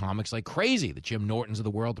promote comics like crazy. The Jim Nortons of the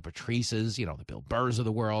world, the Patrices, you know, the Bill Burrs of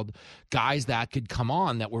the world. Guys that could come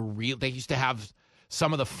on that were real. They used to have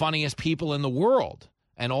some of the funniest people in the world.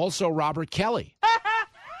 And also Robert Kelly.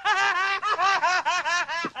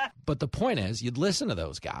 But the point is, you'd listen to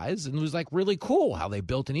those guys, and it was like really cool how they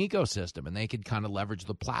built an ecosystem, and they could kind of leverage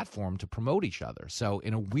the platform to promote each other. So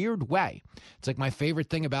in a weird way, it's like my favorite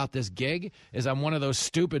thing about this gig is I'm one of those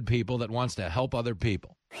stupid people that wants to help other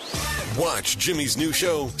people. Watch Jimmy's new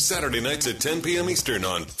show Saturday nights at 10 p.m. Eastern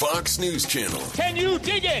on Fox News Channel. Can you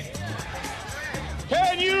dig it?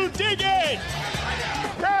 Can you dig it?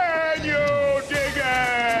 Can you dig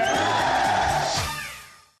it?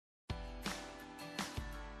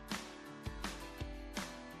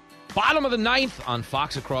 Bottom of the ninth on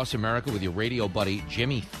Fox Across America with your radio buddy,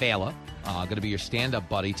 Jimmy Fallon. Going to be your stand-up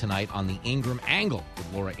buddy tonight on the Ingram Angle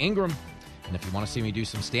with Laura Ingram. And if you want to see me do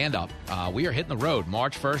some stand-up, we are hitting the road.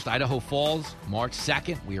 March 1st, Idaho Falls. March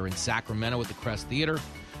 2nd, we are in Sacramento at the Crest Theater.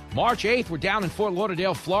 March 8th, we're down in Fort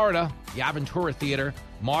Lauderdale, Florida, the Aventura Theater.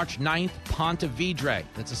 March 9th, Ponte Vedra.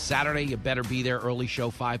 That's a Saturday. You better be there. Early show,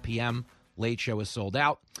 5 p.m. Late show is sold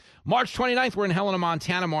out. March 29th, we're in Helena,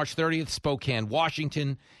 Montana. March 30th, Spokane,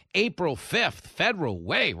 Washington. April 5th, Federal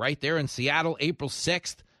Way, right there in Seattle. April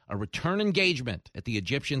 6th, a return engagement at the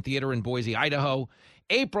Egyptian Theater in Boise, Idaho.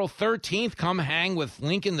 April 13th, come hang with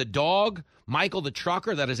Lincoln the Dog, Michael the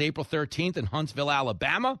Trucker. That is April 13th in Huntsville,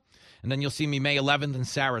 Alabama. And then you'll see me May 11th in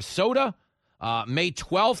Sarasota. May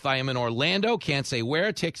 12th, I am in Orlando. Can't say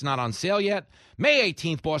where. Tickets not on sale yet. May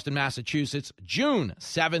 18th, Boston, Massachusetts. June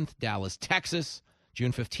 7th, Dallas, Texas.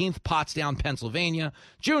 June 15th, Pottstown, Pennsylvania.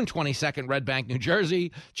 June 22nd, Red Bank, New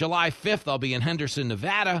Jersey. July 5th, I'll be in Henderson,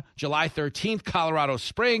 Nevada. July 13th, Colorado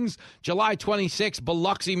Springs. July 26th,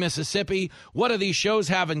 Biloxi, Mississippi. What do these shows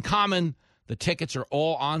have in common? The tickets are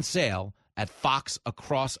all on sale at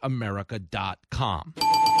foxacrossamerica.com.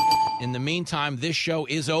 In the meantime, this show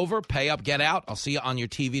is over. Pay up, get out. I'll see you on your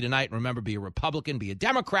TV tonight. And remember, be a Republican, be a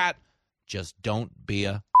Democrat. Just don't be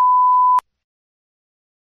a...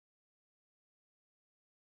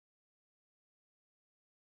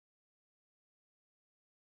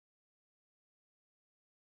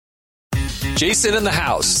 Jason in the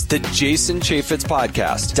House, the Jason Chaffetz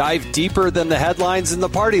Podcast. Dive deeper than the headlines and the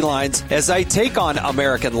party lines as I take on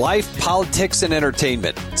American life, politics, and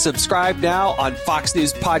entertainment. Subscribe now on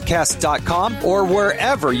foxnewspodcast.com or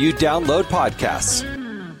wherever you download podcasts.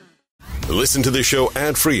 Listen to the show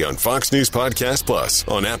ad-free on Fox News Podcast Plus,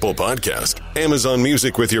 on Apple Podcast, Amazon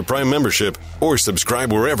Music with your Prime membership, or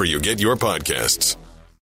subscribe wherever you get your podcasts.